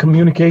the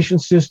communication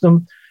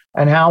system,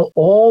 and how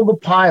all the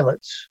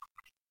pilots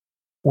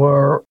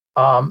were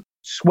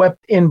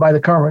swept in by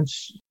the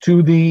currents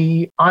to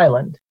the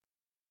island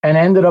and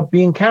ended up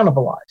being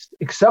cannibalized,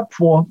 except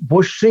for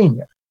Bush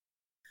Sr.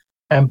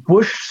 And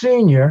Bush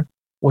Sr.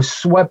 was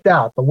swept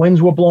out. The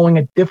winds were blowing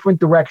a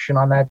different direction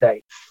on that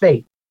day.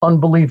 Fate,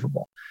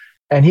 unbelievable.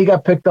 And he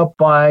got picked up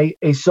by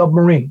a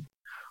submarine.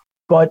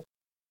 But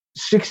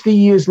 60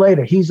 years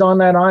later, he's on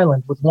that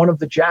island with one of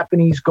the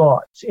Japanese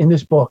guards in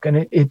this book.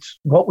 And it's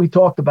what we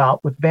talked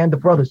about with Band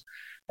of Brothers.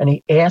 And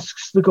he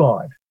asks the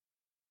guard,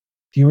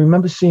 do you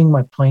remember seeing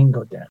my plane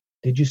go down?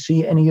 Did you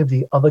see any of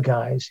the other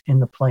guys in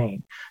the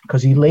plane?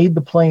 Because he laid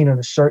the plane in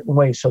a certain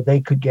way so they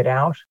could get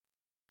out.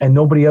 And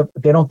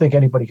they don't think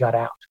anybody got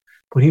out.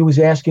 But he was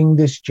asking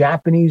this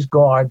Japanese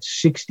guard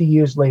 60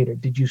 years later,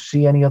 did you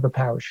see any other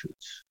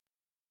parachutes?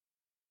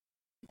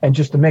 And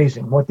just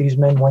amazing what these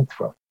men went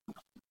through.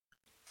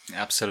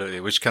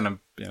 Absolutely, which kind of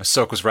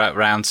circles right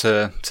around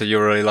to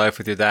your early life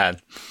with your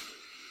dad.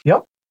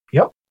 Yep,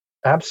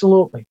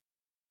 absolutely.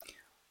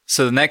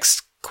 So the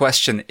next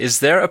question, is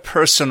there a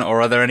person or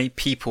are there any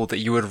people that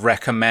you would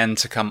recommend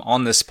to come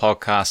on this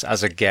podcast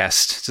as a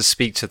guest to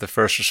speak to the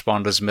first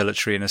responders,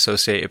 military, and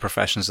associated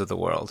professions of the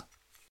world?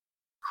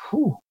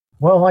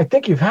 Well, I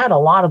think you've had a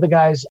lot of the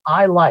guys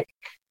I like.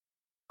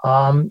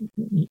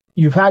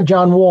 You've had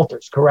John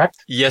Walters, correct?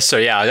 Yes, sir.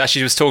 Yeah, I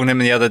actually was talking to him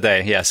the other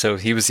day. Yeah, so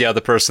he was the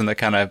other person that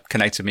kind of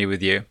connected me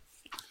with you.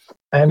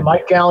 And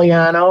Mike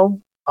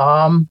Galliano,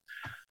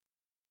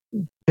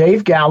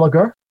 Dave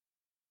Gallagher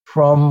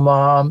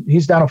from,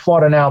 he's down in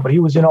Florida now, but he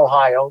was in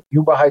Ohio,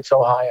 Yuba Heights,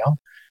 Ohio.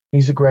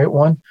 He's a great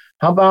one.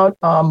 How about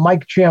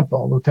Mike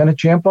Champo, Lieutenant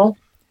Champo?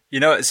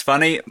 It's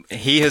funny.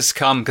 He has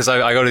come because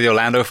I go to the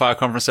Orlando Fire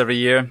Conference every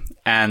year,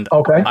 and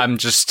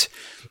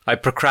I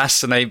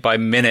procrastinate by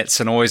minutes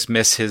and always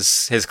miss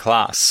his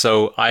class.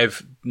 So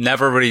I've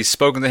never really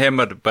spoken to him,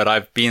 but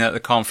I've been at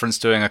the conference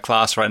doing a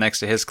class right next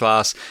to his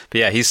class. But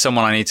yeah, he's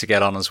someone I need to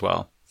get on as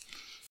well.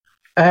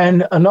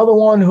 And another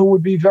one who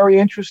would be very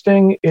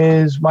interesting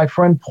is my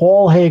friend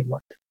Paul Hagelin.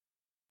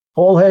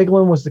 Paul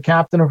Hagelin was the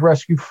captain of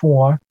Rescue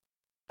 4,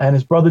 and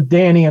his brother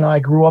Danny and I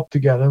grew up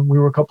together. We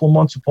were a couple of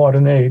months apart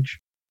in age.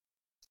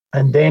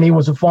 And Danny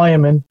was a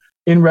fireman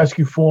in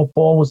Rescue 4.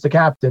 Paul was the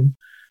captain.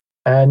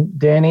 And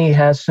Danny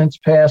has since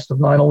passed of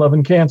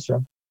 9/11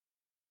 cancer.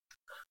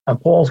 And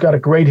Paul's got a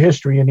great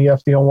history in the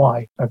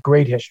FDNY,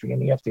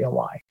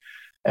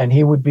 And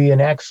he would be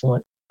an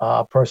excellent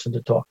person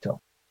to talk to.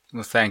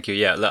 Well, thank you.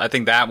 Yeah, I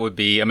think that would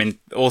be,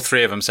 all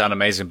three of them sound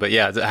amazing. But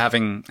yeah,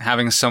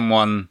 having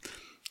someone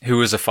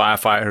who is a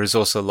firefighter who's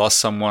also lost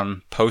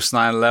someone post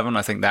 9/11,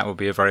 I think that would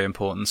be a very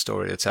important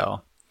story to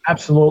tell.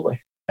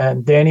 Absolutely.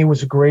 And Danny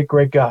was a great,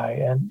 great guy.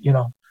 And,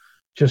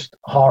 just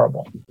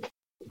horrible.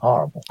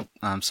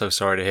 I'm so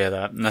sorry to hear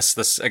that. And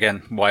that's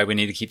again, why we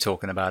need to keep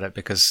talking about it,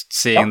 because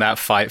seeing that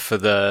fight for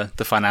the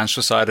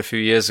financial side a few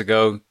years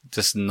ago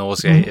just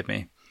nauseated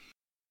me.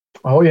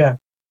 Oh, yeah.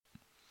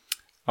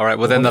 All right.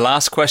 Well, then the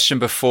last question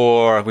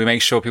before we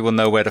make sure people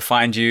know where to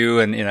find you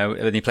and,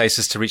 any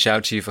places to reach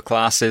out to you for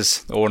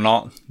classes or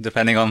not,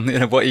 depending on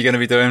what you're going to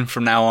be doing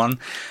from now on.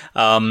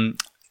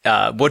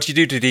 What do you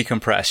do to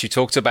decompress? You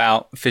talked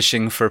about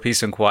fishing for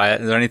peace and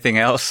quiet. Is there anything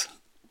else?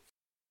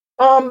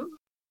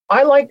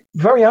 I like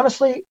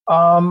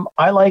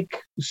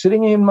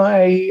sitting in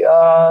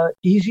my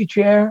easy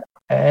chair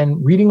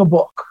and reading a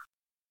book.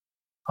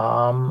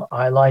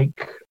 I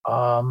like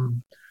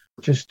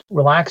just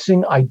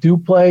relaxing. I do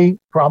play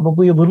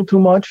probably a little too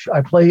much.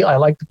 I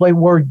like to play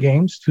word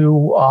games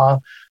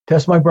to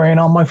test my brain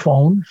on my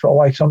phone.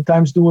 So I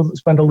sometimes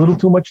spend a little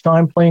too much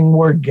time playing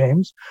word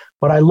games,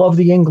 but I love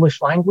the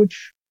English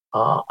language.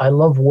 I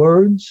love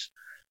words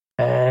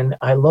and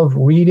I love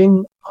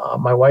reading.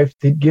 My wife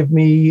did give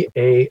me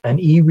an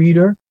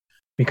e-reader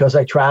because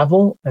I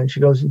travel, and she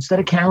goes, instead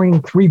of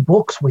carrying 3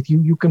 books with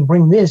you, you can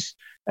bring this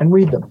and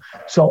read them.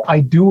 So I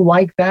do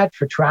like that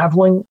for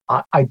traveling.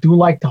 I do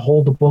like to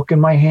hold a book in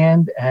my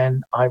hand,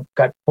 and I've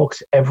got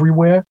books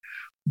everywhere.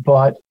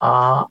 but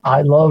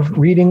I love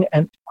reading,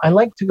 and I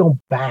like to go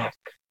back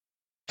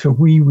to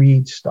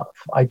reread stuff.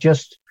 I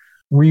just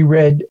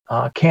reread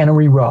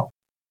Cannery Row,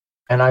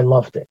 and I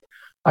loved it.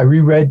 I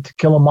reread To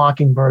Kill a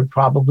Mockingbird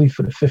probably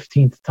for the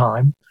 15th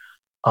time,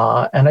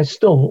 and I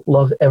still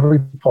love every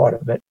part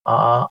of it.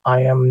 I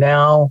am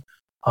now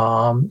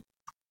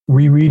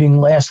rereading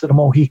Last of the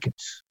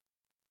Mohicans,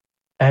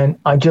 and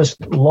I just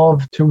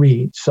love to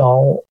read.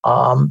 So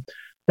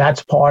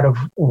that's part of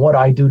what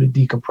I do to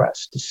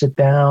decompress, to sit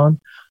down.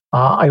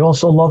 I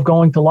also love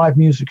going to live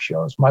music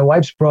shows. My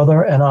wife's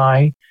brother and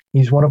I,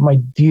 he's one of my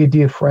dear,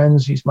 dear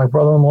friends. He's my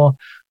brother-in-law,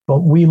 but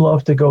we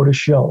love to go to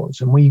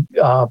shows. And we,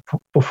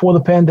 before the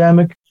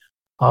pandemic,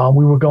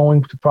 we were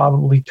going to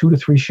probably 2 to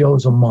 3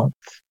 shows a month.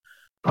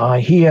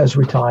 He has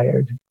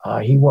retired.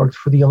 He worked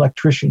for the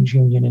Electricians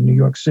Union in New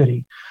York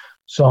City.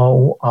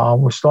 So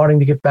we're starting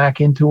to get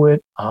back into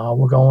it.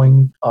 We're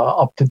going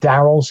up to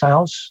Daryl's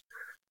house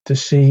to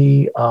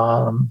see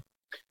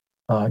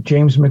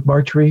James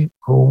McMurtry,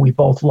 who we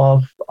both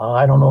love.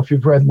 I don't know if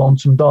you've read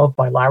Lonesome Dove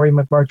by Larry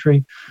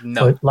McMurtry,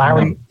 no, but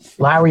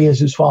Larry is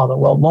his father.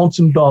 Well,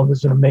 Lonesome Dove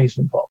is an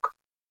amazing book.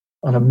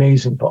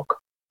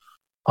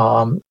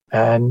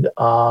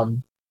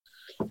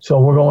 So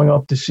we're going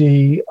up to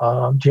see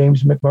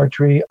James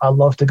McMurtry. I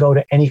love to go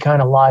to any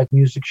kind of live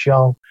music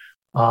show,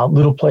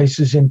 little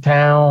places in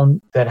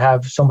town that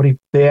have somebody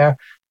there.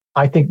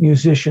 I think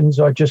musicians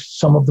are just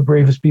some of the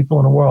bravest people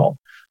in the world.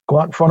 Go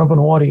out in front of an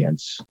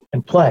audience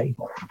and play,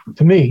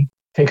 to me,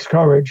 takes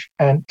courage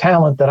and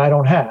talent that I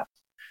don't have.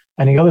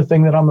 And the other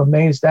thing that I'm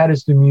amazed at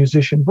is the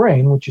musician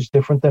brain, which is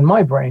different than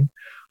my brain,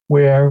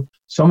 where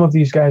some of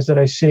these guys that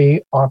I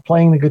see are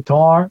playing the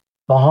guitar,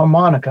 the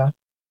harmonica,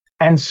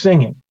 and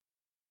singing.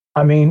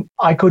 I mean,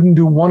 I couldn't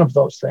do one of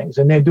those things,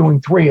 and they're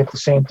doing 3 at the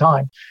same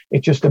time.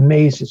 It just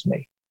amazes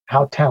me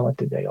how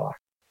talented they are.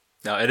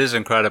 No, it is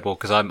incredible,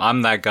 because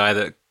I'm that guy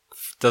that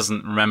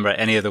doesn't remember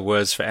any of the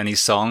words for any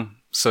song.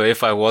 So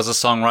if I was a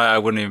songwriter, I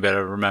wouldn't even be able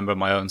to remember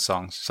my own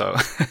songs. So,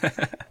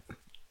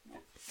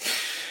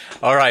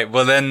 all right.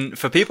 Well, then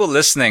for people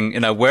listening,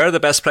 where are the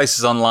best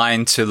places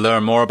online to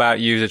learn more about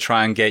you, to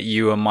try and get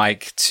you and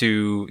Mike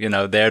to,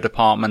 their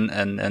department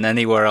and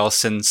anywhere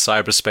else in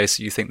cyberspace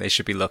that you think they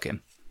should be looking?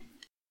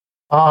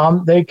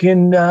 They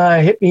can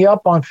hit me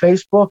up on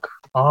Facebook.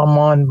 I'm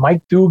on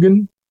Mike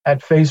Dugan at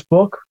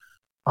Facebook.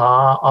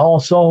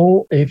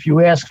 Also, if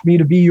you ask me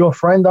to be your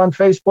friend on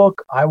Facebook,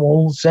 I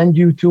will send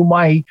you to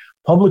my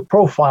public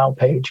profile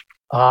page,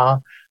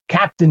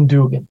 Captain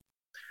Dugan.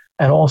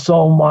 And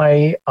also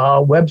my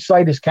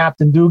website is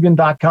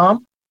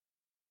captaindugan.com.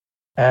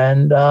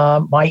 And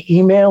my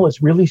email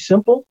is really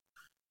simple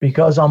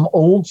because I'm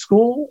old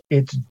school.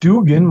 It's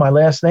Dugan, my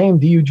last name,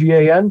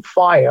 Dugan,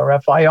 fire,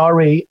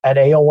 F-I-R-E, at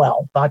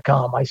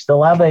AOL.com. I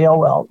still have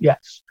AOL,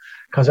 yes,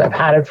 because I've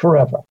had it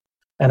forever.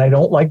 And I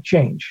don't like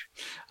change.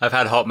 I've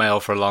had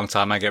Hotmail for a long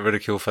time. I get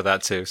ridiculed for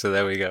that too. So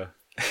there we go.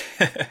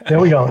 There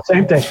we go.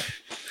 Same thing.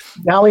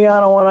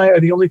 Galliano and I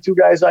are the only 2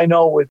 guys I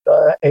know with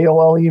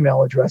AOL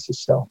email addresses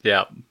still.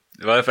 Yeah.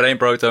 Well, if it ain't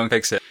broke, don't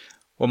fix it.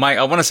 Well, Mike,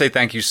 I want to say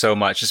thank you so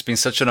much. It's been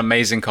such an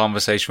amazing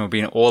conversation. We've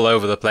been all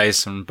over the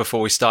place. And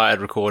before we started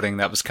recording,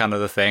 that was kind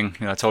of the thing.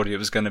 I told you it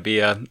was going to be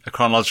a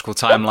chronological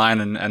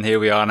timeline. And here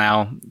we are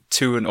now,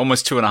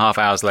 almost 2.5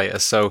 hours later.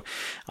 So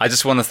I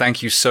just want to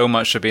thank you so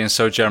much for being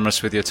so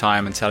generous with your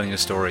time and telling your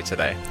story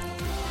today.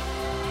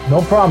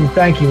 No problem.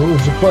 Thank you. It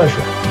was a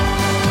pleasure.